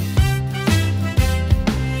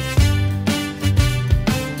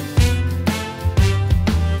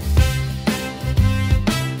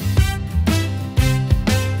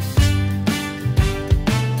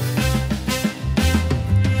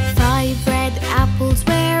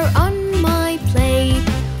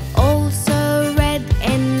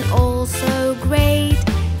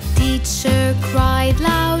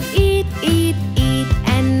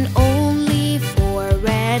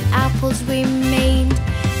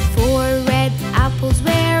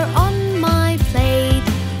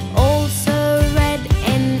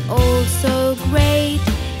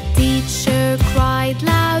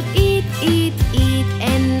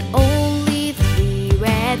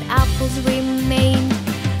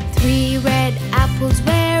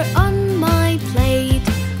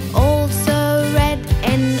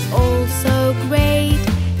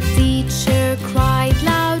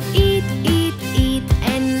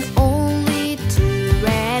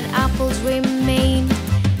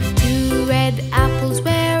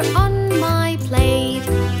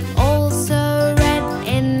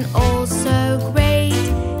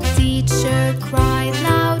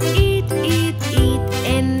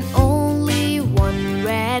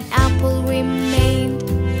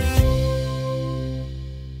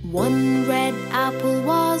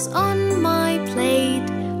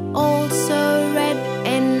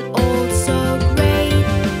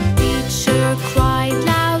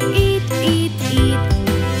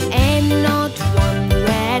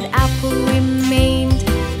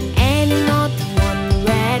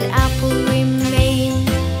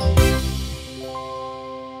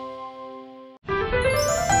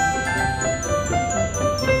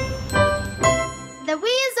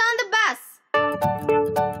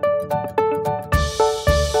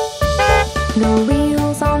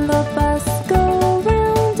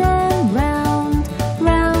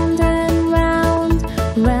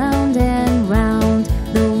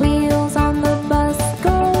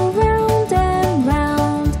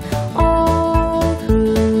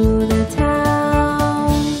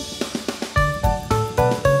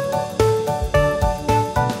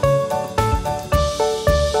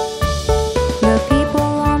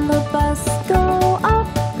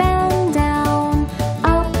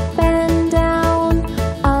 Up and down,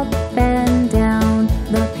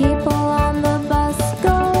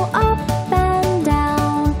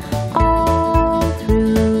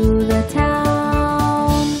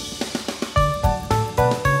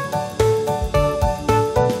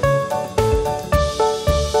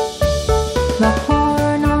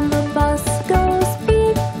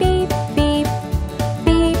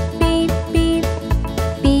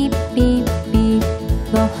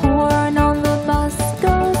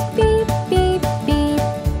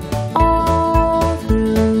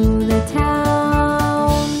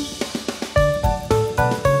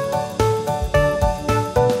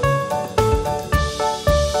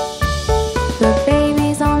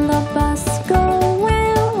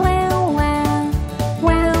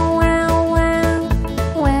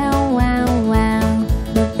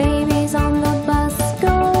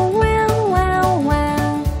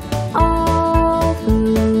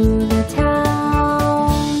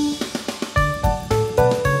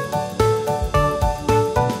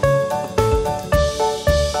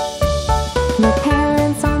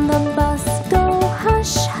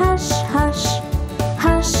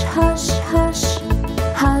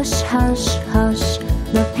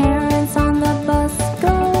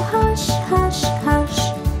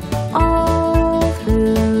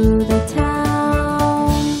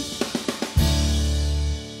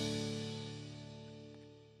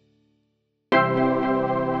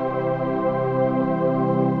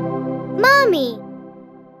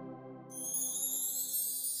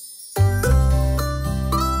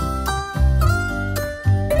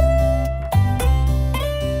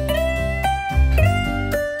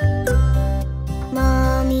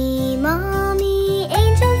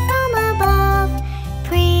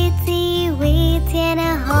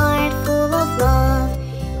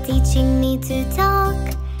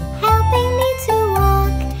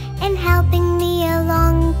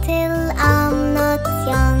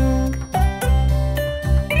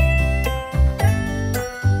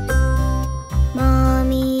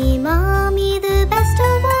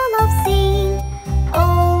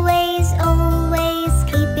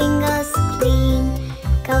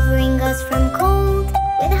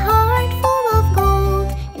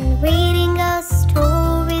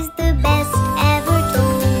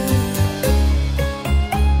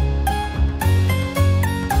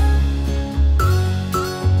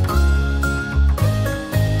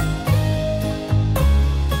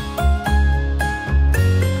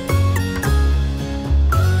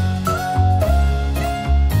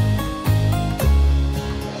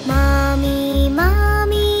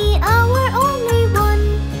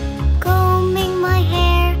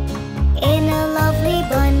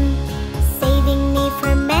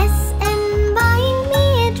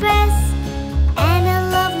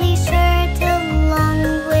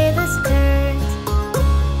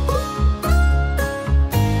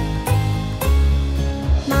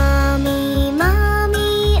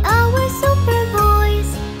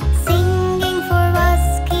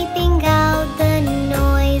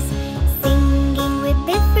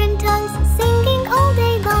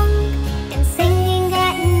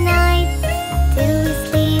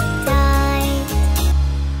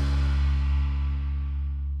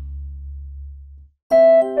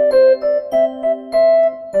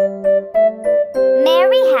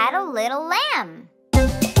 had a little lamb.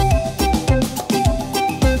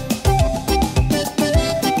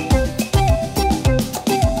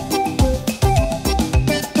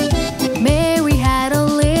 Mary had a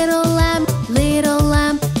little lamb, little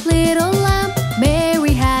lamb, little lamb.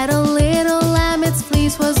 Mary had a little lamb, its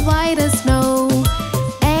fleece was white as snow.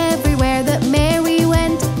 Everywhere that Mary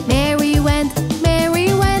went, Mary went,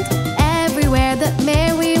 Mary went. Everywhere that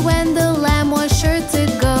Mary went, the lamb was sure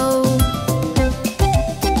to go.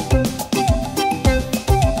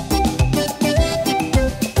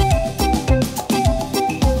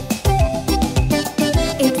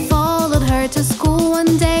 It followed her to school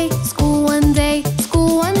one day, school one day,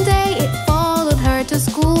 school one day. It followed her to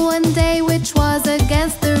school one day, which was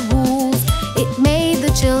against the rules. It made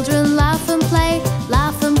the children laugh and play,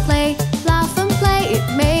 laugh and play, laugh and play. It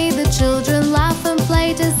made the children laugh and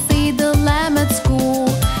play to see the lamb at school.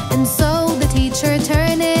 And so the teacher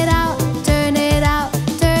turned it out, turn it out,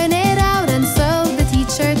 turn it out. And so the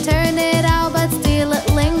teacher turned it out, but still it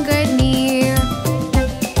lingered near.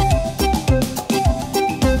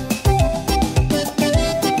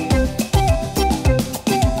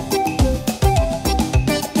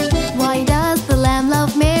 Why does the lamb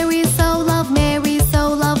love Mary so, love Mary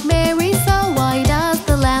so, love Mary so? Why does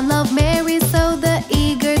the lamb love Mary so? The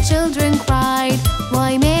eager children cried.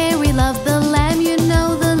 Why Mary loved the lamb, you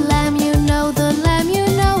know, the lamb, you know, the lamb, you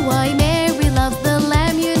know. Why Mary loved the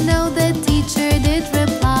lamb, you know, the teacher did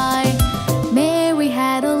reply. Mary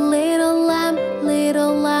had a little lamb,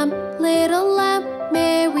 little lamb, little lamb.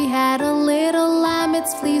 Mary had a little lamb,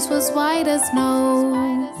 its fleece was white as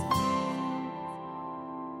snow.